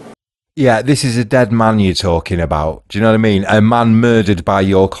 Yeah, this is a dead man you're talking about. Do you know what I mean? A man murdered by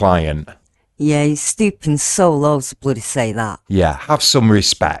your client. Yeah, he's stooping so low to bloody say that. Yeah, have some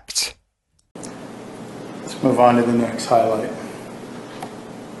respect. Let's move on to the next highlight.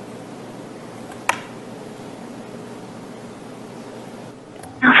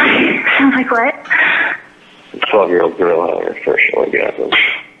 Sounds like what? A 12-year-old girl having her first orgasm.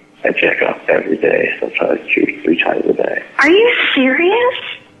 I jack off every day, sometimes 2-3 times a day. Are you serious?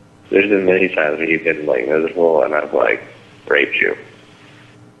 There's been many times when you've been like miserable and I've like raped you.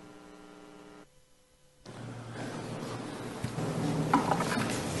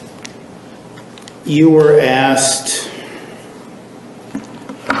 You were asked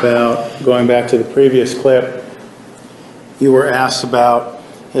about, going back to the previous clip, you were asked about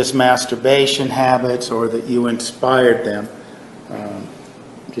his masturbation habits or that you inspired them.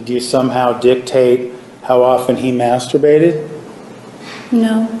 Did you somehow dictate how often he masturbated?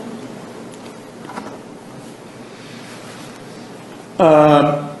 No.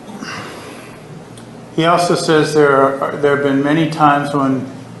 He also says there have been many times when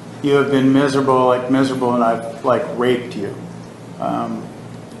you have been miserable, and I've raped you.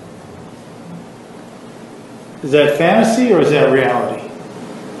 Is that fantasy or is that reality?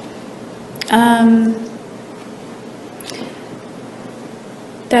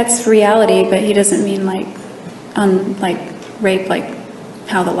 That's reality, but he doesn't mean rape, like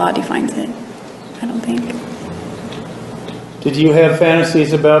how the law defines it. I don't think. Did you have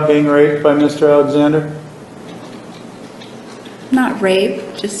fantasies about being raped by Mr. Alexander? Not rape,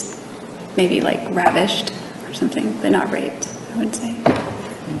 just maybe ravished or something, but not raped, I would say.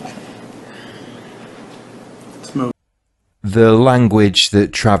 Let's move. The language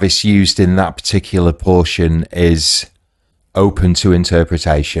that Travis used in that particular portion is open to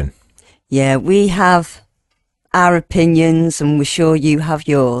interpretation. Yeah, we have our opinions and we're sure you have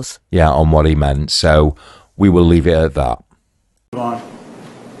yours. Yeah, on what he meant. So we will leave it at that. Move on.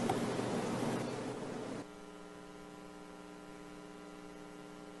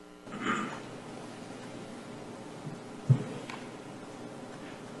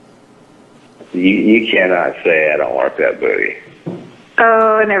 You cannot say I don't work that booty.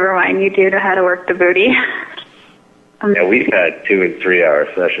 Oh, never mind. You do know how to work the booty. Yeah, we've had 2 and 3 hour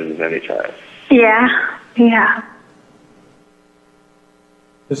sessions many times. Yeah.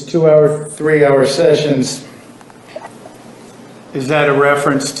 This 2-hour, 3-hour sessions, is that a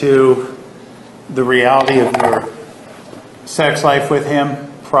reference to the reality of your sex life with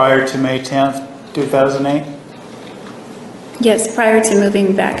him prior to May 10th, 2008? Yes, prior to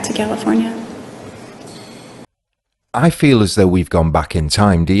moving back to California. I feel as though we've gone back in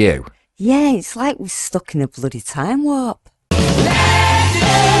time, do you? Yeah, it's like we're stuck in a bloody time warp.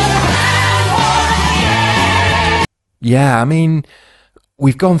 Yeah, I mean,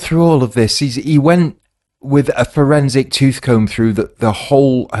 we've gone through all of this. He went with a forensic tooth comb through her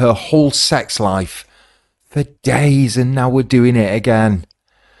whole sex life for days, and now we're doing it again.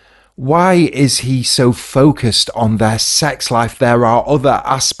 Why is he so focused on their sex life? There are other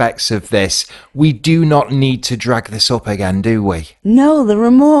aspects of this. We do not need to drag this up again, do we? No, there are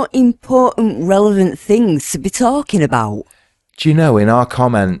more important, relevant things to be talking about. Do you know, in our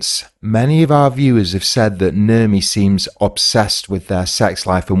comments, many of our viewers have said that Nurmi seems obsessed with their sex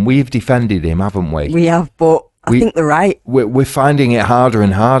life, and we've defended him, haven't we? We have, but I think they're right. We're finding it harder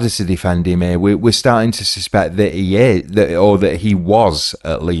and harder to defend him here. We're starting to suspect that he is, or that he was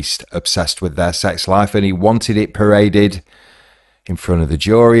at least obsessed with their sex life, and he wanted it paraded in front of the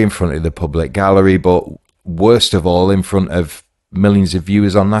jury, in front of the public gallery, but worst of all, in front of millions of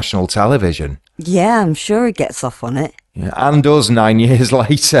viewers on national television. Yeah, I'm sure he gets off on it. Yeah, and us 9 years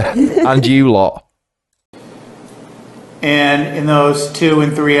later, and you lot. And in those 2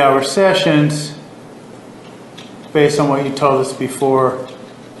 and 3 hour sessions, based on what you told us before,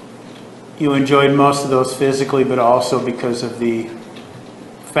 you enjoyed most of those physically, but also because of the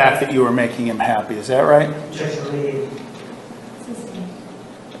fact that you were making him happy. Is that right?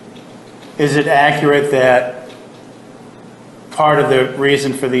 Is it accurate that part of the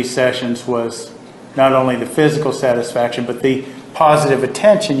reason for these sessions was not only the physical satisfaction, but the positive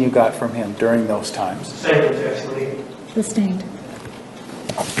attention you got from him during those times? Sustained.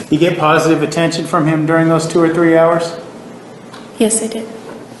 You get positive attention from him during those 2 or 3 hours? Yes, I did.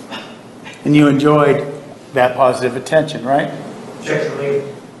 And you enjoyed that positive attention, right?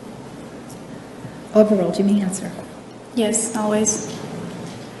 Overruled, you may answer. Yes, always.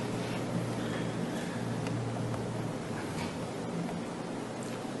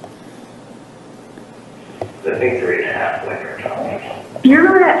 I think 3.5 winter. Do you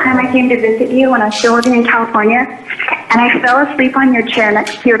remember that time I came to visit you when I was still living in California, and I fell asleep on your chair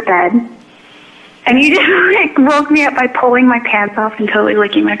next to your bed, and you just like woke me up by pulling my pants off and totally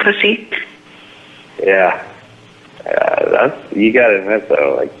licking my pussy? Yeah. That's, you gotta admit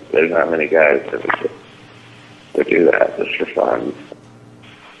though, like, there's not many guys that would do that just for fun.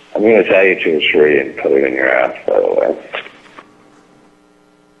 I'm gonna tie you to a tree and put it in your ass, by the way.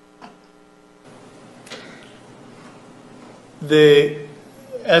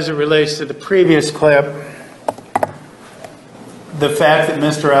 As it relates to the previous clip, the fact that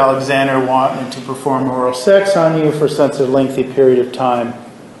Mr. Alexander wanted to perform oral sex on you for such a lengthy period of time,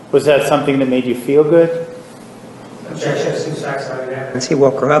 was that something that made you feel good? Objection, sex on evidence. He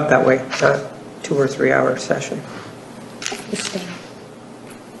woke her up that way, not 2 or 3 hour session.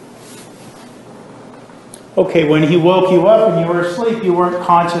 Okay, when he woke you up and you were asleep, you weren't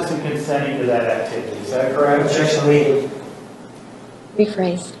conscious and consenting to that activity. Is that correct? Objection.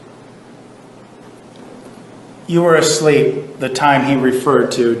 Rephrase. You were asleep the time he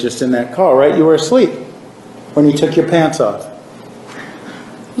referred to just in that call, right? You were asleep when you took your pants off.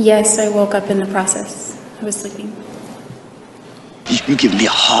 Yes, I woke up in the process. I was sleeping. You give me a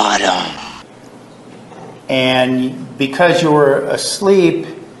hard on. And because you were asleep,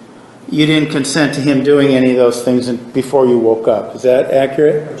 you didn't consent to him doing any of those things before you woke up. Is that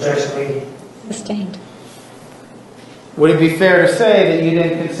accurate? Objection. Sustained. Would it be fair to say that you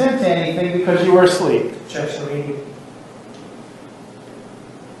didn't consent to anything because you were asleep? Objection.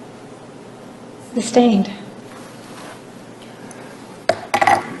 Sustained.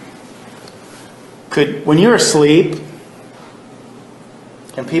 When you're asleep,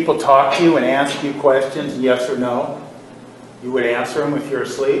 can people talk to you and ask you questions, yes or no? You would answer them if you're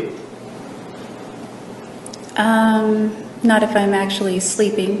asleep? Not if I'm actually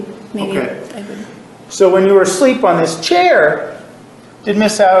sleeping. Maybe Okay. I would. So when you were asleep on this chair, did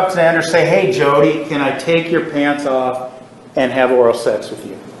Miss Alexander say, hey, Jodi, can I take your pants off and have oral sex with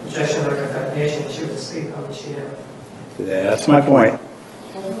you? Objection, like a foundation. She was asleep. How would she know? That's my point.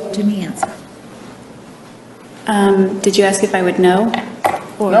 Do me answer. Did you ask if I would know?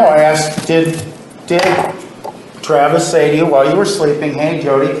 Or? No, I asked, did Travis say to you while you were sleeping, hey,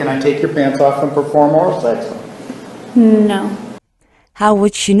 Jodi, can I take your pants off and perform oral sex? No. How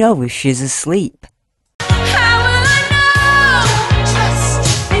would she know if she's asleep?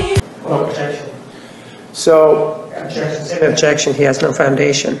 Oh, objection. So, Objection. He has no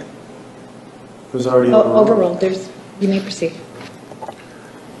foundation. it was already Overruled. You may proceed.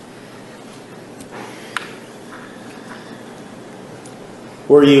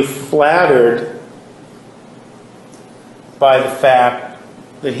 Were you flattered by the fact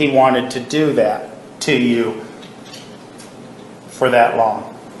that he wanted to do that to you for that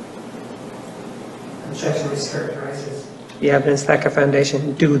long? Objection mischaracterizes the evidence, lack of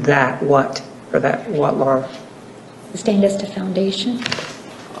foundation. Do that what? For that what long? Sustained as to foundation.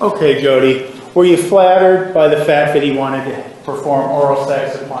 Okay, Jodi. Were you flattered by the fact that he wanted to perform oral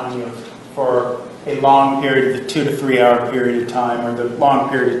sex upon you for a long period, the 2 to 3 hour period of time, or the long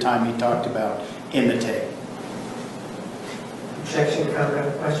period of time he talked about in the tape? Objection,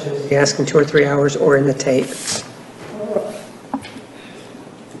 comment, question. Is he asking 2 or 3 hours or in the tape?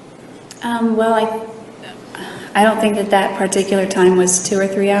 Well, I don't think that particular time was 2 or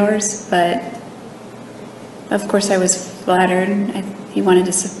 3 hours, but of course I was flattered. He wanted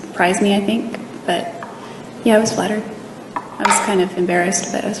to surprise me, I think, but yeah, I was flattered. I was kind of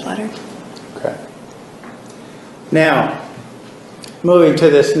embarrassed, but I was flattered. Okay. Now, moving to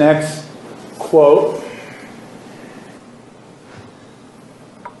this next quote.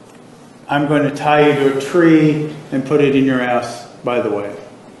 I'm going to tie you to a tree and put it in your ass, by the way.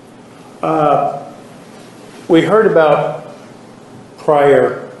 We heard about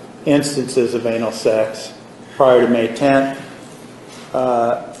prior instances of anal sex prior to May 10th.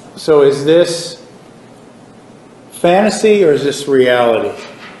 So is this fantasy or is this reality?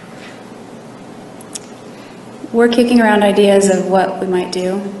 We're kicking around ideas of what we might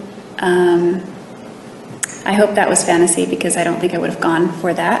do. I hope that was fantasy because I don't think I would have gone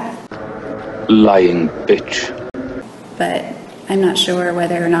for that. Lying bitch. But I'm not sure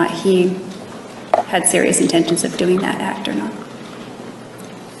whether or not he had serious intentions of doing that act or not.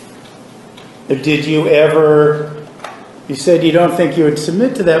 Did you ever, you said you don't think you would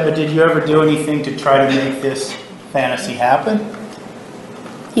submit to that, but did you ever do anything to try to make this fantasy happen?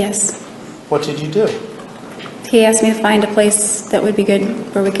 Yes. What did you do? He asked me to find a place that would be good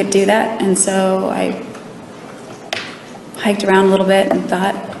where we could do that, and so I hiked around a little bit and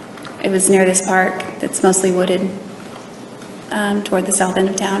thought it was near this park that's mostly wooded toward the south end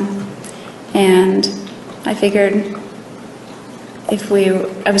of town. And I figured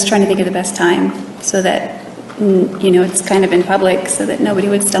I was trying to think of the best time so that, it's kind of in public so that nobody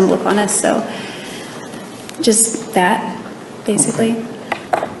would stumble upon us. So just that, basically.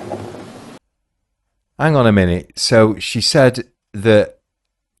 Hang on a minute. So she said that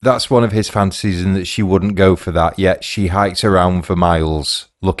that's one of his fantasies and that she wouldn't go for that, yet she hikes around for miles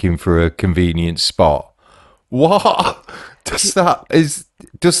looking for a convenient spot. What? Does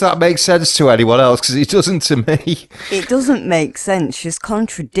that make sense to anyone else? Because it doesn't to me. It doesn't make sense. She's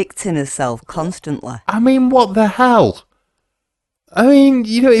contradicting herself constantly. I mean, what the hell? I mean,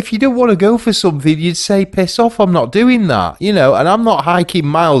 if you don't want to go for something, you'd say, piss off, I'm not doing that. And I'm not hiking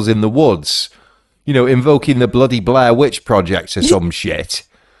miles in the woods, invoking the bloody Blair Witch Project or some shit.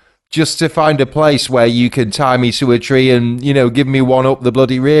 Just to find a place where you can tie me to a tree and, give me one up the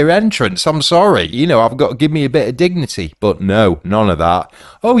bloody rear entrance. I'm sorry. I've got to give me a bit of dignity. But no, none of that.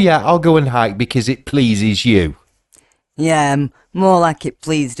 Oh, yeah, I'll go and hike because it pleases you. Yeah, more like it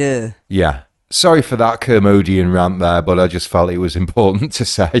pleased her. Yeah. Sorry for that Kermodian rant there, but I just felt it was important to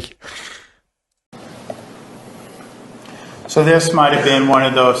say. So this might have been one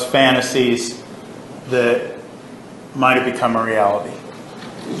of those fantasies that might have become a reality.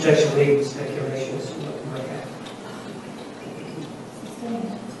 Objection made, speculations, like that.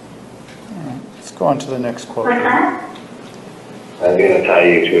 Let's go on to the next quote. I'm going to tie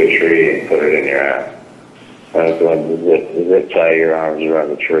you to a tree and put it in your ass. I'm going to zip tie your arms around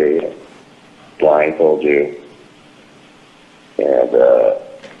the tree, blindfold you, and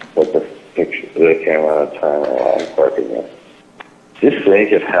put the camera on a timer while I'm parking it. Just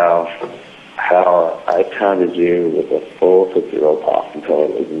think of how I pounded you with a full Tootsie Roll Pop until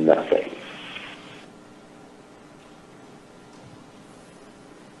it was nothing.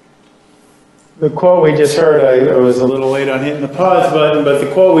 The quote we just heard, I was a little late on hitting the pause button, but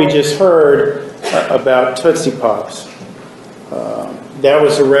the quote we just heard about Tootsie Pops, that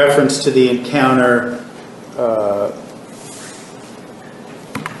was a reference to the encounter,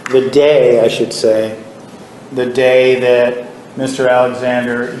 the day that Mr.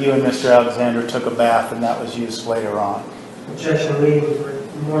 Alexander, you and Mr. Alexander took a bath, and that was used later on. Objection leading for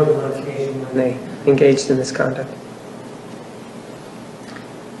more than one occasion when they engaged in this conduct.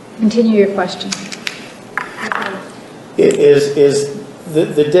 Continue your question. Is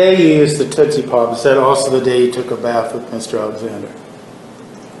the day you used the Tootsie Pop, is that also the day you took a bath with Mr. Alexander?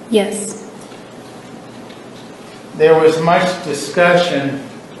 Yes. There was much discussion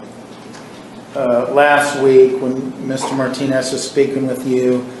last week when Mr. Martinez was speaking with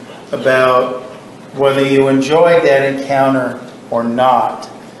you about whether you enjoyed that encounter or not.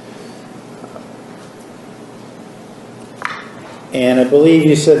 And I believe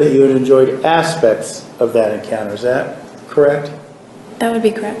you said that you had enjoyed aspects of that encounter. Is that correct? That would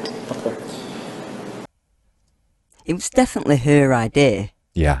be correct. Okay. It was definitely her idea.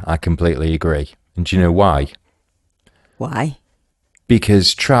 Yeah, I completely agree. And do you know why? Why?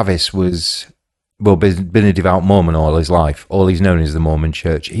 Because Travis was, been a devout Mormon all his life. All he's known is the Mormon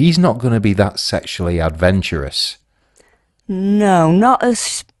church. He's not going to be that sexually adventurous. No, not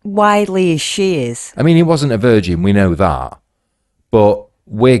as widely as she is. I mean, he wasn't a virgin, we know that. But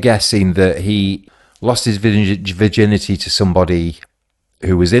we're guessing that he lost his virginity to somebody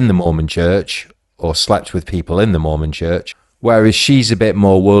who was in the Mormon church or slept with people in the Mormon church, whereas she's a bit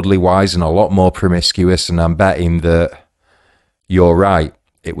more worldly wise and a lot more promiscuous, and I'm betting that you're right,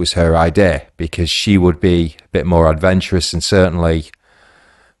 it was her idea, because she would be a bit more adventurous and certainly a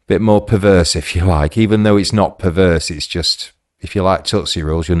bit more perverse, if you like. Even though it's not perverse, it's just, if you like Tootsie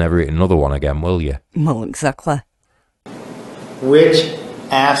Rolls, you'll never eat another one again, will you? Well, exactly. Which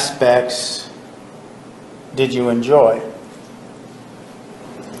aspects did you enjoy?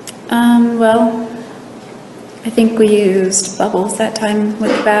 Well, I think we used bubbles that time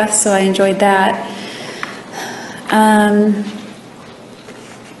with the bath, so I enjoyed that.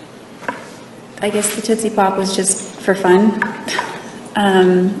 I guess the Tootsie Pop was just for fun.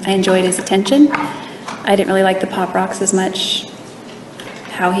 I enjoyed his attention. I didn't really like the pop rocks as much,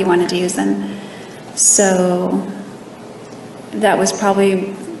 how he wanted to use them. So that was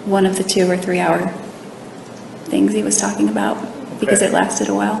probably one of the 2 or 3 hour things he was talking about, because it lasted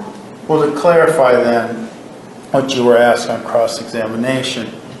a while. Well, to clarify then what you were asked on cross-examination,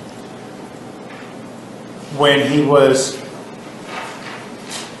 when he was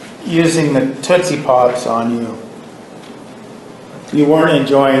using the Tootsie Pops on you, you weren't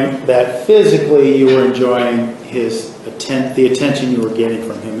enjoying that physically, you were enjoying the attention you were getting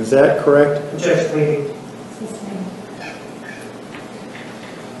from him. Is that correct? Just leaving.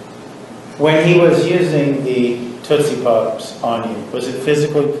 When he was using the Tootsie Pops on you, was it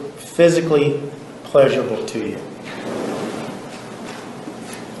physically pleasurable to you?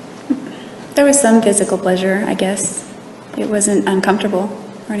 There was some physical pleasure, I guess. It wasn't uncomfortable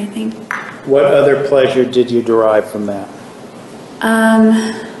or anything. What other pleasure did you derive from that?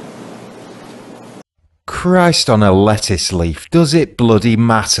 Christ on a lettuce leaf, does it bloody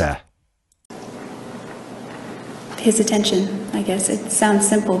matter? His attention, I guess. It sounds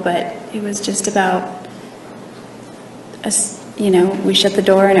simple, but it was just about us, we shut the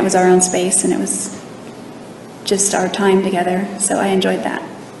door and it was our own space and it was just our time together. So I enjoyed that.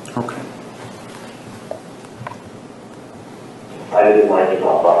 Okay. I didn't like the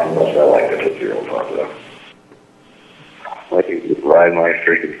pop rock as much as I liked the Tootsie Roll Pop though. Like you ride my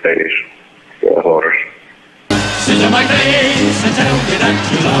freaking face, go a horse. Sit on my face and tell me that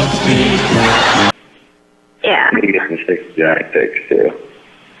you love me. Yeah. You get some 69 pics too.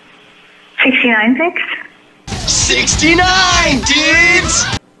 69 pics? 69, dudes!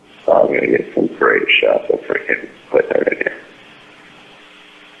 So I'm gonna get some great shots of freaking put that in here.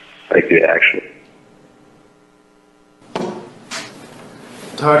 Like the action.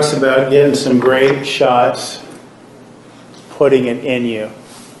 Talks about getting some great shots, putting it in you.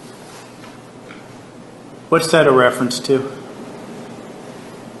 What's that a reference to?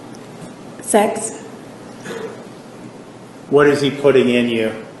 Sex. What is he putting in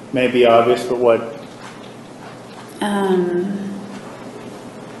you? May be obvious, but what?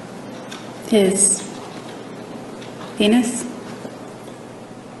 His penis.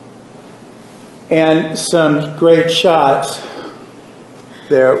 And some great shots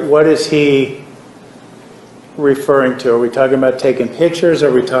there. What is he referring to? Are we talking about taking pictures?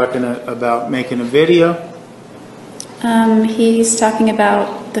 Are we talking about making a video? He's talking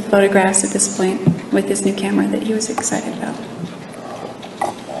about the photographs at this point with his new camera that he was excited about.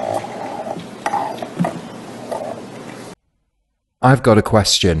 I've got a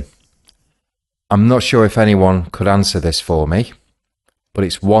question. I'm not sure if anyone could answer this for me, but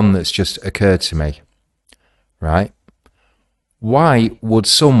it's one that's just occurred to me. Right? Why would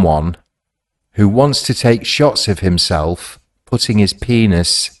someone who wants to take shots of himself putting his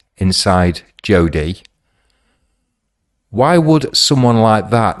penis inside Jodi, why would someone like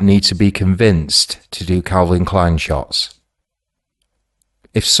that need to be convinced to do Calvin Klein shots?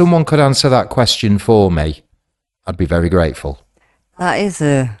 If someone could answer that question for me, I'd be very grateful. That is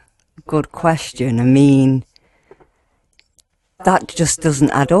a good question. I mean, that just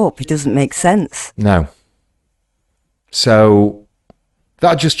doesn't add up. It doesn't make sense. No. So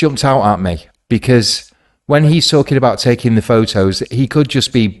that just jumped out at me, because when he's talking about taking the photos, he could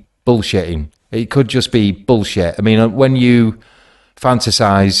just be bullshitting. It could just be bullshit. I mean, when you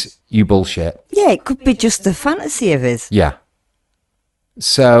fantasize, you bullshit. Yeah, it could be just a fantasy of his. Yeah.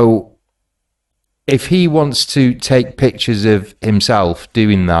 So if he wants to take pictures of himself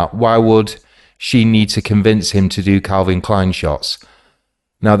doing that, why would she need to convince him to do Calvin Klein shots?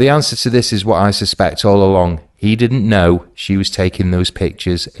 Now, the answer to this is what I suspect all along. He didn't know she was taking those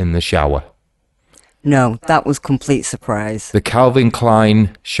pictures in the shower. No, that was complete surprise. The Calvin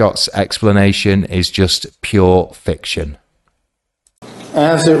Klein shots explanation is just pure fiction.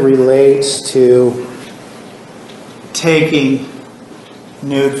 As it relates to taking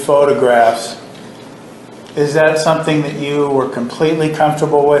nude photographs, is that something that you were completely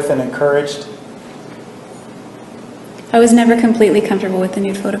comfortable with and encouraged? I was never completely comfortable with the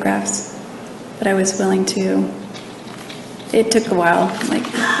nude photographs, but I was willing to. It took a while,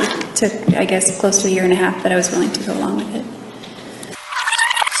 it took, I guess, close to 1.5 years, but I was willing to go along with it.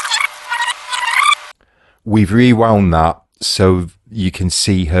 We've rewound that so you can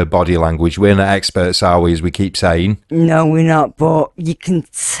see her body language. We're not experts, are we, as we keep saying? No, we're not, but you can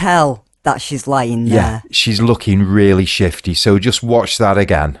tell that she's lying there. Yeah, she's looking really shifty, so just watch that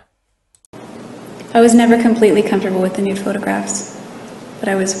again. I was never completely comfortable with the nude photographs, but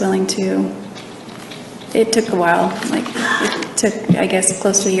I was willing to. It took a while, it took, I guess,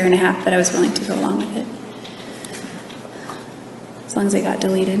 close to 1.5 years, but I was willing to go along with it. as long as it got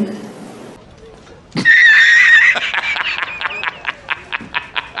deleted.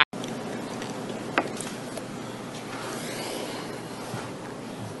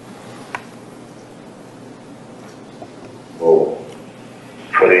 Well,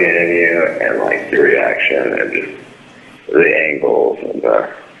 putting it in you and like the reaction and just the angles and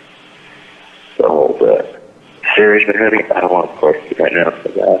the whole bit. Seriously, honey, I don't want to course you right now for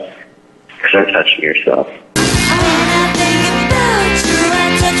that. Because I'm touching yourself.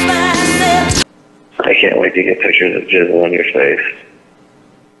 I can't wait to get pictures of jizzle on your face.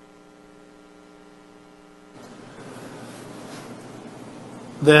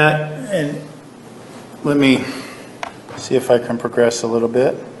 That, and let me see if I can progress a little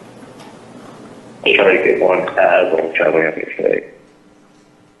bit. Try to get one as I'm traveling up your face.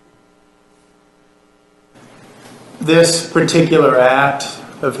 This particular act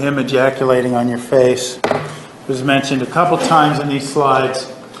of him ejaculating on your face was mentioned a couple times in these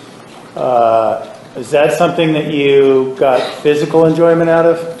slides. Is that something that you got physical enjoyment out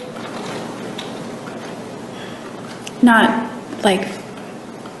of? Not like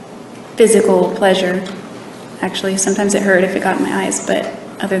physical pleasure, actually. Sometimes it hurt if it got in my eyes, but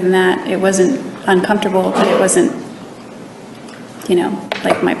other than that, it wasn't uncomfortable, but it wasn't, you know,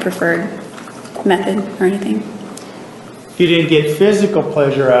 like my preferred method or anything. If you didn't get physical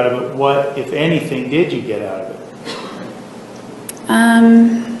pleasure out of it, what, if anything, did you get out of it?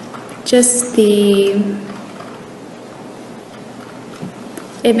 Just it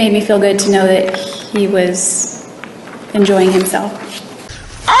made me feel good to know that he was enjoying himself.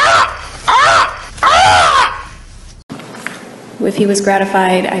 If he was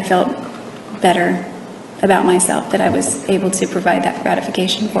gratified, I felt better about myself, that I was able to provide that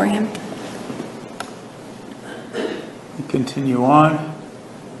gratification for him. Continue on.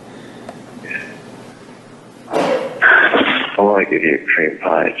 I want to give you a cream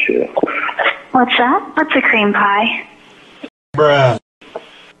pie, too. What's that? What's a cream pie? Bruh.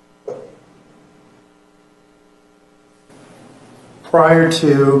 Prior to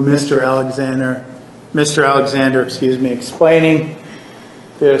Mr. Alexander, explaining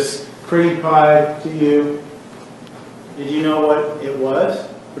this cream pie to you, did you know what it was?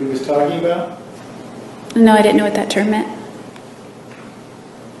 What he was talking about? No, I didn't know what that term meant.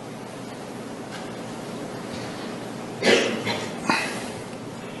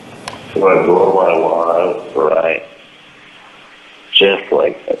 So I blow my wad, right? Just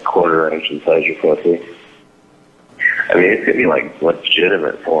like a quarter inch inside your pussy. I mean, it's gonna be like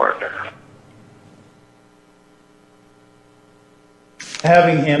legitimate porn.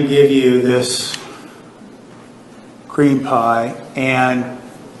 Having him give you this cream pie and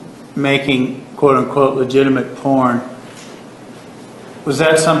making quote-unquote legitimate porn, was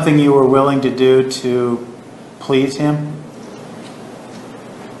that something you were willing to do to please him?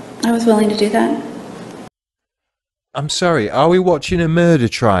 I was willing to do that. I'm sorry, are we watching a murder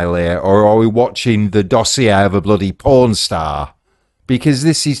trial here, or are we watching the dossier of a bloody porn star? Because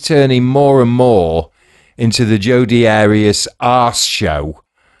this is turning more and more into the Jodi Arias arse show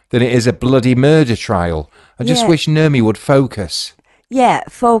than it is a bloody murder trial. I just wish Nurmi would focus. Yeah,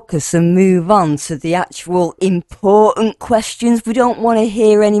 focus and move on to the actual important questions. We don't want to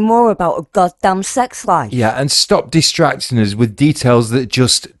hear any more about a goddamn sex life. Yeah, and stop distracting us with details that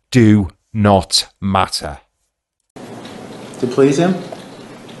just do not matter. To please him?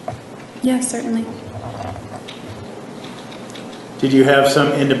 Yes, certainly. Did you have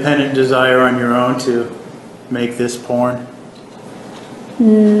some independent desire on your own to make this porn?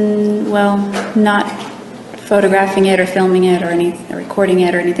 Well, not photographing it or filming it or recording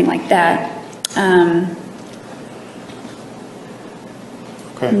it or anything like that.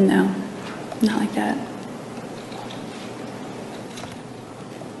 Okay. No, not like that.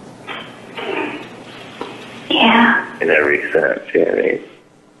 Yeah. In every sense, you know what I mean?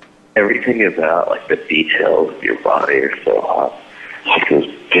 Everything about, like, the details of your body are so hot. Like those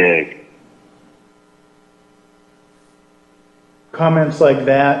big. Comments like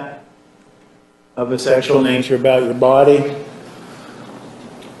that of a sexual nature about your body,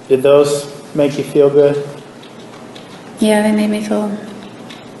 did those make you feel good? Yeah, they made me feel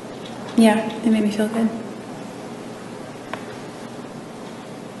good.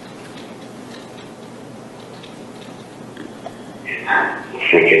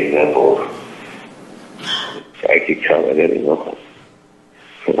 Freaking nipples. I could come at any moment.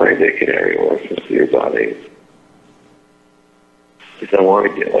 My dick in every orifice of your body. Because I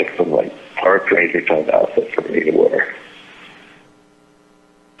want to get like some like park ranger type outfit for me to wear.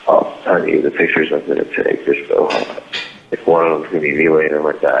 I'll tell you, the pictures I'm going to take are so hot. Like one of them's going to be me laying on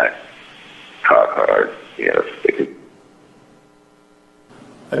my back, cock hard, you know,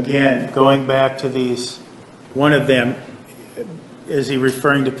 again, going back to these, one of them, is he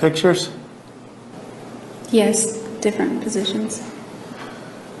referring to pictures? Yes, different positions.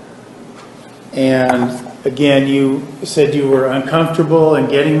 And again, you said you were uncomfortable and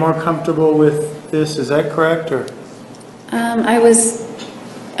getting more comfortable with this. Is that correct, or? I was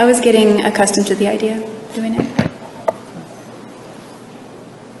getting accustomed to the idea of doing it.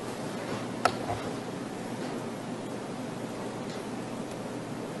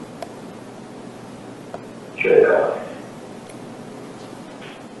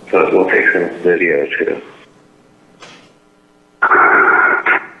 So we'll take some video too.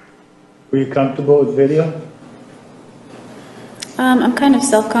 Were you comfortable with video? I'm kind of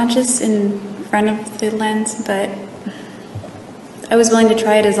self-conscious in front of the lens, but I was willing to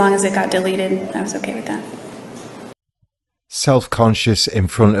try it as long as it got deleted. I was okay with that. Self-conscious in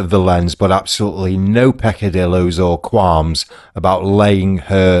front of the lens, but absolutely no peccadillos or qualms about laying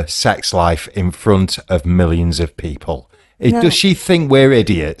her sex life in front of millions of people. No. Does she think we're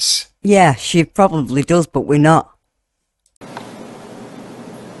idiots? Yeah, she probably does, but we're not.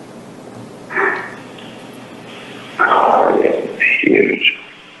 Oh, yeah, it's huge.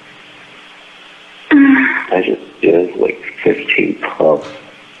 I just did like 15 pumps.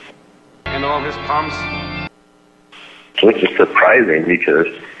 And all his pumps? Which is surprising because,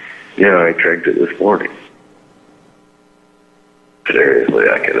 I drank it this morning. Seriously,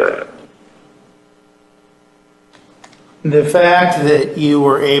 I could, The fact that you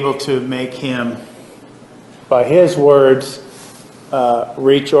were able to make him, by his words,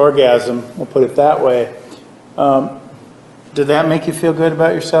 reach orgasm, we'll put it that way, did that make you feel good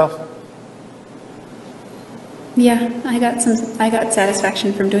about yourself? Yeah, I got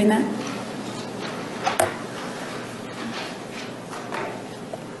satisfaction from doing that.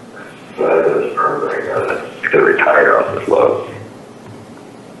 to retire off this load.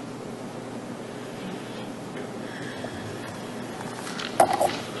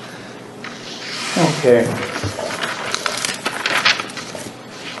 Okay.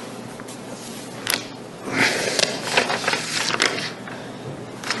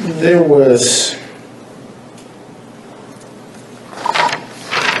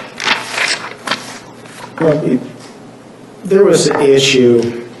 There was an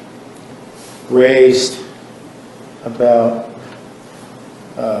issue raised about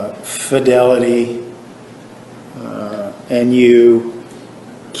fidelity and you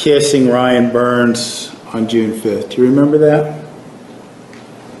kissing Ryan Burns on June 5th. Do you remember that?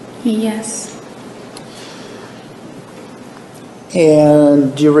 Yes.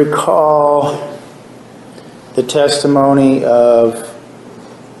 And do you recall the testimony of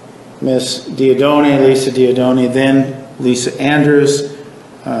Miss Diodoni, Lisa Diodoni, then Lisa Andrews,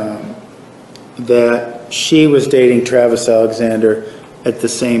 that she was dating Travis Alexander at the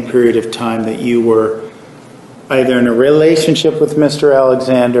same period of time that you were either in a relationship with Mr.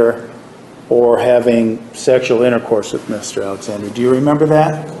 Alexander or having sexual intercourse with Mr. Alexander? Do you remember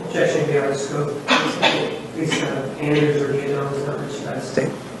that? Objection beyond scope. Lisa Andrews or Diodoni is not what you guys state.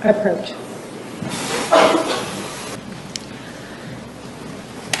 Approach.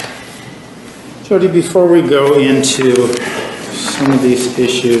 Jodi, before we go into some of these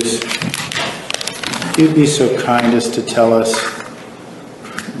issues, if you'd be so kind as to tell us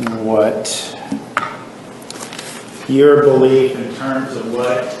what your belief in terms of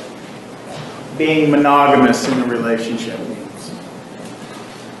what being monogamous in a relationship means.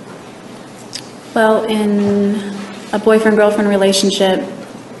 Well, in a boyfriend-girlfriend relationship,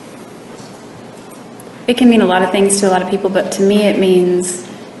 it can mean a lot of things to a lot of people, but to me it means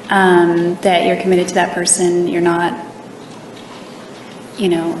that you're committed to that person. You're not,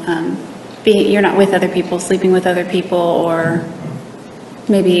 you're not with other people, sleeping with other people, or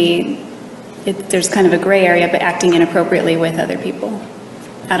maybe there's kind of a gray area, but acting inappropriately with other people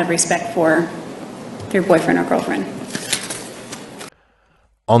out of respect for their boyfriend or girlfriend.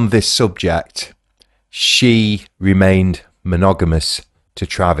 On this subject, she remained monogamous to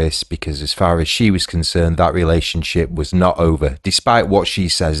Travis because as far as she was concerned, that relationship was not over. Despite what she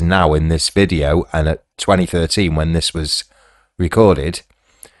says now in this video and at 2013 when this was recorded,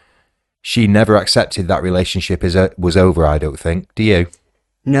 she never accepted that relationship was over, I don't think. Do you?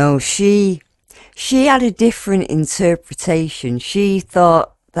 No, she had a different interpretation. She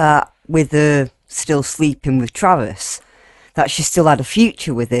thought that with her still sleeping with Travis, that she still had a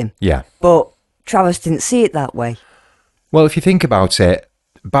future with him. Yeah. But Travis didn't see it that way. Well, if you think about it,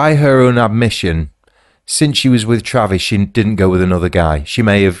 by her own admission, since she was with Travis, she didn't go with another guy. She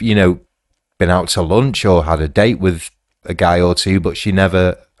may have, been out to lunch or had a date with a guy or two, but she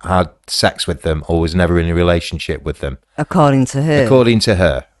never had sex with them or was never in a relationship with them. According to her. According to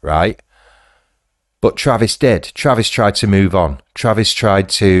her, right? But Travis did. Travis tried to move on. Travis tried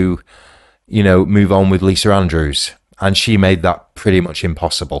to, move on with Lisa Andrews. And she made that pretty much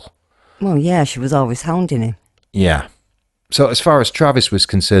impossible. Well, yeah, she was always hounding him. Yeah. So as far as Travis was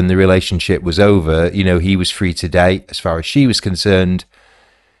concerned, the relationship was over. He was free to date. As far as she was concerned,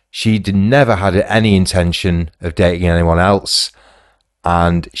 she never had any intention of dating anyone else.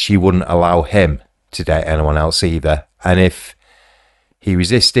 And she wouldn't allow him to date anyone else either. And if he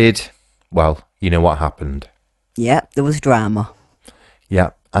resisted, well, you know what happened. Yep, there was drama.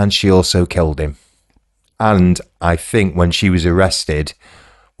 Yeah, and she also killed him. And I think when she was arrested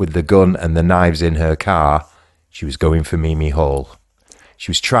with the gun and the knives in her car, she was going for Mimi Hall.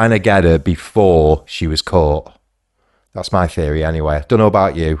 She was trying to get her before she was caught. That's my theory anyway. I don't know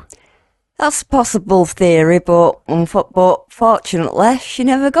about you. That's a possible theory, but fortunately, she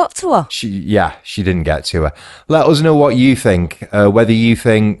never got to her. She didn't get to her. Let us know what you think. Whether you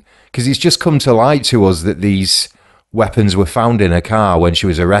think... Because it's just come to light to us that these weapons were found in her car when she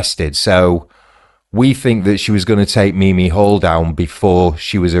was arrested. So we think that she was going to take Mimi Hall down before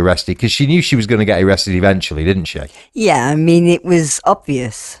she was arrested. Because she knew she was going to get arrested eventually, didn't she? Yeah, I mean, it was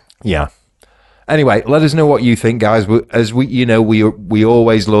obvious. Yeah. Anyway, let us know what you think, guys. As we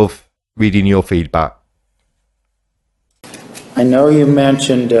always love reading your feedback. I know you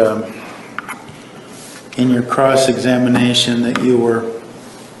mentioned in your cross-examination that you were,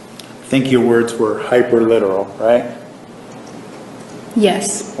 I think your words were hyper-literal, right?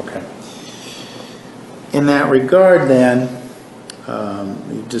 Yes. Okay. In that regard, then,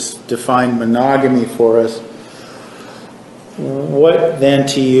 you just defined monogamy for us. What then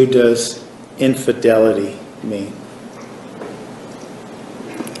to you does infidelity mean?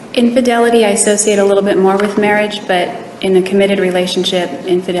 Infidelity I associate a little bit more with marriage, but in a committed relationship,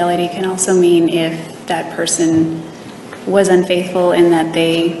 infidelity can also mean if that person was unfaithful in that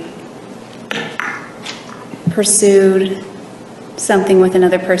they pursued something with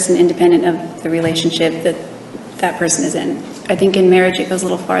another person independent of the relationship that person is in. I think in marriage it goes a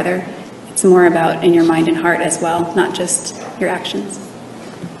little farther. It's more about in your mind and heart as well, not just your actions.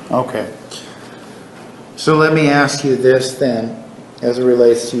 Okay. So let me ask you this then, as it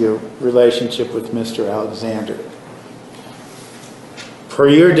relates to your relationship with Mr. Alexander. Per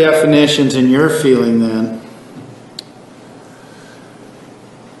your definitions and your feeling then,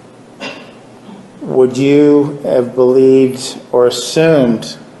 would you have believed or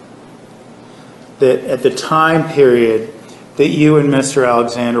assumed that at the time period that you and Mr.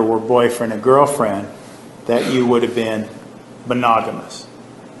 Alexander were boyfriend and girlfriend, that you would have been monogamous?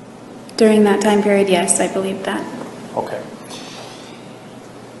 During that time period, yes, I believe that. Okay.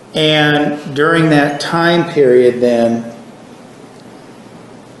 And during that time period then,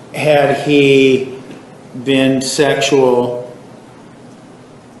 had he been sexual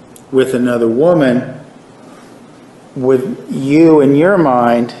with another woman, would you in your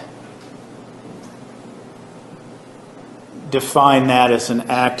mind define that as an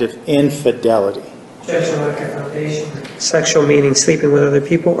act of infidelity? Sexual meaning sleeping with other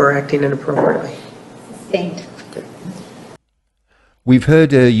people or acting inappropriately. Sustained. We've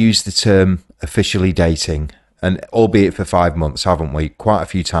heard her use the term officially dating, and albeit for 5 months, haven't we? Quite a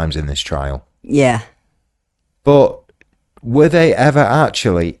few times in this trial. Yeah. But were they ever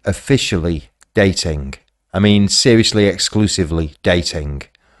actually officially dating? I mean, seriously, exclusively dating?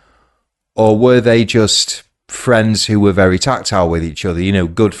 Or were they just friends who were very tactile with each other,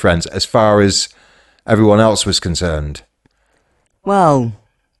 good friends, as far as everyone else was concerned? Well,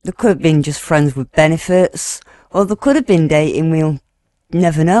 they could have been just friends with benefits, or they could have been dating, we'll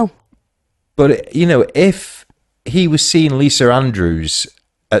never know. But, if he was seeing Lisa Andrews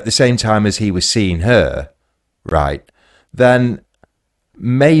at the same time as he was seeing her, right, then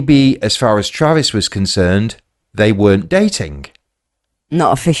maybe as far as Travis was concerned, they weren't dating.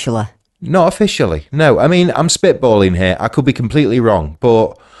 Not officially. Not officially, no. I mean, I'm spitballing here. I could be completely wrong,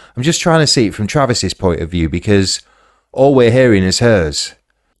 but I'm just trying to see it from Travis's point of view because all we're hearing is hers.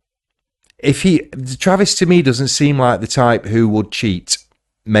 Travis to me doesn't seem like the type who would cheat.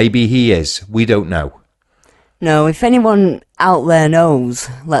 Maybe he is. We don't know. No, if anyone out there knows,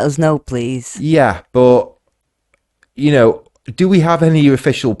 let us know, please. Yeah, but, do we have any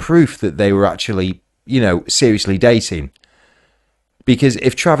official proof that they were actually, seriously dating? Because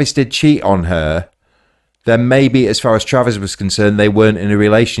if Travis did cheat on her, then maybe as far as Travis was concerned, they weren't in a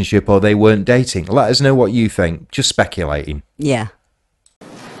relationship or they weren't dating. Let us know what you think. Just speculating. Yeah.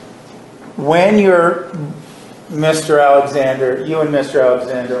 When you're Mr. Alexander, you and Mr.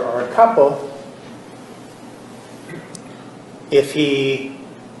 Alexander are a couple, if he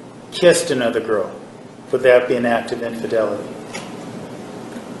kissed another girl, would that be an act of infidelity?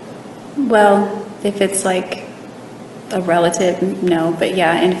 Well, if it's like a relative, no. But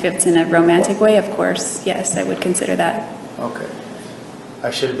yeah, and if it's in a romantic way, of course, yes, I would consider that. Okay. I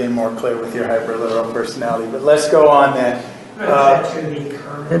should have been more clear with your hyperliteral personality, but let's go on then. That should be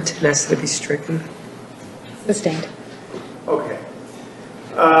comment, and that's to be stricken. Sustained. Okay.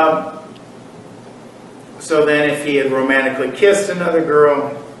 So then if he had romantically kissed another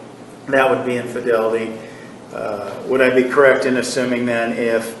girl, that would be infidelity. Would I be correct in assuming then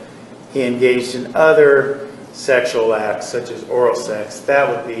if he engaged in other sexual acts, such as oral sex, that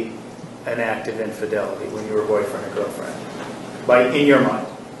would be an act of infidelity when you were boyfriend or girlfriend? In your mind?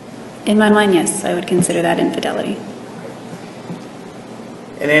 In my mind, yes, I would consider that infidelity.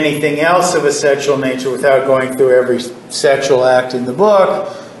 And anything else of a sexual nature, without going through every sexual act in the book,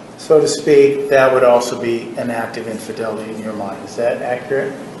 so to speak, that would also be an act of infidelity in your mind. Is that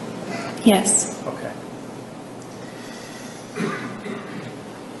accurate? Yes. Okay.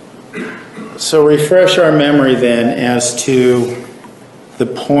 So refresh our memory then as to the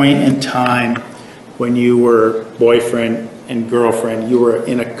point in time when you were boyfriend and girlfriend. You were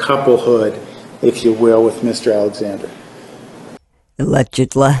in a couplehood, if you will, with Mr. Alexander.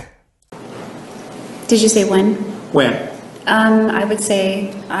 Allegedly. Did you say when? When? I would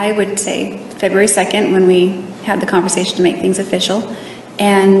say February 2nd when we had the conversation to make things official,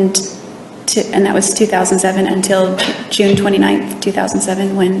 and that was 2007 until June 29th,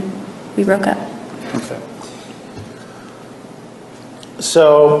 2007 when we broke up. Okay.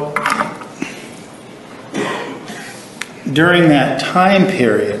 So during that time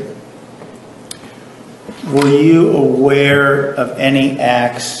period, were you aware of any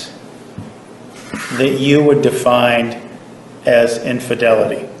acts that you would define as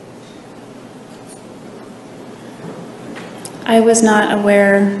infidelity? I was not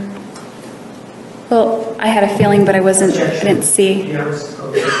aware. Well, I had a feeling, but I didn't see. Yeah, let's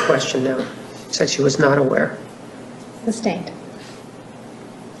go to the question now. Said she was not aware. Sustained.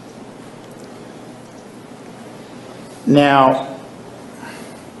 Now,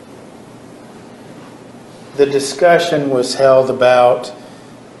 the discussion was held about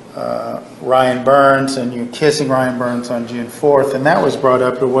Ryan Burns and you kissing Ryan Burns on June 4th, and that was brought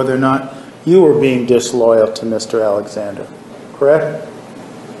up to whether or not you were being disloyal to Mr. Alexander, correct?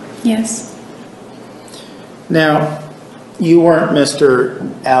 Yes. Now, you weren't Mr.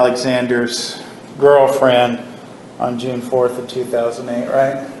 Alexander's girlfriend on June 4th of 2008,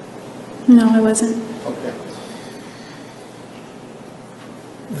 right? No, I wasn't. Okay.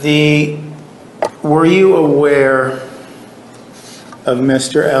 Were you aware of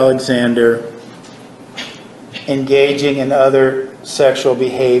Mr. Alexander engaging in other sexual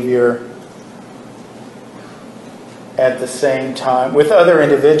behavior at the same time, with other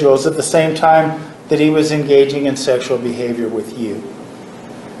individuals at the same time that he was engaging in sexual behavior with you?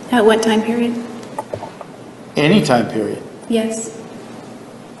 At what time period? Any time period. Yes.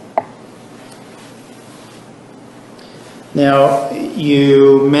 Now,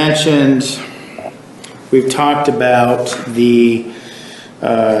 you mentioned, we've talked about the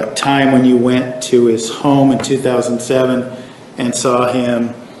time when you went to his home in 2007 and saw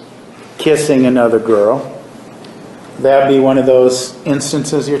him kissing another girl. That be one of those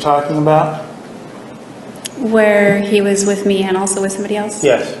instances you're talking about? Where he was with me and also with somebody else?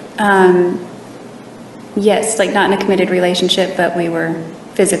 Yes. Yes, like not in a committed relationship, but we were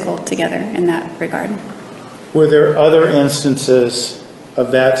physical together in that regard. Were there other instances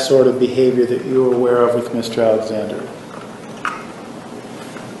of that sort of behavior that you were aware of with Mr. Alexander?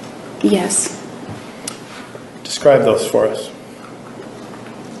 Yes. Describe those for us.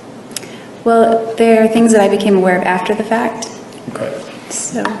 Well, there are things that I became aware of after the fact. Okay.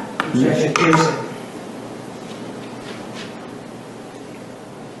 So.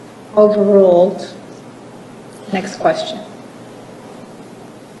 Overruled. Next question.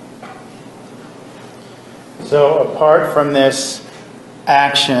 So apart from this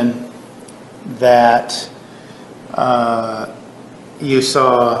action that you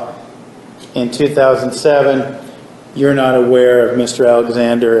saw in 2007, you're not aware of Mr.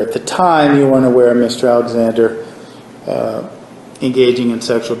 Alexander. At the time, you weren't aware of Mr. Alexander engaging in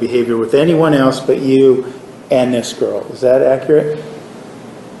sexual behavior with anyone else but you and this girl. Is that accurate?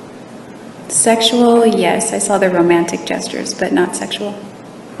 Sexual, yes. I saw the romantic gestures, but not sexual.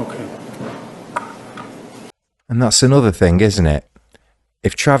 Okay. And that's another thing, isn't it?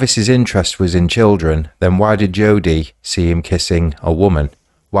 If Travis's interest was in children, then why did Jodi see him kissing a woman?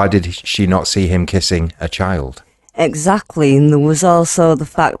 Why did she not see him kissing a child? Exactly, and there was also the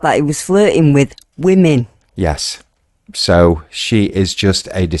fact that he was flirting with women. Yes. So she is just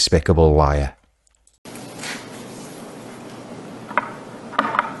a despicable liar.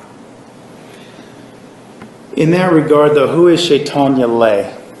 In that regard, though, who is Chaitanya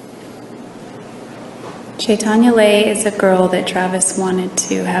Lay? Chaitanya Lay is a girl that Travis wanted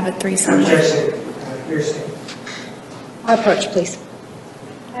to have a threesome with. Approach, please.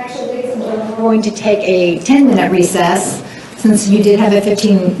 Actually, ladies and gentlemen, we're going to take a 10-minute recess, since you did have a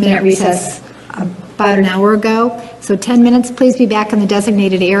 15-minute recess about an hour ago. So 10 minutes, please be back in the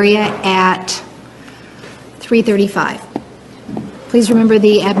designated area at 3:35. Please remember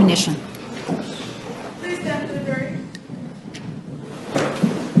the admonition. Please stand for the jury.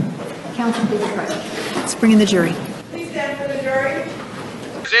 Counsel, please approach. Let's bring in the jury. Please stand for the jury.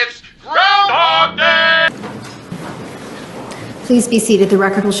 It's Groundhog Day! Please be seated. The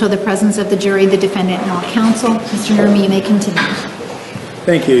record will show the presence of the jury, the defendant, and all counsel. Mr. Nurmi, you may continue.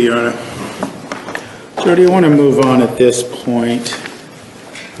 Thank you, Your Honor. Jodi, I want to move on at this point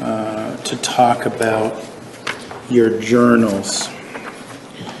to talk about your journals.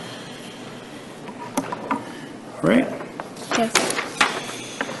 All right? Yes.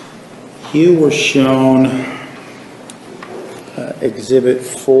 You were shown Exhibit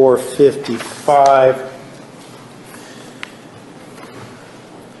 455.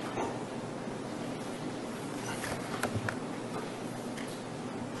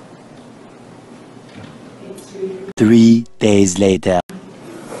 Three days later.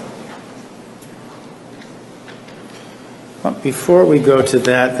 Well, before we go to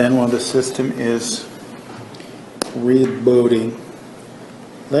that, then, while the system is rebooting,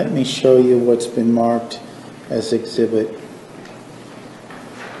 let me show you what's been marked as Exhibit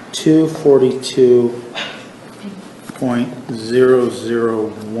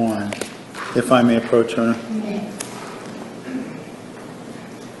 242.001, if I may approach, Your Honor.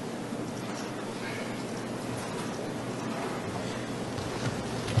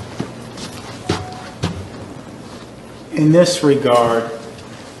 In this regard,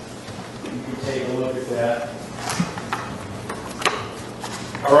 you can take a look at that.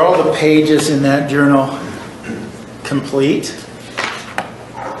 Are all the pages in that journal complete?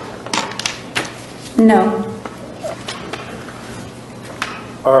 No.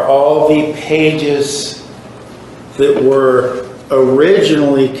 Are all the pages that were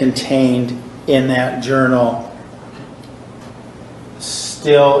originally contained in that journal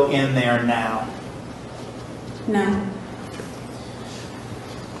still in there now? No.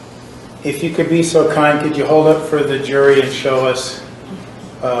 If you could be so kind, could you hold up for the jury and show us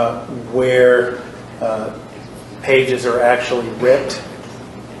where pages are actually ripped?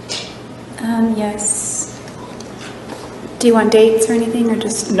 Yes. Do you want dates or anything, or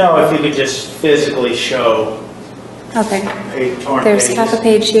just? No, if you could just physically show. Okay. Torn There's pages. half a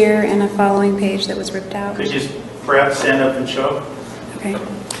page here and a following page that was ripped out. Could you perhaps stand up and show? Okay.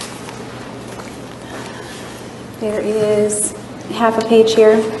 There is half a page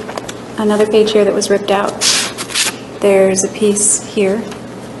here, another page here that was ripped out. There's a piece here.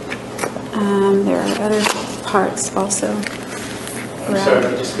 There are other parts also. I'm sorry,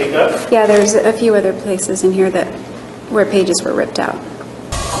 could you speak up? Yeah, there's a few other places in here where pages were ripped out.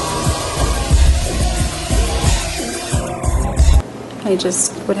 I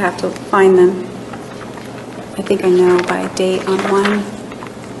just would have to find them. I think I know by date on one.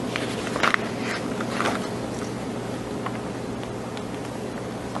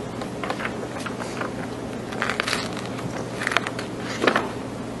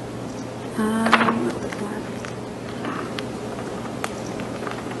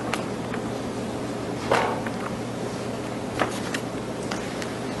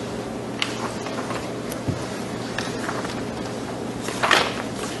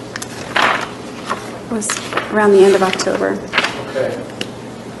 Was around the end of October. Okay.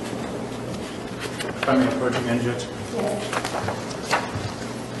 If I may approach again, Judge.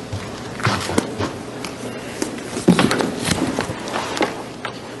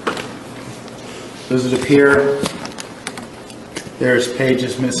 Does it appear there's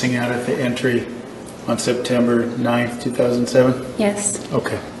pages missing out at the entry on September 9th, 2007? Yes.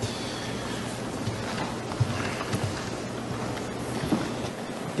 Okay.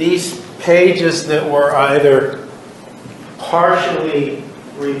 These pages that were either partially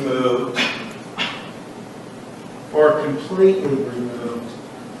removed or completely removed,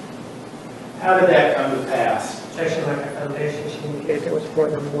 how did that come to pass? Section like a foundation, she indicated there was more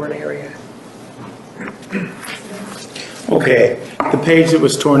than one area. Okay, the page that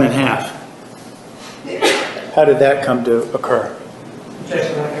was torn in half, how did that come to occur?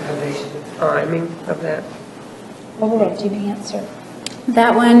 Section like a foundation, the timing of that. Overall, do you answer?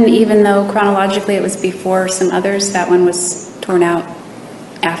 That one, even though chronologically it was before some others, that one was torn out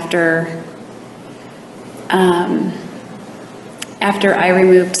after after I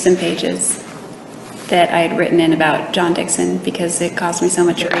removed some pages that I had written in about John Dixon because it caused me so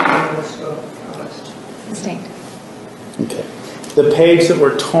much grief. Sustained. Okay. The page that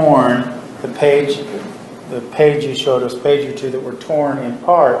were torn, the page you showed us, page or two that were torn in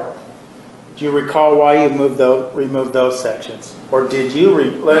part, do you recall why you removed those sections? Or did you,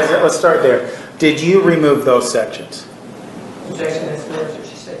 let's start there. Did you remove those sections? Objection is the answer.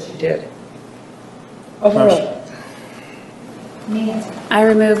 She said she did. Overruled. I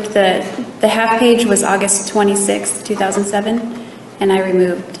removed the half page was August 26th, 2007, and I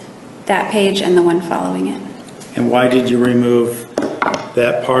removed that page and the one following it. And why did you remove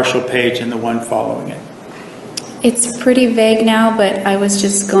that partial page and the one following it? It's pretty vague now, but I was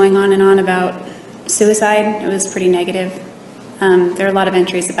just going on and on about suicide. It was pretty negative. There are a lot of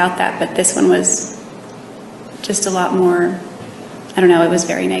entries about that, but this one was just a lot more, I don't know, it was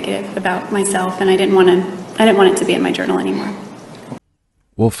very negative about myself, and I didn't want it to be in my journal anymore.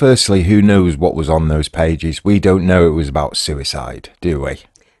 Well, firstly, who knows what was on those pages? We don't know it was about suicide, do we?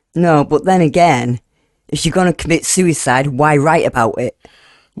 No, but then again, if you're going to commit suicide, why write about it?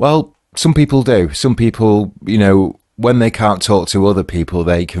 Well, some people do. Some people, you know, when they can't talk to other people,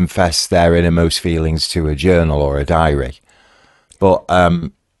 they confess their innermost feelings to a journal or a diary. But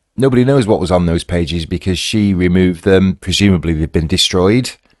nobody knows what was on those pages because she removed them. Presumably they've been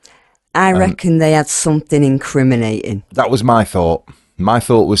destroyed. I reckon they had something incriminating. That was my thought. My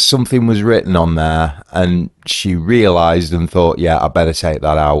thought was something was written on there and she realised and thought, yeah, I better take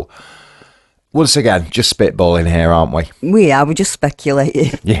that out. Once again, just spitballing here, aren't we? We're just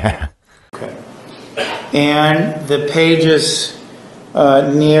speculating. Yeah. Okay. And the pages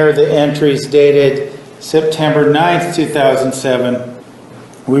near the entries dated September 9th, 2007,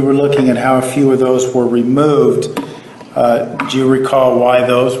 we were looking at how a few of those were removed. Do you recall why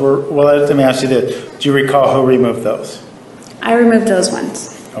those were? Well, let me ask you this. Do you recall who removed those? I removed those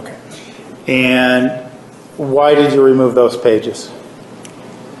ones. Okay. And why did you remove those pages?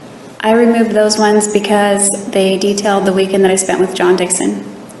 I removed those ones because they detailed the weekend that I spent with John Dixon.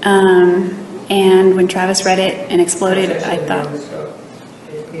 And when Travis read it and exploded, I thought...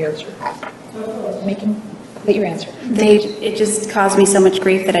 The answer. Complete your answer. It just caused me so much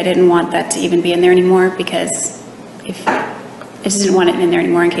grief that I didn't want that to even be in there anymore because I just didn't want it in there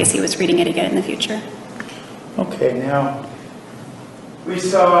anymore in case he was reading it again in the future. Okay, now, we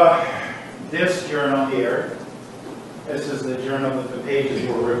saw this journal here. This is the journal that the pages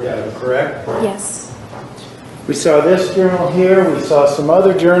were ripped out of, correct? Yes. We saw this journal here. We saw some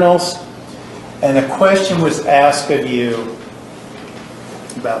other journals. And a question was asked of you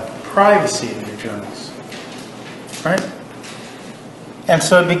about the privacy of your journals, right? And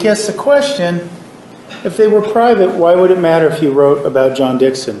so it begins the question, if they were private, why would it matter if you wrote about John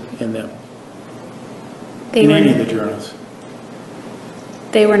Dixon in them? In any of the journals?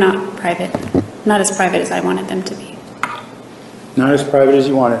 They were not private. Not as private as I wanted them to be. Not as private as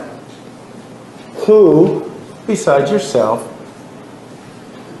you wanted. Who, besides yourself,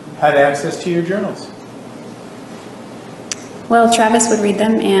 had access to your journals? Well, Travis would read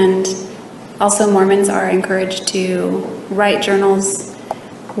them, and also Mormons are encouraged to write journals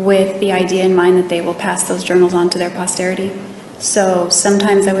with the idea in mind that they will pass those journals on to their posterity. So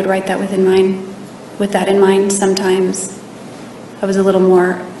sometimes I would write that with that in mind. Sometimes I was a little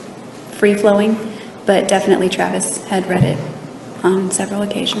more free-flowing, but definitely Travis had read it on several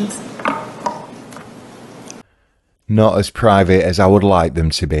occasions. Not as private as I would like them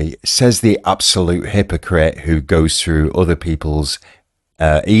to be, says the absolute hypocrite who goes through other people's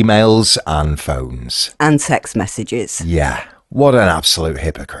emails and phones. And text messages. Yeah, what an absolute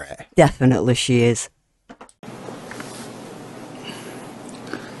hypocrite. Definitely she is.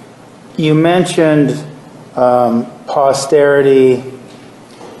 You mentioned posterity,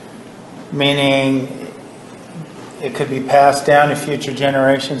 meaning it could be passed down to future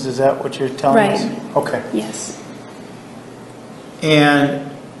generations. Is that what you're telling us? Right. Okay. Yes. And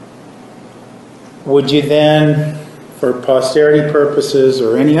would you then, for posterity purposes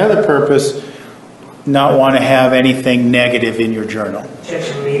or any other purpose, not want to have anything negative in your journal?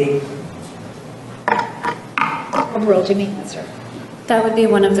 Objection meeting. Overruled, you mean, sir? That would be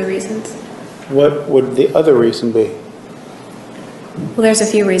one of the reasons. What would the other reason be? Well, there's a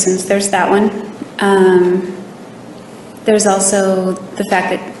few reasons. There's that one. There's also the fact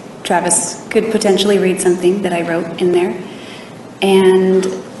that Travis could potentially read something that I wrote in there. And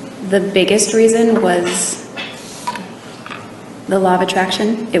the biggest reason was the law of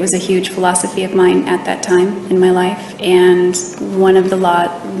attraction. It was a huge philosophy of mine at that time in my life, and one of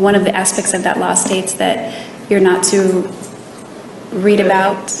the aspects of that law states that you're not to read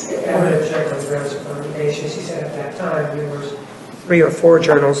about. I want to check on the grounds of condemnation. She said at that time there was 3 or 4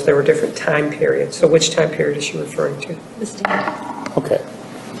 journals. There were different time periods. So which time period is she referring to? Okay.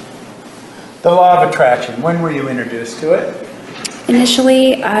 The law of attraction, when were you introduced to it?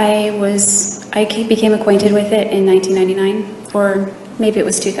 Initially, I became acquainted with it in 1999, or maybe it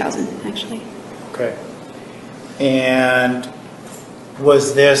was 2000, actually. Okay. And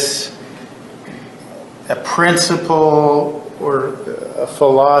was this a principle or a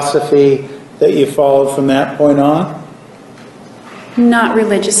philosophy that you followed from that point on? Not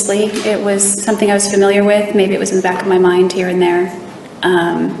religiously. It was something I was familiar with. Maybe it was in the back of my mind here and there.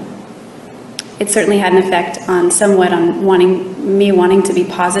 It certainly had an effect on somewhat on me wanting to be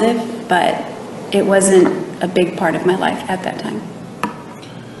positive, but it wasn't a big part of my life at that time.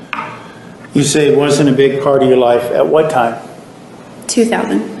 You say it wasn't a big part of your life. At what time?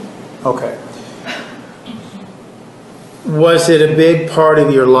 2000. Okay. Was it a big part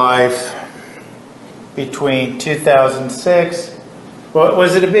of your life between 2006? Well,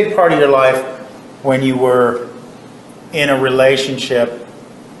 was it a big part of your life when you were in a relationship,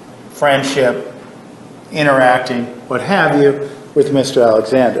 friendship, interacting, what have you, with Mr.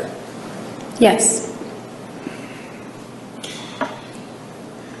 Alexander? Yes.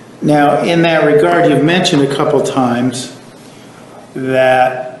 Now, in that regard, you've mentioned a couple times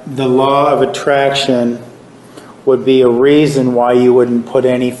that the law of attraction would be a reason why you wouldn't put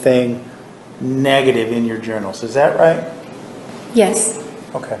anything negative in your journals. Is that right? Yes.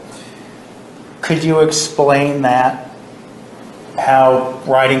 Okay. Could you explain that? How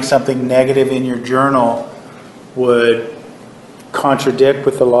writing something negative in your journal would contradict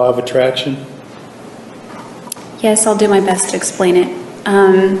with the law of attraction? Yes, I'll do my best to explain it.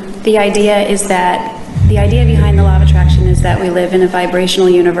 The idea behind the law of attraction is that we live in a vibrational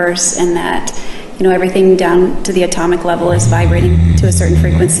universe, and that everything down to the atomic level is vibrating to a certain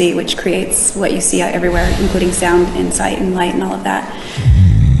frequency, which creates what you see everywhere, including sound and sight and light and all of that,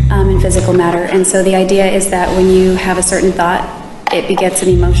 and physical matter. And so the idea is that when you have a certain thought, it begets an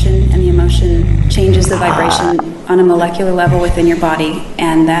emotion, and the emotion changes the vibration on a molecular level within your body,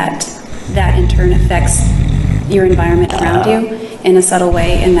 and that in turn affects your environment around you in a subtle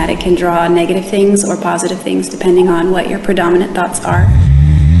way, in that it can draw negative things or positive things depending on what your predominant thoughts are.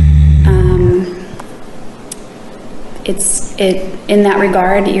 In that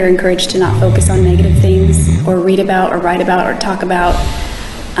regard, you're encouraged to not focus on negative things, or read about, or write about, or talk about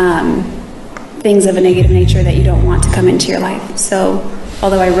things of a negative nature that you don't want to come into your life. So,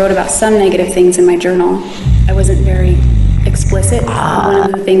 although I wrote about some negative things in my journal, I wasn't very explicit. One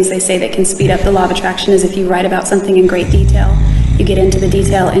of the things they say that can speed up the law of attraction is if you write about something in great detail, you get into the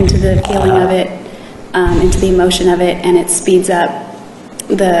detail, into the feeling of it, into the emotion of it, and it speeds up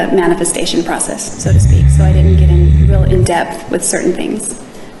the manifestation process, so to speak. So I didn't get in depth with certain things.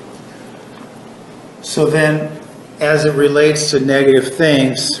 So then, as it relates to negative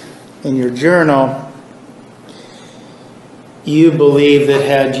things in your journal, you believe that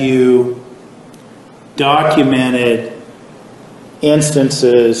had you documented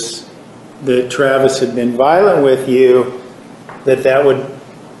instances that Travis had been violent with you, that would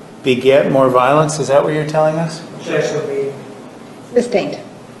beget more violence? Is that what you're telling us? Objection be sustained.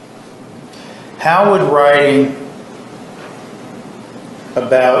 How would writing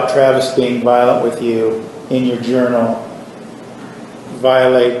about Travis being violent with you in your journal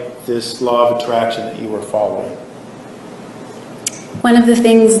violate this law of attraction that you were following? One of the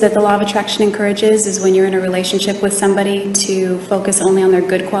things that the law of attraction encourages is when you're in a relationship with somebody to focus only on their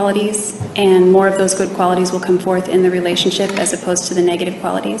good qualities, and more of those good qualities will come forth in the relationship as opposed to the negative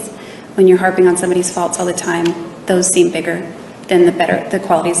qualities. When you're harping on somebody's faults all the time, those seem bigger than the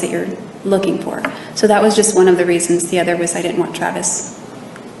qualities that you're looking for. So that was just one of the reasons. The other was I didn't want Travis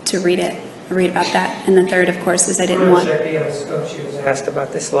to read about that. And the third, of course, is I didn't want... She was asked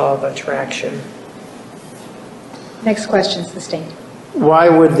about this law of attraction. Next question, sustained. Why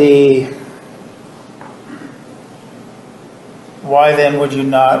then would you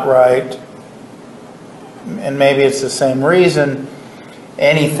not write, and maybe it's the same reason,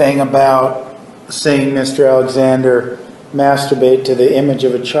 anything about seeing Mr. Alexander masturbate to the image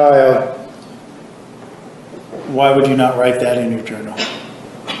of a child? Why would you not write that in your journal?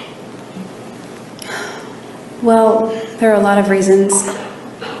 Well, there are a lot of reasons.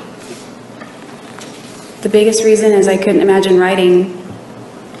 The biggest reason is I couldn't imagine writing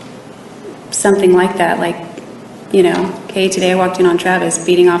something like that, like, okay, today I walked in on Travis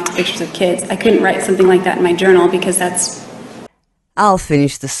beating off to pictures of kids. I couldn't write something like that in my journal because that's... I'll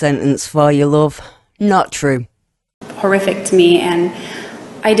finish the sentence for you, love. Not true. Horrific to me, and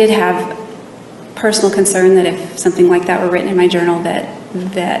I did have personal concern that if something like that were written in my journal,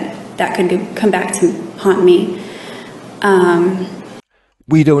 that could come back to haunt me.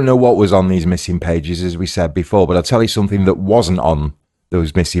 We don't know what was on these missing pages, as we said before, but I'll tell you something that wasn't on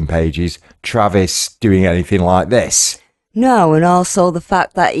those missing pages. Travis doing anything like this. No, and also the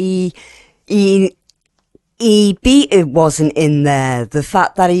fact that he beat it wasn't in there. The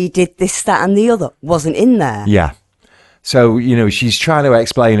fact that he did this, that and the other wasn't in there. Yeah. So, you know, she's trying to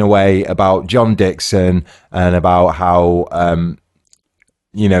explain away about John Dixon and about how,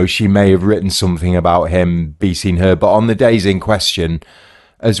 you know, she may have written something about him beating her. But on the days in question,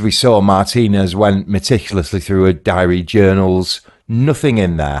 as we saw, Martinez went meticulously through her diary, journals, nothing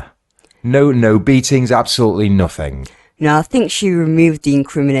in there. No beatings, absolutely nothing. No, I think she removed the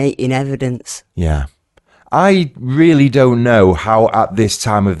incriminating evidence. Yeah. I really don't know how at this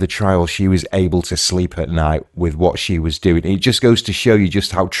time of the trial she was able to sleep at night with what she was doing. It just goes to show you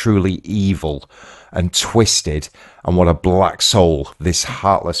just how truly evil and twisted and what a black soul this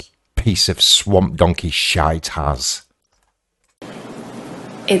heartless piece of swamp donkey shite has.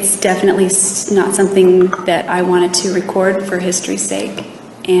 It's definitely not something that I wanted to record for history's sake.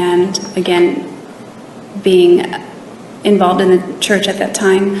 And again, being involved in the church at that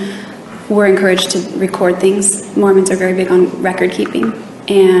time, we're encouraged to record things. Mormons are very big on record keeping,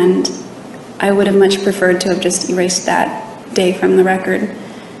 and I would have much preferred to have just erased that day from the record,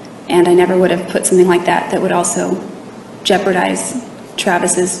 and I never would have put something like that would also jeopardize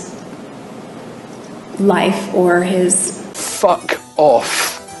Travis's life or his... Fuck off.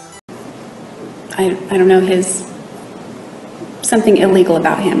 I don't know, something illegal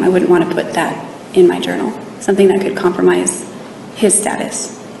about him. I wouldn't want to put that in my journal, something that could compromise his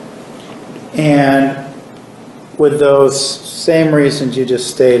status. And would those same reasons you just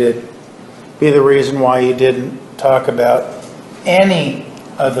stated be the reason why you didn't talk about any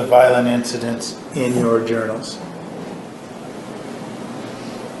of the violent incidents in your journals?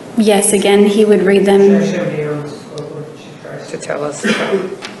 Yes, again, he would read them. She tries to tell us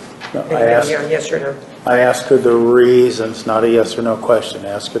yes or no. I asked her the reasons, not a yes or no question.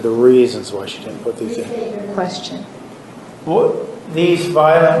 Ask her the reasons why she didn't put these in. Question. These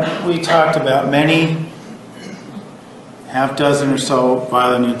violent, we talked about many, half dozen or so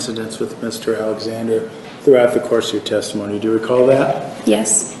violent incidents with Mr. Alexander throughout the course of your testimony. Do you recall that?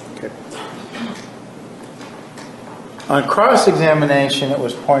 Yes. Okay. On cross-examination, it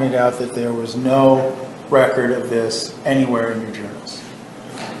was pointed out that there was no record of this anywhere in your journals.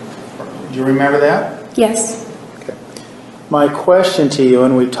 Do you remember that? Yes. Okay. My question to you,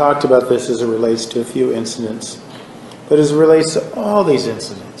 and we talked about this as it relates to a few incidents, but as it relates to all these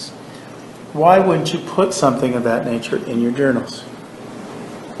incidents, why wouldn't you put something of that nature in your journals?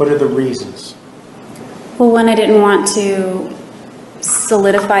 What are the reasons? Well, one, I didn't want to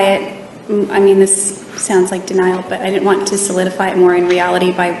solidify it. I mean, this sounds like denial, but I didn't want to solidify it more in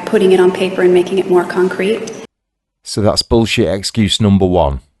reality by putting it on paper and making it more concrete. So that's bullshit excuse number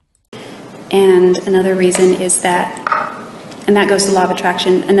one. And another reason is that, and that goes to law of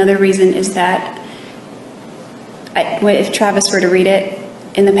attraction, another reason is that if Travis were to read it,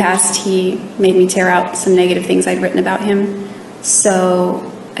 in the past he made me tear out some negative things I'd written about him. So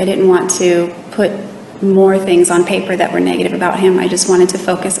I didn't want to put more things on paper that were negative about him. I just wanted to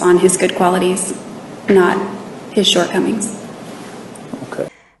focus on his good qualities, not his shortcomings. Okay.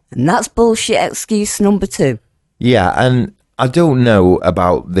 And that's bullshit excuse number two. Yeah, and I don't know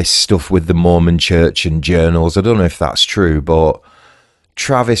about this stuff with the Mormon church and journals. I don't know if that's true, but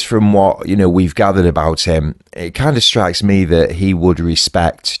Travis, from what, you know, we've gathered about him, it kind of strikes me that he would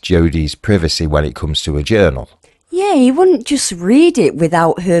respect Jodi's privacy when it comes to a journal. Yeah, he wouldn't just read it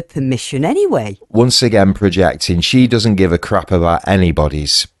without her permission anyway. Once again, projecting. She doesn't give a crap about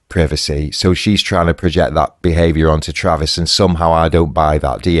anybody's privacy, so she's trying to project that behaviour onto Travis, and somehow I don't buy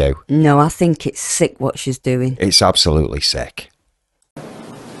that, do you? No, I think it's sick what she's doing. It's absolutely sick.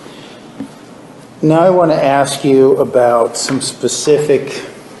 Now I want to ask you about some specific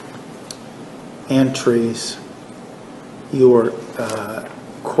entries you were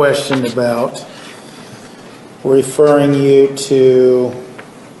questioned about, referring you to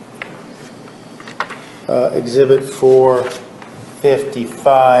Exhibit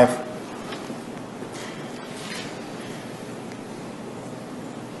 455.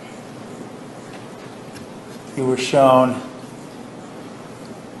 You were shown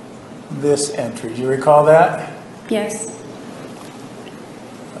this entry. Do you recall that? Yes.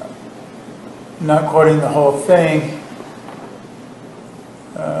 Not quoting the whole thing,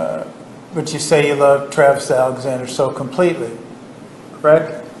 but you say you love Travis Alexander so completely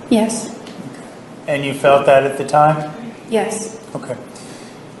correct? Yes. And you felt that at the time? Yes. Okay.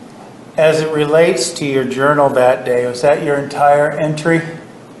 As it relates to your journal that day, was that your entire entry?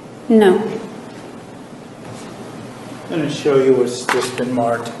 No. I'm going to show you what's just been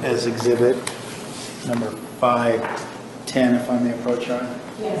marked as exhibit number 510, if I may approach on it.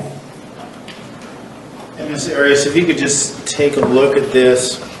 Yes. And Ms. Arias, if you could just take a look at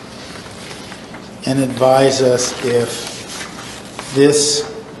this and advise us if this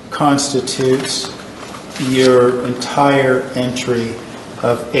constitutes your entire entry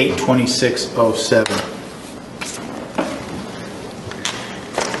of 82607.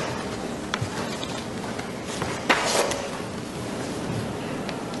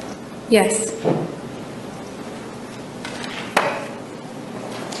 Yes.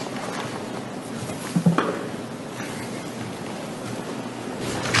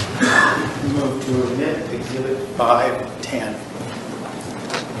 Move to admit exhibit 510.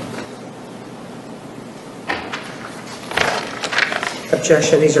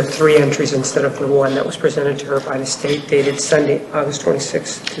 Objection, these are 3 entries instead of the 1 that was presented to her by the state dated Sunday, August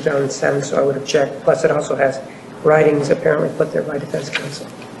 26, 2007, so I would object. Plus, it also has writings apparently put there by defense counsel.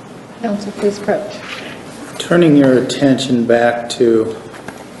 Counsel, please approach. Turning your attention back to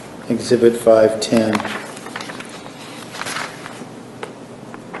exhibit 510.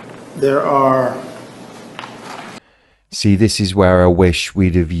 There are... See, this is where I wish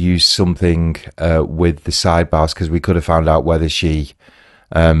we'd have used something with the sidebars, because we could have found out whether she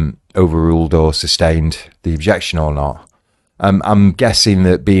overruled or sustained the objection or not. I'm guessing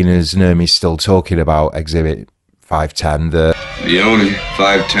that being as Nurmi's still talking about exhibit 510, that the only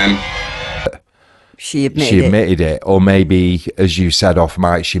 510. She admitted it, or maybe, as you said off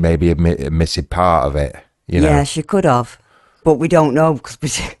mic, she maybe admitted part of it. You know? Yeah, she could have, but we don't know because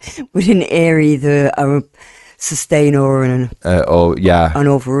we didn't hear either a sustain or an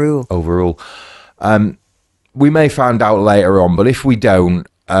overrule. Overrule. We may find out later on, but if we don't,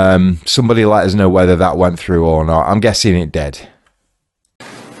 somebody let us know whether that went through or not. I'm guessing it did.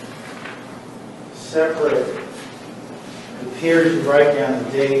 Separate. It appears to write down the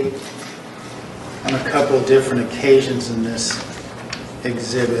date on a couple of different occasions in this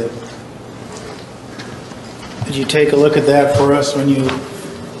exhibit. Could you take a look at that for us when you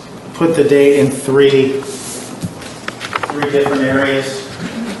put the date in three different areas?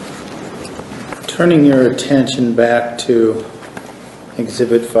 Turning your attention back to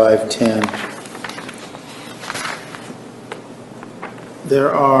exhibit 510.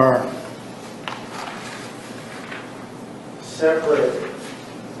 There are separate.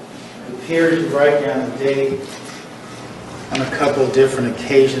 It appears to write down the date on a couple of different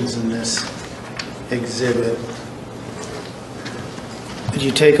occasions in this exhibit. Could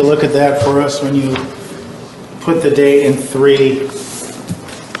you take a look at that for us when you put the date in three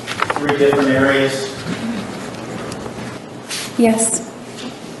different areas? Yes.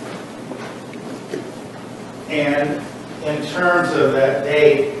 And in terms of that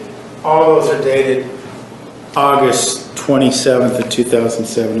date, all those are dated August 27th of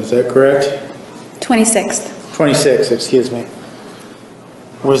 2007. Is that correct? 26th. 26th, excuse me.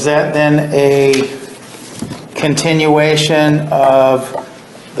 Was that then a continuation of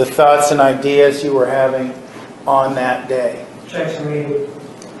the thoughts and ideas you were having on that day? Objection made.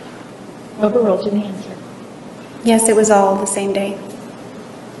 Overruled in the answer. Yes, it was all the same day.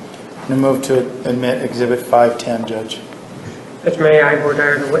 I move to admit exhibit 510, Judge. Judge, may I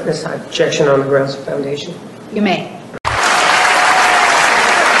order the witness objection on the grounds of foundation? You may.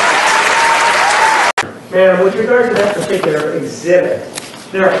 Ma'am, with regard to that particular exhibit,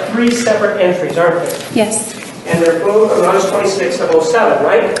 there are 3 separate entries, aren't there? Yes. And they're both on August 26th of 07,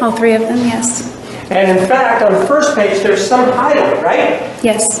 right? All 3 of them, yes. And in fact, on the first page, there's some highlight, right?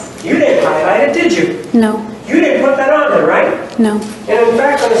 Yes. You didn't highlight it, did you? No. You didn't put that on there, right? No. And in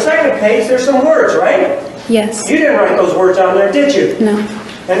fact, on the second page, there's some words, right? Yes. You didn't write those words on there, did you? No.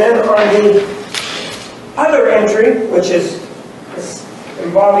 And then on the other entry, which is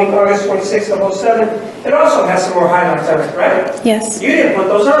involving August 26th of 07, it also has some more highlights on it, right? Yes. You didn't put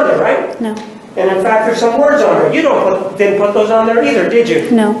those on there, right? No. And in fact, there's some words on there. You didn't put those on there either, did you?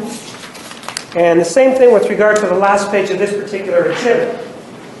 No. And the same thing with regard to the last page of this particular exhibit.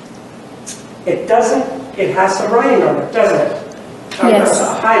 It has some writing on it, doesn't it? Yes.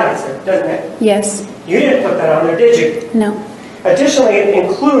 Highlights it, doesn't it? Yes. You didn't put that on there, did you? No. Additionally, it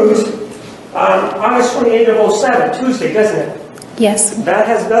includes August 28th of 07, Tuesday, doesn't it? Yes. That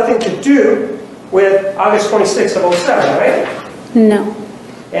has nothing to do with August 26th of 07, right? No.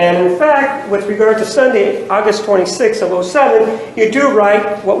 And in fact, with regard to Sunday, August 26th of 07, you do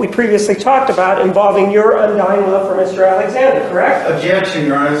write what we previously talked about involving your undying love for Mr. Alexander, correct? Objection,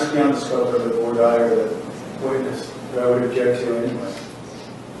 Your Honor. It's beyond the scope of the voir dire, the witness, that I would object to anyway.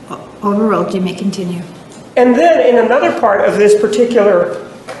 Overruled. You may continue. And then in another part of this particular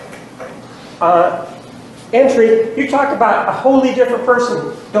entry, you talk about a wholly different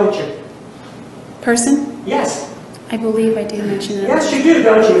person, don't you? Person? Yes. I believe I do mention it. Yes, you do,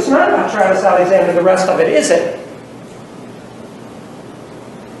 don't you? It's not about Travis Alexander, the rest of it, is it?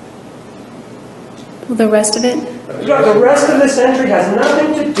 Well, the rest of it? The rest of this entry has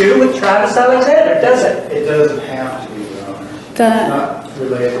nothing to do with Travis Alexander, does it? It doesn't have to be, Your Honor. It's not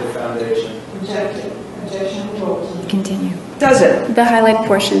related to the foundation. Objection. Continue. Does it? The highlight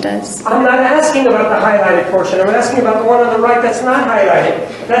portion does. I'm not asking about the highlighted portion. I'm asking about the one on the right that's not highlighted.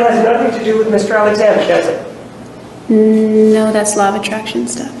 That has nothing to do with Mr. Alexander, does it? No, that's law of attraction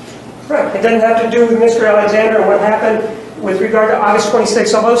stuff. Right. It doesn't have to do with Mr. Alexander and what happened with regard to August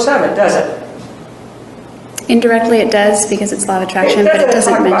 26th of 07, does it? Indirectly it does because it's law of attraction, but it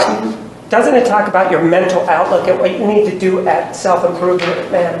doesn't mention him. Doesn't it talk about your mental outlook and what you need to do at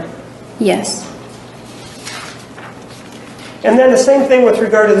self-improvement, ma'am? Yes. And then the same thing with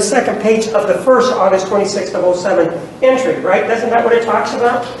regard to the second page of the first August 26th of 07 entry, right? Isn't that what it talks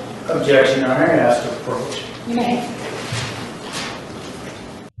about? Objection, Your Honor. I asked to approach. You may.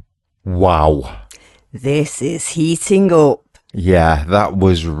 Wow. This is heating up. Yeah, that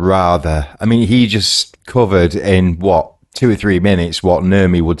was rather... I mean, he just covered in, 2 or 3 minutes what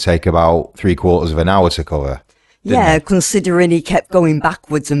Nurmi would take about 3/4 of an hour to cover. Yeah, considering he kept going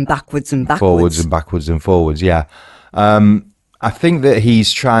backwards and backwards and backwards. Forwards and backwards and forwards, yeah. I think that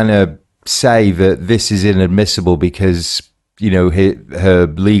he's trying to say that this is inadmissible because, her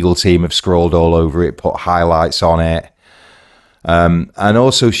legal team have scrolled all over it, put highlights on it. And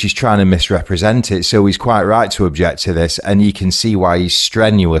also she's trying to misrepresent it, so he's quite right to object to this, and you can see why he's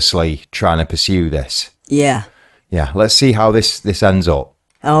strenuously trying to pursue this. Yeah. Yeah, let's see how this ends up.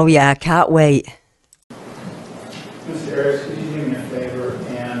 Oh yeah, I can't wait. Mr. Arias, could you do me a favor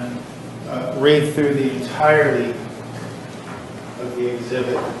and read through the entirety of the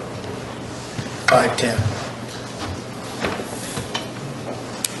exhibit 510?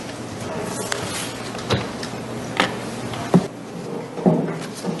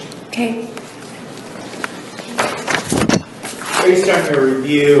 Okay. Based on your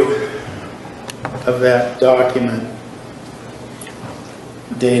review of that document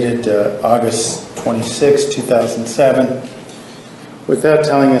dated August 26, 2007, without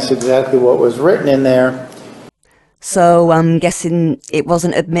telling us exactly what was written in there. So I'm guessing it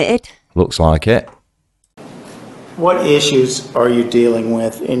wasn't admitted? Looks like it. What issues are you dealing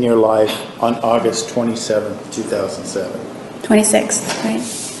with in your life on August 27, 2007? 26, right?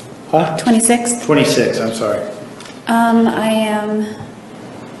 Huh? 26? 26, I'm sorry. I am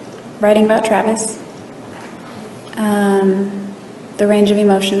writing about Travis. The range of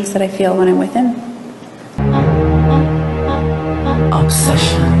emotions that I feel when I'm with him.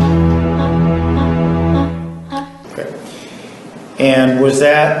 Obsession. Okay. And was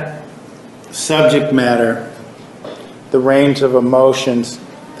that subject matter, the range of emotions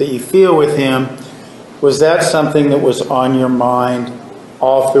that you feel with him, was that something that was on your mind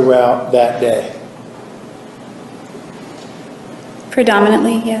all throughout that day?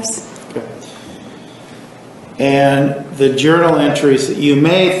 Predominantly, yes. Okay. And the journal entries that you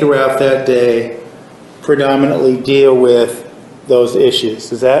made throughout that day predominantly deal with those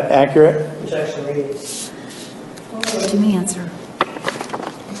issues. Is that accurate? Objection. Let me answer.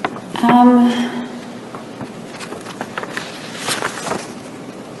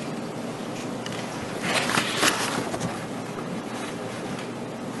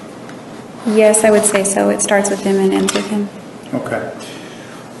 Yes, I would say so. It starts with him and ends with him. Okay.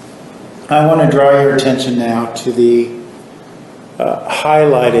 I want to draw your attention now to the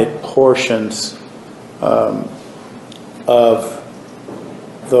highlighted portions of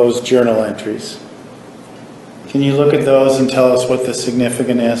those journal entries. Can you look at those and tell us what the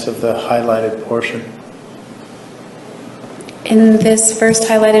significance is of the highlighted portion? In this first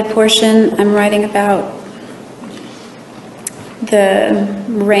highlighted portion, I'm writing about the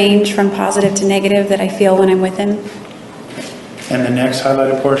range from positive to negative that I feel when I'm with him. And the next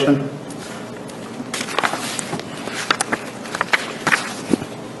highlighted portion?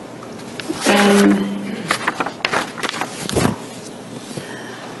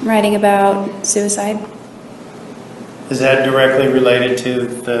 Writing about suicide. Is that directly related to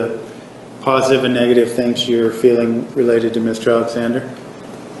the positive and negative things you're feeling related to Mr. Alexander?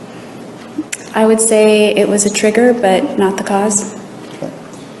 I would say it was a trigger, but not the cause. Okay.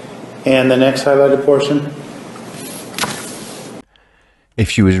 And the next highlighted portion? If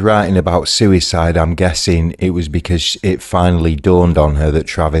she was writing about suicide, I'm guessing it was because it finally dawned on her that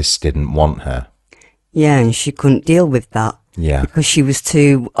Travis didn't want her. Yeah, and she couldn't deal with that. Yeah. Because she was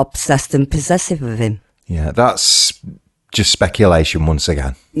too obsessed and possessive of him. Yeah, that's just speculation once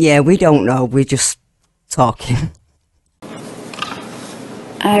again. Yeah, we don't know. We're just talking.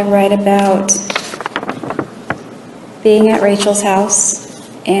 I write about being at Rachel's house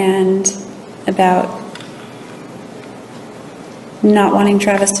and about not wanting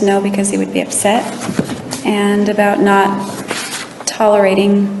Travis to know because he would be upset, and about not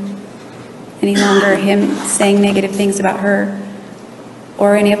tolerating any longer him saying negative things about her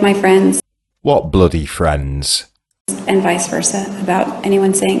or any of my friends. What bloody friends? And vice versa, about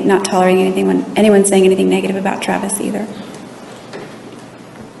anyone saying, not tolerating anything when anyone saying anything negative about Travis either.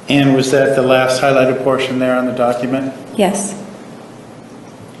 And was that the last highlighted portion there on the document? Yes.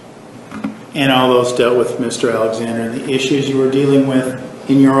 And all those dealt with Mr. Alexander and the issues you were dealing with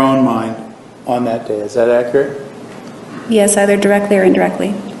in your own mind on that day. Is that accurate? Yes, either directly or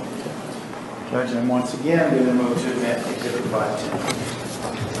indirectly. Judge, and once again, I'm going to move to admit Exhibit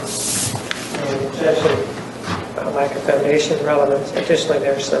 510. Judge, lack of foundation relevance. Additionally,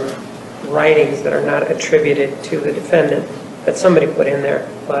 there are some writings that are not attributed to the defendant that somebody put in there,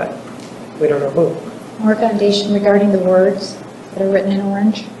 but we don't know who. More foundation regarding the words that are written in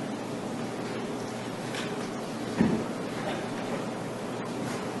orange.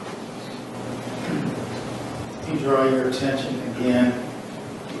 Let me draw your attention again,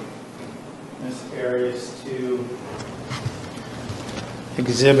 Ms. Arias, to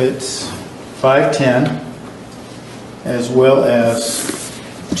Exhibits 510 as well as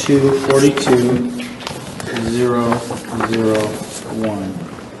 242-001.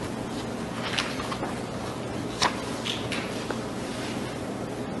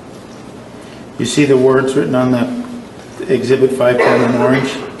 You see the words written on the Exhibit 510 in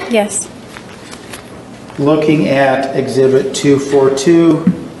orange? Yes. Looking at Exhibit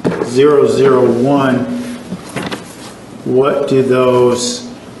 242-001, what do those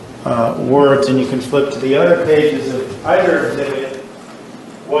words, and you can flip to the other pages of either exhibit,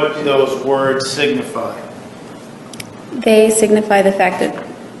 what do those words signify? They signify the fact that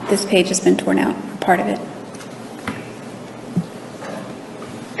this page has been torn out, part of it.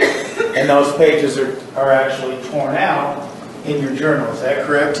 And those pages are actually torn out in your journal, is that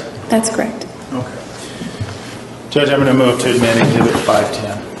correct? That's correct. Okay. Judge, I'm going to move to admit Exhibit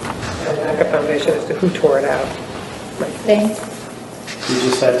 510. And lack of foundation as to who tore it out. Thanks. You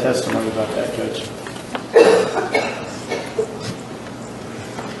just had testimony about that, Judge.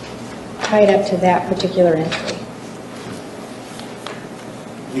 Tied up to that particular entry.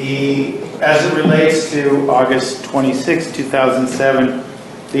 As it relates to August 26, 2007,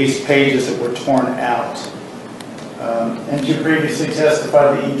 these pages that were torn out. And you previously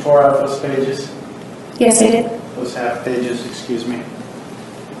testified that you tore out those pages? Yes, I did. Those half pages, excuse me.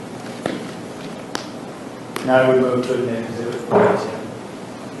 Now I would move to admit Exhibit 510.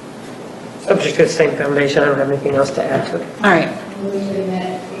 Subject to the same foundation, I don't have anything else to add to it. All right. Move to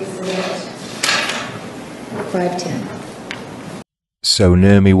admit Exhibit 510. So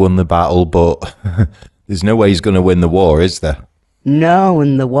Nurmi won the battle, but there's no way he's going to win the war, is there? No,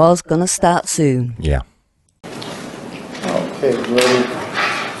 and the war's gonna start soon. Yeah. Okay, Jodi.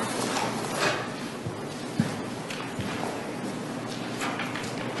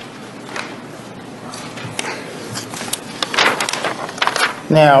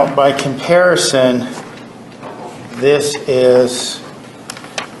 Now, by comparison, this is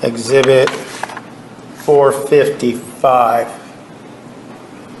Exhibit 455.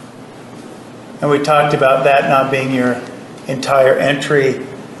 And we talked about that not being your entire entry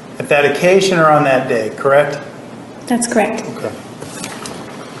at that occasion or on that day, correct? That's correct. Okay.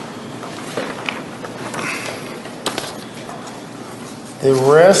 The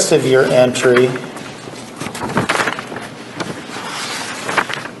rest of your entry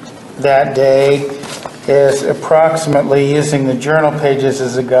that day is approximately, using the journal pages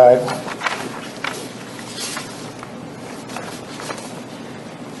as a guide,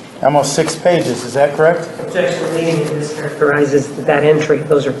 almost 6 pages. Is that correct? Objection leading in this characterizes that entry.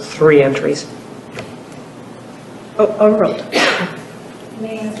 Those are 3 entries. Oh, overruled.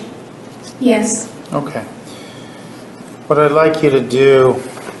 Yes. Okay. What I'd like you to do,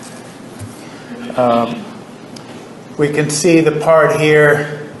 we can see the part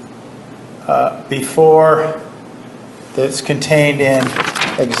here before that's contained in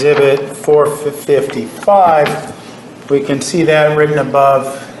Exhibit 455. We can see that written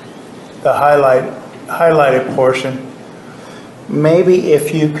above the highlighted portion. maybe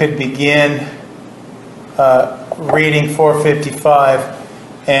if you could begin reading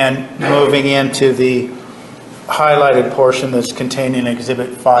 455 and moving into the highlighted portion that's contained in Exhibit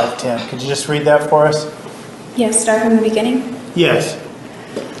 510. Could you just read that for us? Yes, start from the beginning. Yes.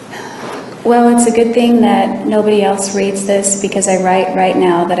 Well, it's a good thing that nobody else reads this, because I write right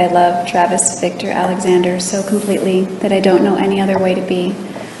now that I love Travis Victor Alexander so completely that I don't know any other way to be.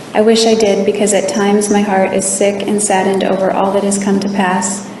 I wish I did, because at times my heart is sick and saddened over all that has come to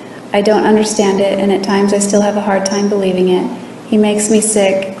pass. I don't understand it, and at times I still have a hard time believing it. He makes me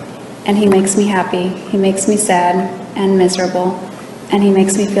sick, and he makes me happy. He makes me sad and miserable, and he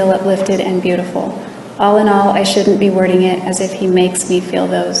makes me feel uplifted and beautiful. All in all, I shouldn't be wording it as if he makes me feel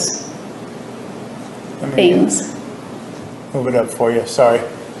those things. Move it up for you, sorry.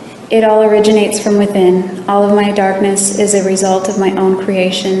 It all originates from within. All of my darkness is a result of my own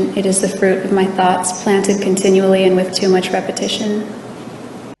creation. It is the fruit of my thoughts, planted continually and with too much repetition.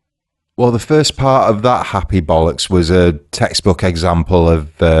 Well, the first part of that happy bollocks was a textbook example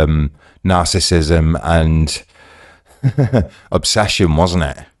of narcissism and obsession, wasn't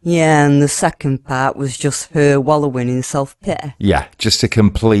it? Yeah, and the second part was just her wallowing in self-pity. Yeah, just a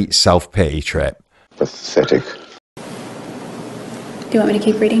complete self-pity trip. Pathetic. Do you want me to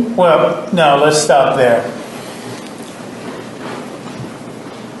keep reading? Well, no, let's stop there.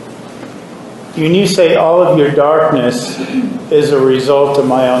 When you say all of your darkness is a result of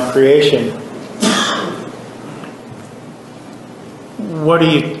my own creation, what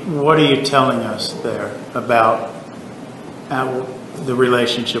are you telling us there about the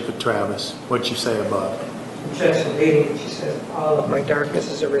relationship with Travis? What you say above? Just reading, she says, all of my darkness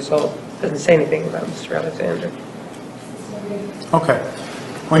is a result. Doesn't say anything about Mr. Alexander. Okay.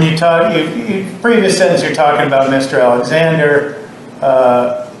 When you talk, previous sentence, you're talking about Mr. Alexander.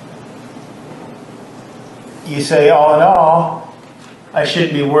 You say, all in all, I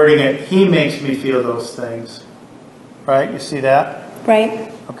shouldn't be wording it, he makes me feel those things. Right? You see that?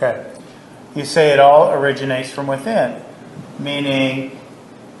 Right. Okay. You say it all originates from within. Meaning,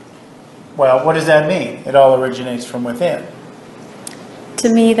 well, what does that mean? It all originates from within. To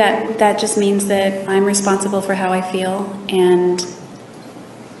me, that just means that I'm responsible for how I feel, and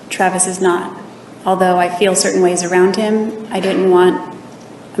Travis is not. Although I feel certain ways around him,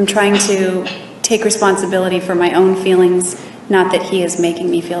 I'm trying to take responsibility for my own feelings, not that he is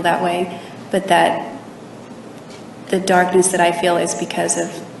making me feel that way, but that the darkness that I feel is because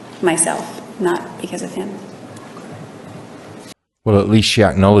of myself, not because of him. Well, at least she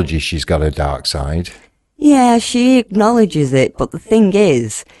acknowledges she's got a dark side. Yeah, she acknowledges it, but the thing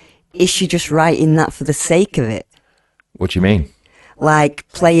is she just writing that for the sake of it? What do you mean? Like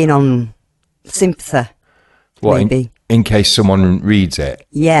playing on sympathy, maybe. In case someone reads it?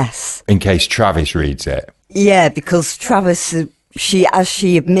 Yes. In case Travis reads it? Yeah, because Travis, as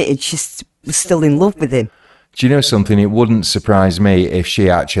she admitted, she was still in love with him. Do you know something? It wouldn't surprise me if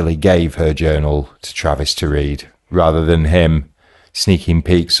she actually gave her journal to Travis to read, rather than him sneaking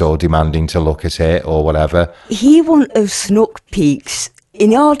peeks or demanding to look at it or whatever. He wouldn't have snuck peeks.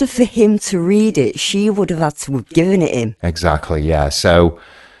 In order for him to read it, she would have had to have given it him. Exactly, yeah. So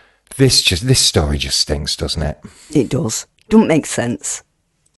this story just stinks, doesn't it? It does. Don't make sense.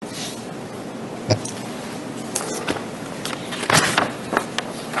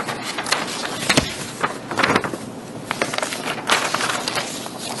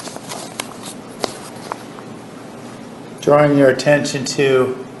 Drawing your attention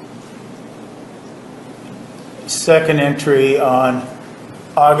to second entry on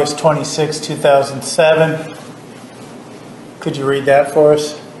August 26, 2007. Could you read that for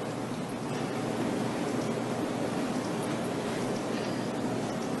us?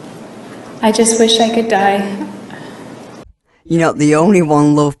 I just wish I could die. You're not the only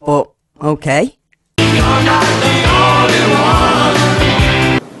one, love, but okay. You're not the only one.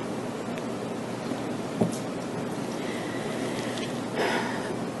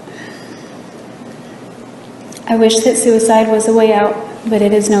 I wish that suicide was a way out, but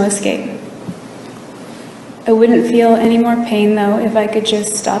it is no escape. I wouldn't feel any more pain, though, if I could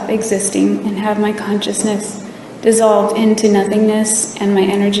just stop existing and have my consciousness dissolved into nothingness and my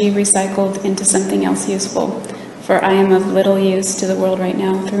energy recycled into something else useful, for I am of little use to the world right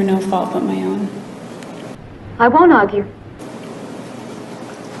now through no fault but my own. I won't argue.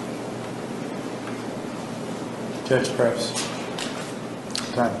 Judge Price.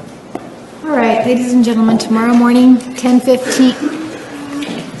 Time. All right, ladies and gentlemen, tomorrow morning, 10:15.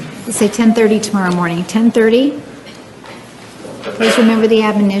 Let's say 10:30 tomorrow morning. 10:30. Please remember the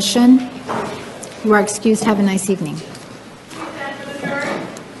admonition. You are excused. Have a nice evening.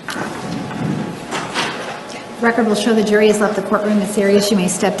 Record will show the jury has left the courtroom. Ms. Arias, you may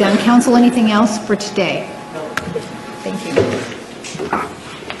step down. Counsel, anything else for today? Thank you.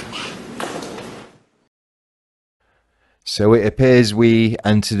 So it appears we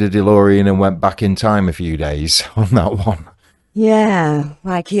entered a DeLorean and went back in time a few days on that one. Yeah,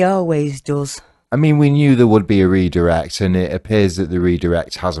 like he always does. I mean, we knew there would be a redirect, and it appears that the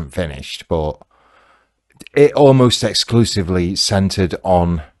redirect hasn't finished, but it almost exclusively centered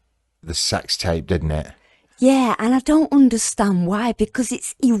on the sex tape, didn't it? Yeah, and I don't understand why, because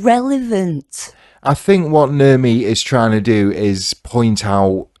it's irrelevant. I think what Nurmi is trying to do is point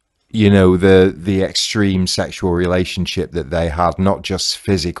out, you know, the extreme sexual relationship that they had, not just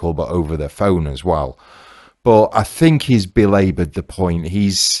physical, but over the phone as well. But I think he's belabored the point.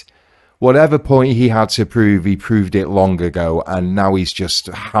 Whatever point he had to prove, he proved it long ago, and now he's just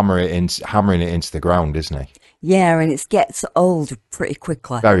hammering it into the ground, isn't he? Yeah, and it gets old pretty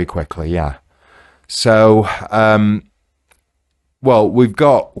quickly. Very quickly, yeah. So, well, we've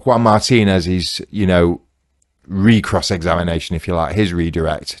got Juan Martinez's, you know, re-cross-examination, if you like, his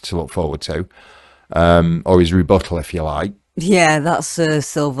redirect to look forward to, or his rebuttal, if you like. Yeah, that's a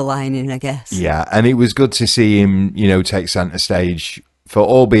silver lining, I guess. Yeah, and it was good to see him, you know, take centre stage for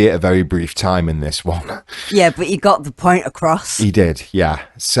albeit a very brief time in this one. Yeah, but he got the point across. He did, yeah.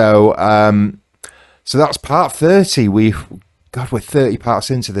 So, so that's part 30. We're 30 parts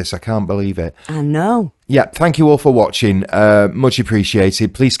into this. I can't believe it. I know. Yeah, thank you all for watching. Much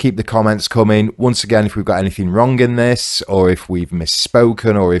appreciated. Please keep the comments coming. Once again, if we've got anything wrong in this, or if we've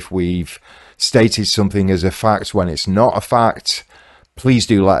misspoken, or if we've stated something as a fact when it's not a fact, please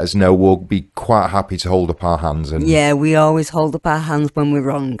do let us know. We'll be quite happy to hold up our hands. And yeah, we always hold up our hands when we're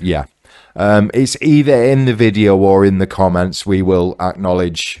wrong. Yeah. It's either in the video or in the comments. We will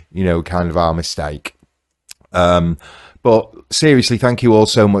acknowledge, you know, kind of our mistake. But seriously, thank you all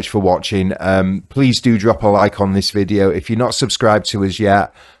so much for watching. Please do drop a like on this video. If you're not subscribed to us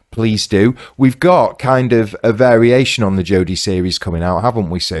yet, please do. We've got kind of a variation on the Jodi series coming out, haven't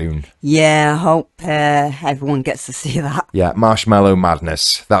we, soon? Yeah, I hope everyone gets to see that. Yeah, Marshmallow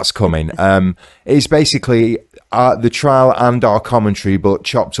Madness, that's coming. It's basically the trial and our commentary, but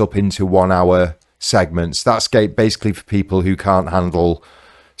chopped up into 1 hour segments. That's basically for people who can't handle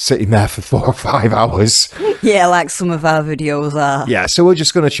sitting there for 4 or 5 hours. Yeah, like some of our videos are. Yeah, so we're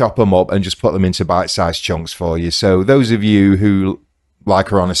just going to chop them up and just put them into bite-sized chunks for you. So those of you who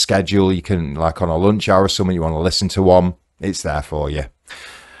like are on a schedule, you can, like on a lunch hour or something, you want to listen to one, it's there for you.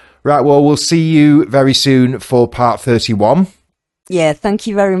 Right, well, we'll see you very soon for part 31. Yeah, thank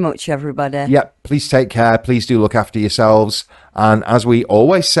you very much, everybody. Yep, please take care. Please do look after yourselves. And as we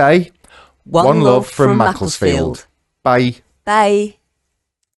always say, one love from Macclesfield. Bye. Bye.